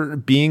 over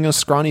being a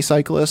scrawny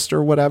cyclist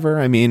or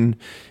whatever. I mean,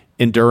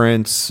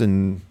 endurance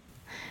and.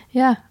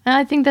 Yeah,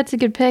 I think that's a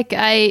good pick.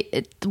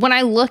 When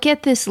I look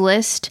at this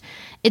list,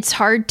 it's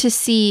hard to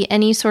see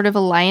any sort of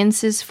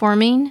alliances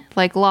forming,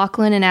 like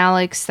Lachlan and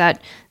Alex,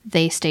 that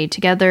they stayed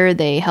together,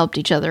 they helped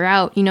each other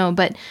out, you know.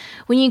 But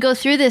when you go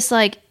through this,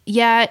 like,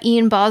 yeah,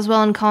 Ian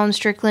Boswell and Colin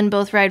Strickland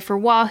both ride for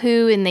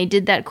Wahoo, and they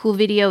did that cool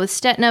video with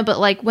Stetna. But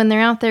like, when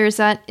they're out there, is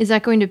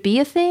that going to be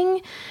a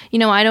thing? You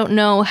know, I don't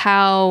know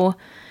how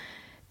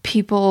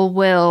people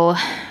will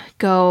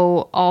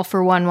go all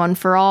for one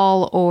for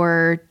all,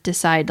 or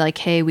decide like,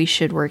 hey, we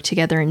should work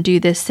together and do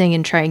this thing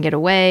and try and get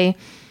away.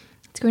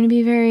 It's going to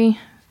be very,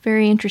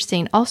 very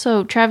interesting.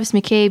 Also, Travis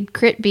McCabe,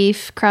 Crit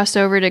Beef, crossed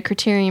over to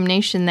Criterium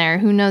Nation there.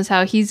 Who knows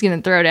how he's going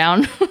to throw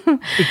down.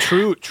 The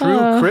true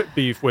Crit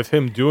Beef with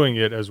him doing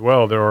it as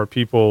well. There are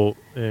people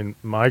in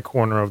my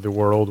corner of the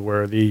world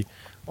where the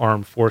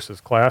Armed Forces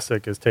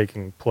Classic is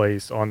taking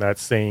place on that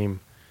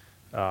same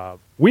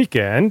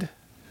weekend,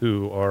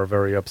 who are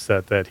very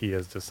upset that he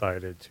has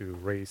decided to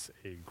race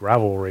a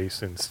gravel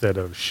race instead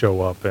of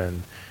show up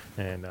and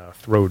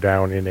throw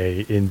down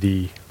in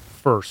the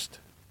first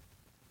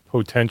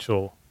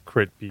potential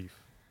Crit Beef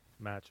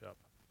matchup.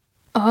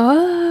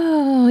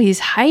 Oh, he's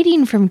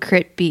hiding from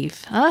Crit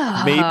Beef.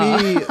 Oh.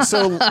 Maybe.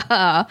 So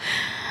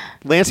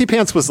Lancey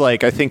Pants was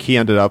like, I think he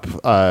ended up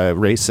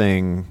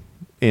racing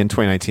in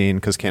 2019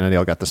 because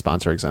Cannondale got the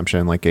sponsor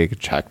exemption. Like, Gage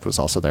Check was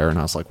also there, and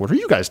I was like, what are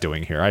you guys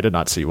doing here? I did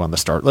not see you on the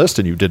start list,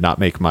 and you did not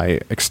make my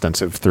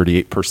extensive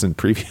 38-person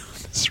preview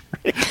of this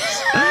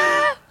race.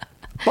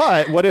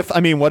 But what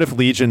if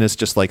Legion is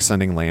just like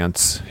sending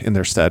Lance in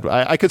their stead?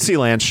 I could see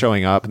Lance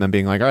showing up and then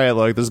being like, all right,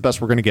 look, this is the best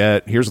we're going to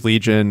get. Here's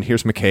Legion.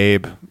 Here's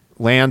McCabe.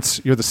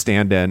 Lance, you're the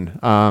stand-in.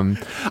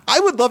 I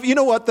would love, you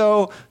know what,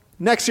 though?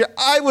 Next year,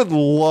 I would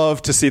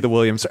love to see the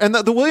Williams. And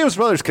the Williams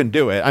brothers can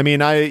do it. I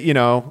mean,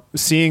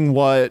 seeing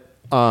what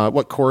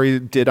Corey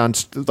did on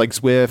like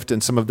Zwift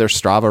and some of their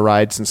Strava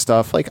rides and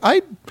stuff. Like,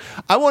 I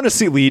want to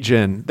see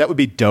Legion. That would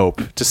be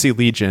dope to see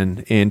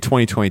Legion in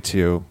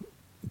 2022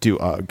 do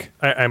UGG.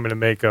 I'm going to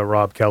make a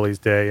Rob Kelly's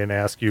day and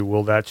ask you,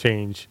 will that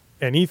change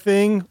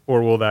anything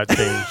or will that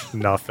change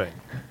nothing?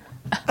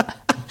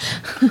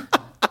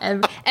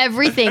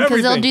 Everything,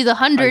 because they'll do the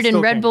 100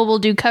 and Red Bull will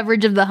do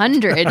coverage of the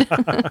 100.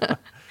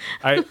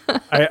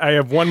 I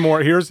have one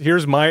more.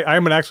 Here's my.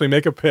 I'm gonna actually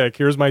make a pick.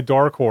 Here's my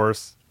dark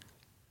horse.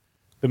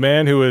 The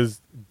man who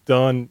has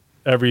done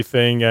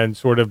everything and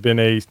sort of been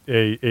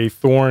a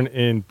thorn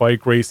in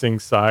bike racing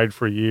side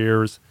for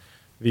years.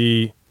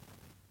 The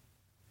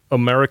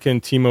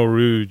American Timo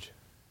Rouge,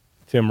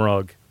 Tim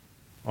Rugg,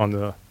 on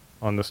the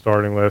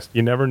starting list.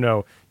 You never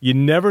know. You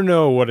never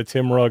know what a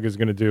Tim Rugg is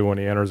going to do when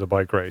he enters a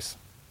bike race.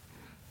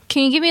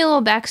 Can you give me a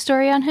little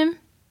backstory on him?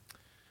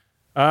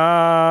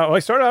 Well, I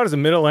started out as a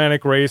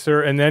Mid-Atlantic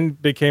racer and then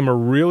became a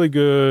really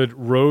good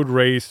road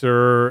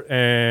racer,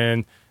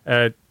 and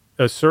at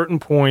a certain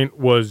point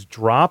was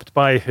dropped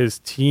by his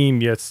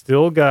team, yet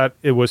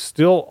it was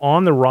still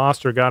on the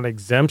roster, got an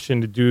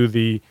exemption to do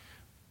the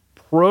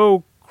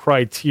Pro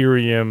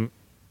Criterium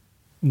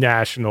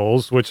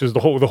Nationals, which is the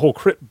whole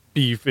Crit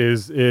Beef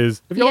is. If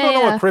you don't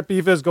know what Crit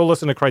Beef is, go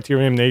listen to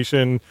Criterium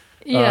Nation.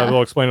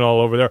 They'll explain it all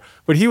over there.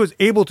 But he was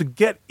able to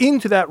get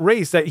into that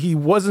race that he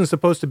wasn't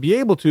supposed to be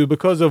able to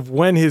because of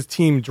when his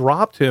team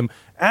dropped him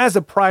as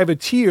a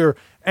privateer.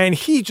 And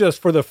he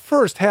just, for the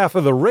first half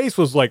of the race,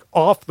 was like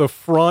off the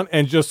front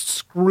and just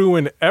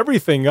screwing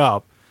everything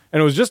up.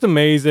 And it was just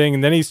amazing.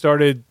 And then he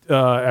started,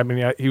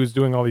 he was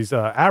doing all these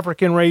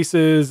African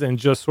races and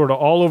just sort of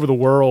all over the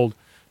world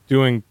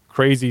doing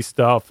crazy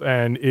stuff,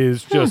 and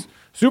is just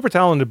super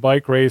talented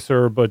bike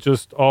racer, but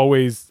just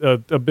always a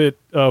bit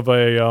of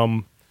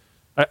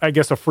I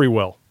guess a free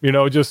will,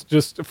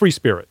 just a free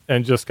spirit,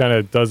 and just kind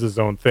of does his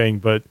own thing.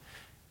 But,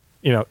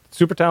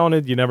 super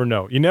talented. You never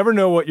know. You never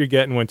know what you're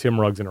getting when Tim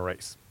Rugg's in a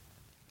race.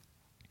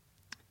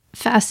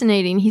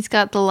 Fascinating. He's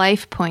got the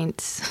life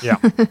points. Yeah.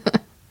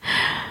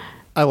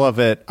 I love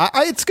it.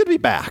 It's good to be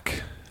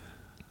back.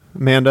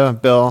 Amanda,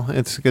 Bill,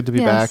 it's good to be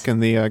back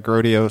in the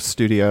Grodio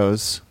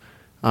studios.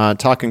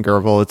 Talking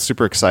Gerbil, it's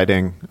super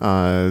exciting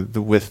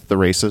with the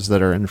races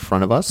that are in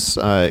front of us,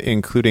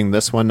 including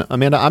this one.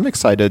 Amanda, I'm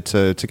excited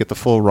to get the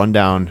full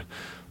rundown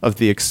of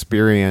the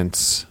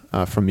experience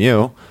from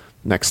you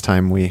next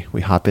time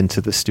we hop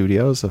into the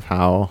studios of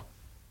how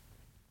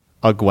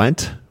UGG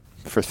went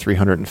for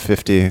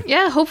 350.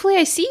 Yeah, hopefully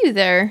I see you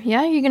there.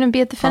 Yeah, you're going to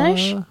be at the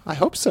finish? I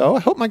hope so. I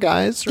hope my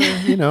guys are,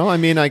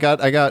 I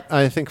got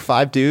I think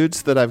 5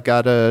 dudes that I've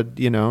got to,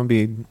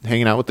 be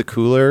hanging out with the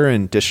cooler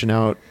and dishing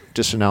out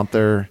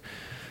their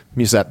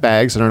musette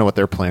bags. I don't know what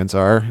their plans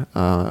are,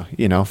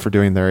 for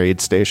doing their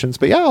aid stations.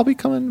 But yeah, I'll be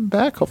coming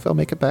back. Hopefully I'll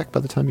make it back by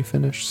the time you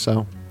finish.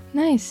 So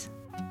nice.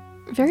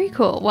 Very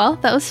cool. Well,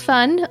 that was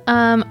fun.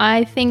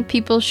 I think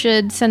people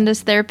should send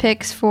us their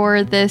picks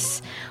for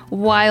this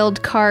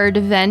wild card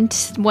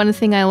event. One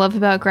thing I love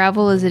about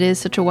Gravel is it is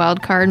such a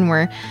wild card, and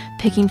we're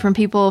picking from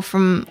people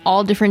from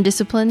all different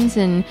disciplines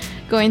and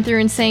going through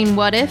and saying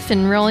what if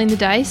and rolling the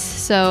dice.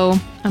 So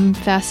I'm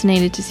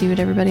fascinated to see what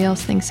everybody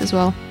else thinks as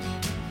well.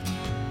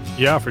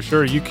 Yeah, for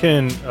sure. You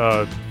can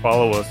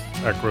follow us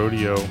at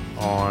Grodio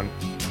on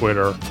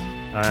Twitter.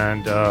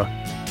 And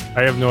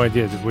I have no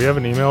idea. Did we have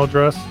an email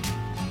address?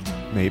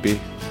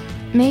 Maybe.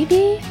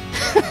 Maybe?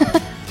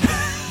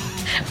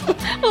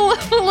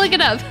 we'll look it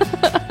up.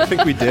 I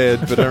think we did,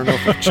 but I don't know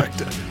if I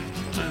checked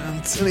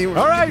it.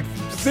 All right.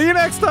 See you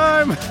next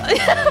time.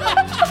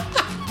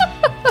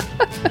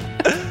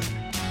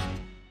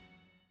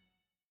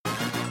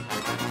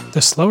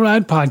 The Slow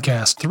Ride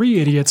Podcast, 3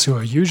 idiots who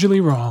are usually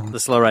wrong. The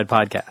Slow Ride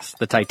Podcast,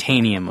 the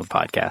titanium of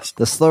podcasts.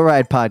 The Slow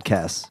Ride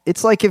Podcast.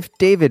 It's like if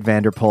David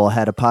Vanderpool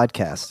had a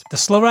podcast. The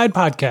Slow Ride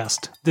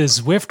Podcast, the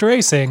Zwift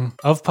racing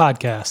of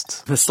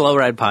podcasts. The Slow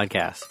Ride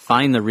Podcast,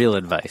 find the real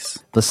advice.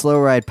 The Slow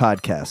Ride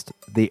Podcast.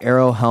 The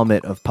Arrow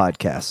helmet of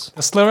podcasts.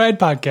 The Slow Ride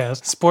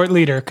Podcast, sport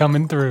leader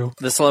coming through.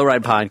 The Slow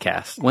Ride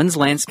Podcast, when's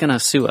Lance gonna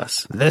sue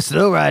us? The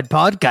Slow Ride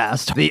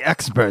Podcast. The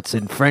experts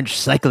in French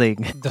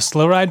cycling. The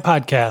Slow Ride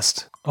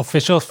Podcast,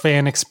 official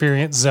fan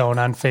experience zone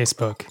on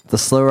Facebook. The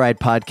Slow Ride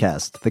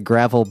Podcast. The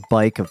gravel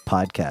bike of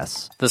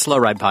podcasts. The Slow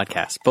Ride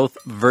Podcast, both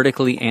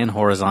vertically and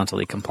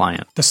horizontally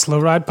compliant. The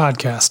Slow Ride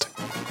Podcast.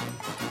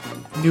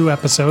 New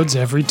episodes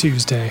every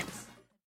Tuesday.